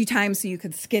saved you time so you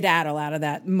could skedaddle out of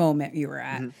that moment you were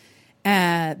at.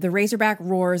 Mm-hmm. The Razorback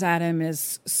roars at him,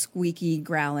 is squeaky,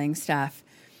 growling stuff.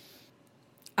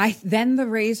 Then the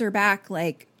Razorback,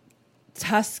 like,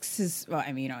 tusks his,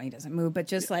 he doesn't move, but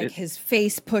just like his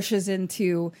face pushes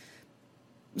into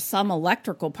some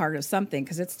electrical part of something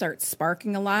because it starts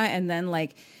sparking a lot. And then,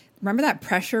 like, remember that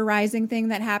pressure rising thing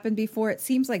that happened before? It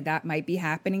seems like that might be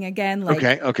happening again. Like,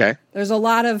 okay. There's a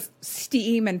lot of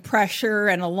steam and pressure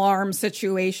and alarm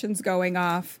situations going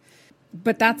off.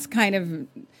 But that's happening.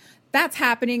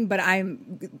 But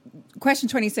question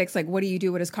 26, like, what do you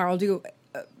do? What does Carl do?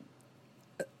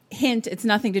 Hint, it's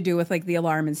nothing to do with, like, the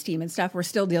alarm and steam and stuff. We're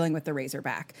still dealing with the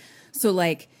Razorback. So,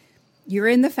 like, you're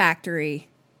in the factory.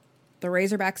 The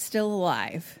Razorback's still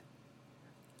alive.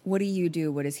 What do you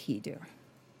do? What does he do?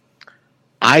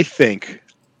 I think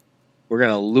we're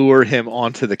going to lure him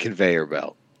onto the conveyor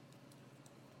belt.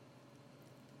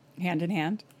 Hand in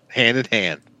hand? Hand in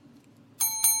hand.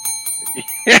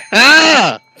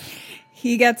 Yeah!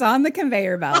 He gets on the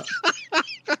conveyor belt.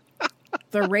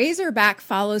 The Razorback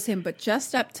follows him, but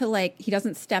just up to, like, he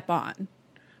doesn't step on.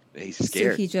 He's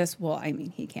scared. So he just,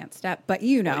 he can't step, but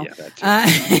you know.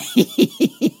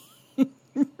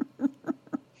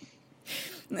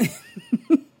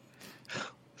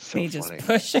 They just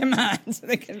push him onto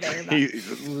the conveyor belt.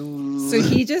 So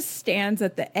he just stands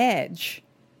at the edge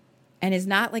and is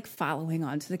not like following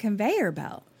onto the conveyor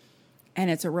belt. And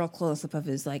it's a real close up of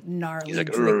his like gnarly,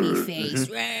 like, drippy face.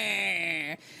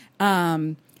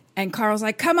 Mm-hmm. And Carl's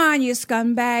like, "Come on, you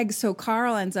scumbag!" So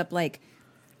Carl ends up like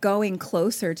going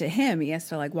closer to him. He has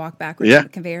to like walk backwards on the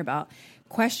conveyor belt.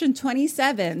 Question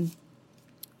 27.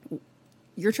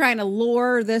 You're trying to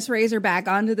lure this Razorback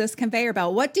onto this conveyor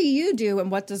belt. What do you do and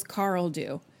what does Carl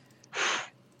do?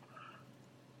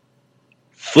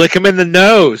 Flick him in the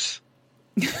nose.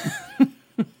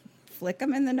 Flick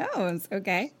him in the nose.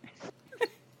 Okay.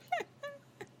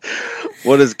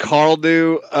 What does Carl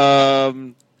do? He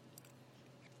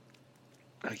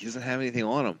doesn't have anything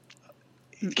on him.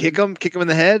 Kick him in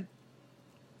the head.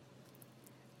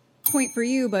 Point for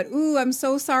you, but ooh, I'm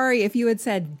so sorry. If you had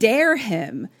said dare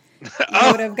him,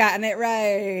 you would have gotten it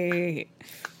right.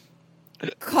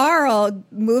 Carl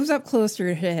moves up closer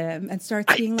to him and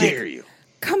starts being like, dare you.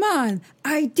 Come on,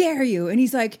 I dare you. And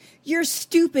he's like, you're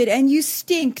stupid and you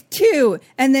stink too.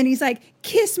 And then he's like,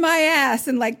 kiss my ass,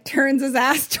 and like turns his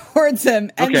ass towards him.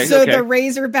 And the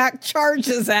Razorback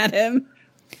charges at him.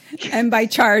 And by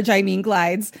charge, I mean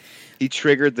glides. He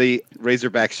triggered the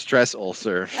Razorback stress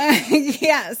ulcer.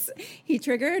 Yes. He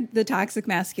triggered the toxic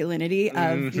masculinity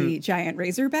of the giant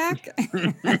Razorback.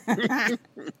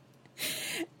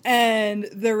 And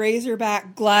the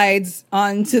Razorback glides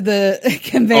onto the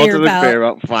conveyor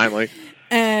belt. Finally.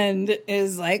 And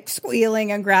is like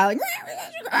squealing and growling.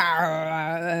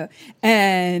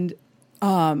 And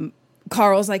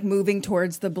Carl's like moving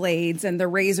towards the blades, and the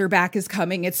Razorback is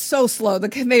coming. It's so slow. The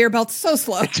conveyor belt's so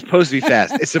slow. It's supposed to be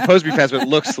fast. But it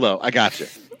looks slow. I got you.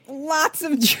 Lots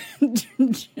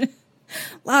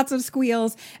of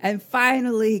squeals, and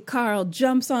finally Carl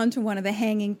jumps onto one of the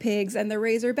hanging pigs, and the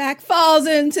Razorback falls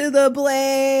into the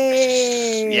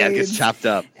blade. Yeah, it gets chopped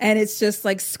up, and it's just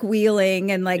like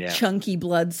squealing, and like chunky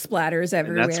blood splatters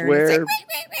everywhere.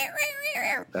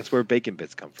 And that's where bacon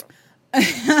bits come from.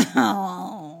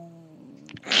 Oh.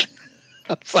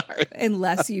 I'm sorry.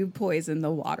 Unless you poison the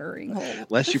watering hole.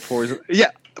 Unless you poison,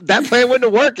 that plan wouldn't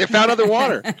have worked. It found other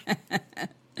water.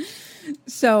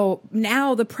 So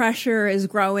now the pressure is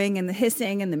growing and the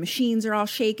hissing and the machines are all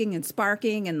shaking and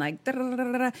sparking and like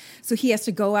da-da-da-da-da. So he has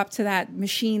to go up to that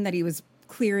machine that he was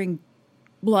clearing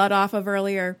blood off of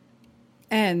earlier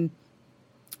and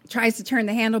tries to turn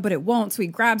the handle, but it won't. So he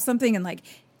grabs something and like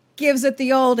gives it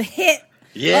the old hit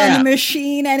on the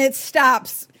machine, and it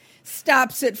stops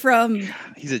it from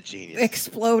he's a genius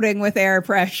exploding with air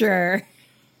pressure.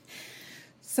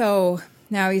 So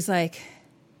now he's like,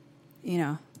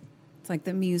 it's like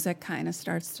the music kind of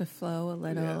starts to flow a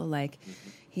little, like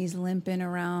he's limping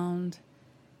around,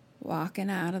 walking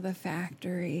out of the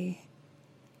factory.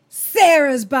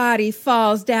 Sarah's body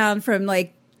falls down from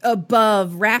like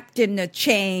above, wrapped in a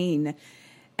chain,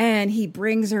 and he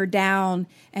brings her down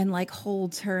and like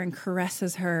holds her and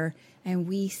caresses her, and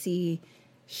we see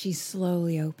she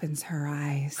slowly opens her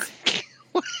eyes.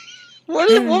 What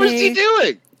was she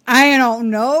doing? I don't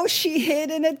know. She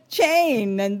hid in a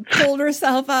chain and pulled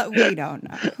herself up. We don't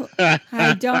know.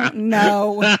 I don't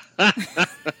know.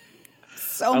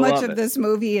 So much of this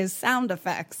movie is sound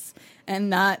effects and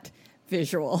not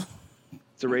visual.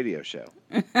 It's a radio show.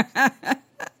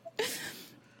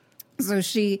 So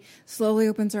she slowly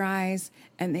opens her eyes,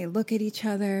 and they look at each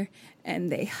other,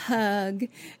 and they hug,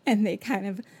 and they kind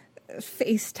of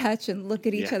face touch and look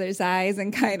at each other's eyes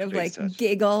and kind of face like touch.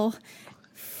 Giggle.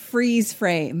 Freeze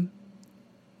frame.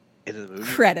 Into the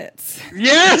movie? Credits.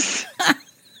 Yes!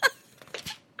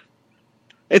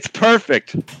 It's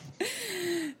perfect.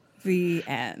 The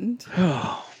end.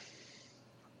 I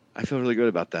feel really good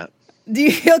about that. Do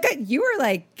you feel good? You were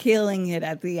like killing it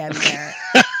at the end there.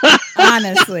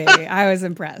 Honestly, I was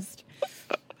impressed.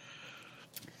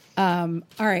 All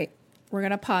right. We're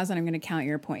going to pause and I'm going to count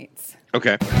your points.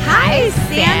 Okay. Hi,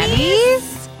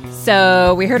 Sammys.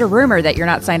 So we heard a rumor that you're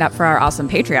not signed up for our awesome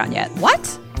Patreon yet. What?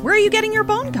 Where are you getting your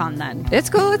BoneCon then? It's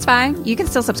cool. It's fine. You can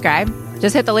still subscribe.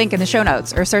 Just hit the link in the show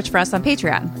notes or search for us on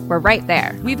Patreon. We're right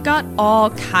there. We've got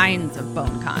all kinds of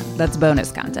BoneCon. That's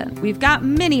bonus content. We've got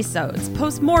mini-sodes,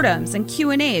 postmortems, and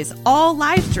Q&As, all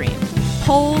live streamed.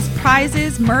 Polls,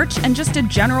 prizes, merch, and just a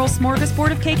general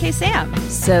smorgasbord of KK Sam.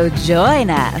 So join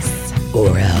us.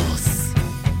 Or else.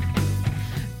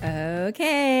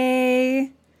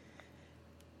 Okay.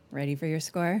 Ready for your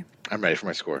score? I'm ready for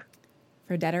my score.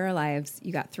 For Dead or Alive,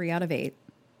 you got 3 out of 8.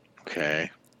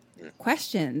 Okay.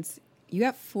 Questions, you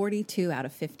got 42 out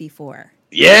of 54.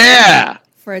 Yeah!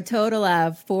 For a total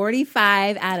of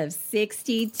 45 out of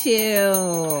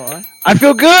 62. I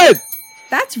feel good!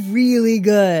 That's really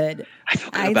good. I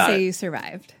feel good I'd about say it. you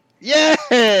survived.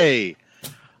 Yay!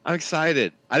 I'm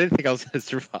excited. I didn't think I was going to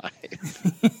survive.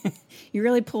 You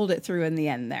really pulled it through in the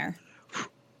end there.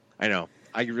 I know.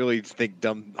 I really think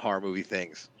dumb horror movie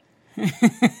things.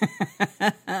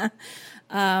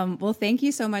 Well, thank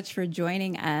you so much for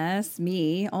joining us,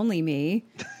 only me,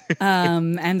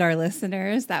 and our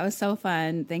listeners. That was so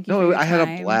fun. Thank you. No, I had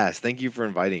a blast. Thank you for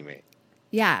inviting me.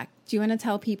 Yeah. Do you want to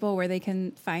tell people where they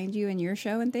can find you and your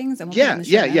show and things? And we'll yeah.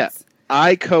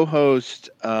 I co-host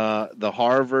the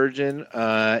Horror Virgin,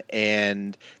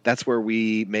 and that's where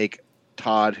we make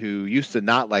Todd, who used to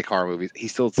not like horror movies. He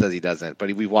still says he doesn't,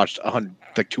 but we've watched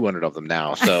 200 of them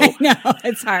now. So no,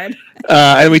 it's hard.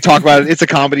 And we talk about it. It's a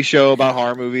comedy show about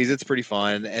horror movies. It's pretty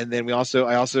fun. And then we also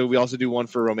do one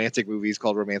for romantic movies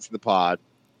called Romancing the Pod.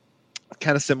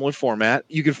 Kind of similar format.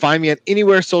 You can find me at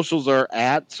anywhere socials are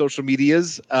at social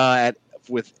medias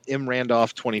with M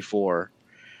Randolph 24.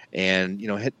 And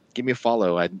give me a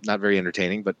follow. I'm not very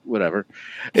entertaining, but whatever.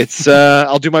 It's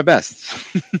I'll do my best.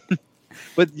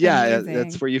 But yeah, Amazing.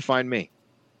 That's where you find me.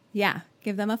 Yeah,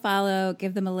 give them a follow,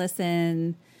 give them a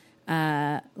listen,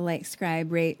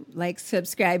 subscribe, rate,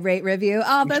 review,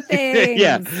 all the things.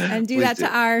 Yeah, and do that to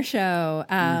our show.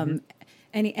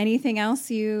 Anything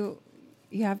else you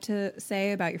have to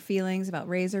say about your feelings about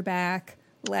Razorback?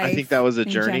 Life I think that was a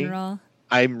journey. General?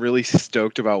 I'm really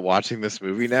stoked about watching this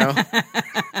movie now.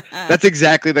 That's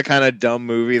exactly the kind of dumb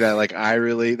movie that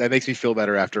that makes me feel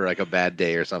better after like a bad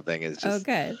day or something. It's just,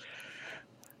 good.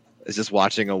 It's just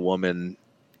watching a woman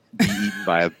be eaten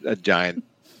by a giant,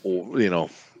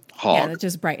 hog. Yeah, that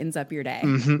just brightens up your day.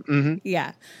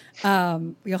 Yeah.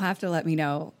 You'll have to let me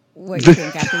know what you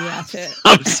think after you watch it.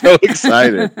 I'm so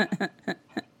excited.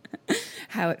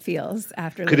 How it feels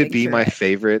after. Could it be my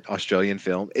favorite Australian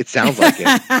film? It sounds like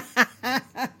it.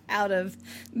 Out of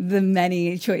the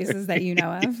many choices that you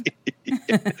know of.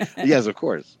 Yes, of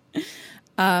course.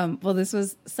 Well, this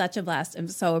was such a blast. I'm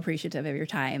so appreciative of your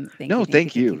time.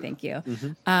 Thank you.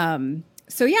 Mm-hmm.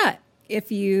 So yeah,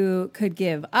 if you could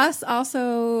give us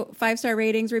also 5-star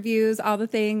ratings, reviews, all the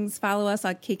things, follow us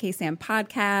on KK Sam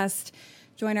Podcast,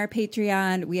 join our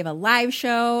Patreon. We have a live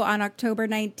show on October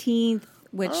 19th,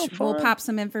 which we'll pop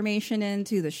some information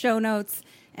into the show notes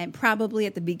and probably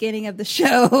at the beginning of the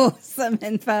show, some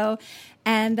info.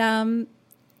 And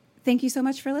thank you so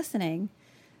much for listening.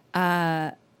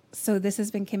 So this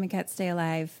has been Kim and Kat Stay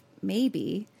Alive,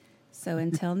 maybe. So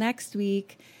until next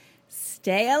week,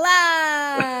 stay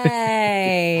alive.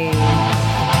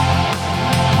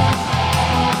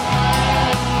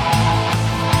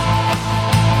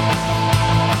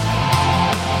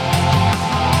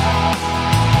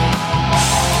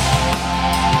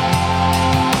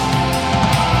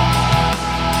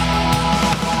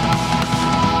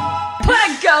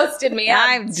 Ghosted me.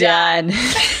 I'm done.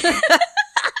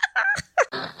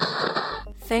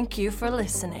 Thank you for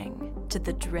listening to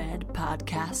the Dread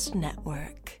Podcast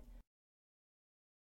Network.